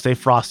 Everyone stay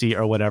frosty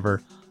or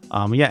whatever.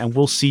 And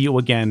we'll see you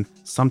again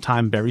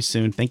sometime very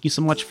soon. Thank you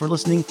so much for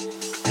listening,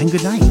 and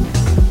good night.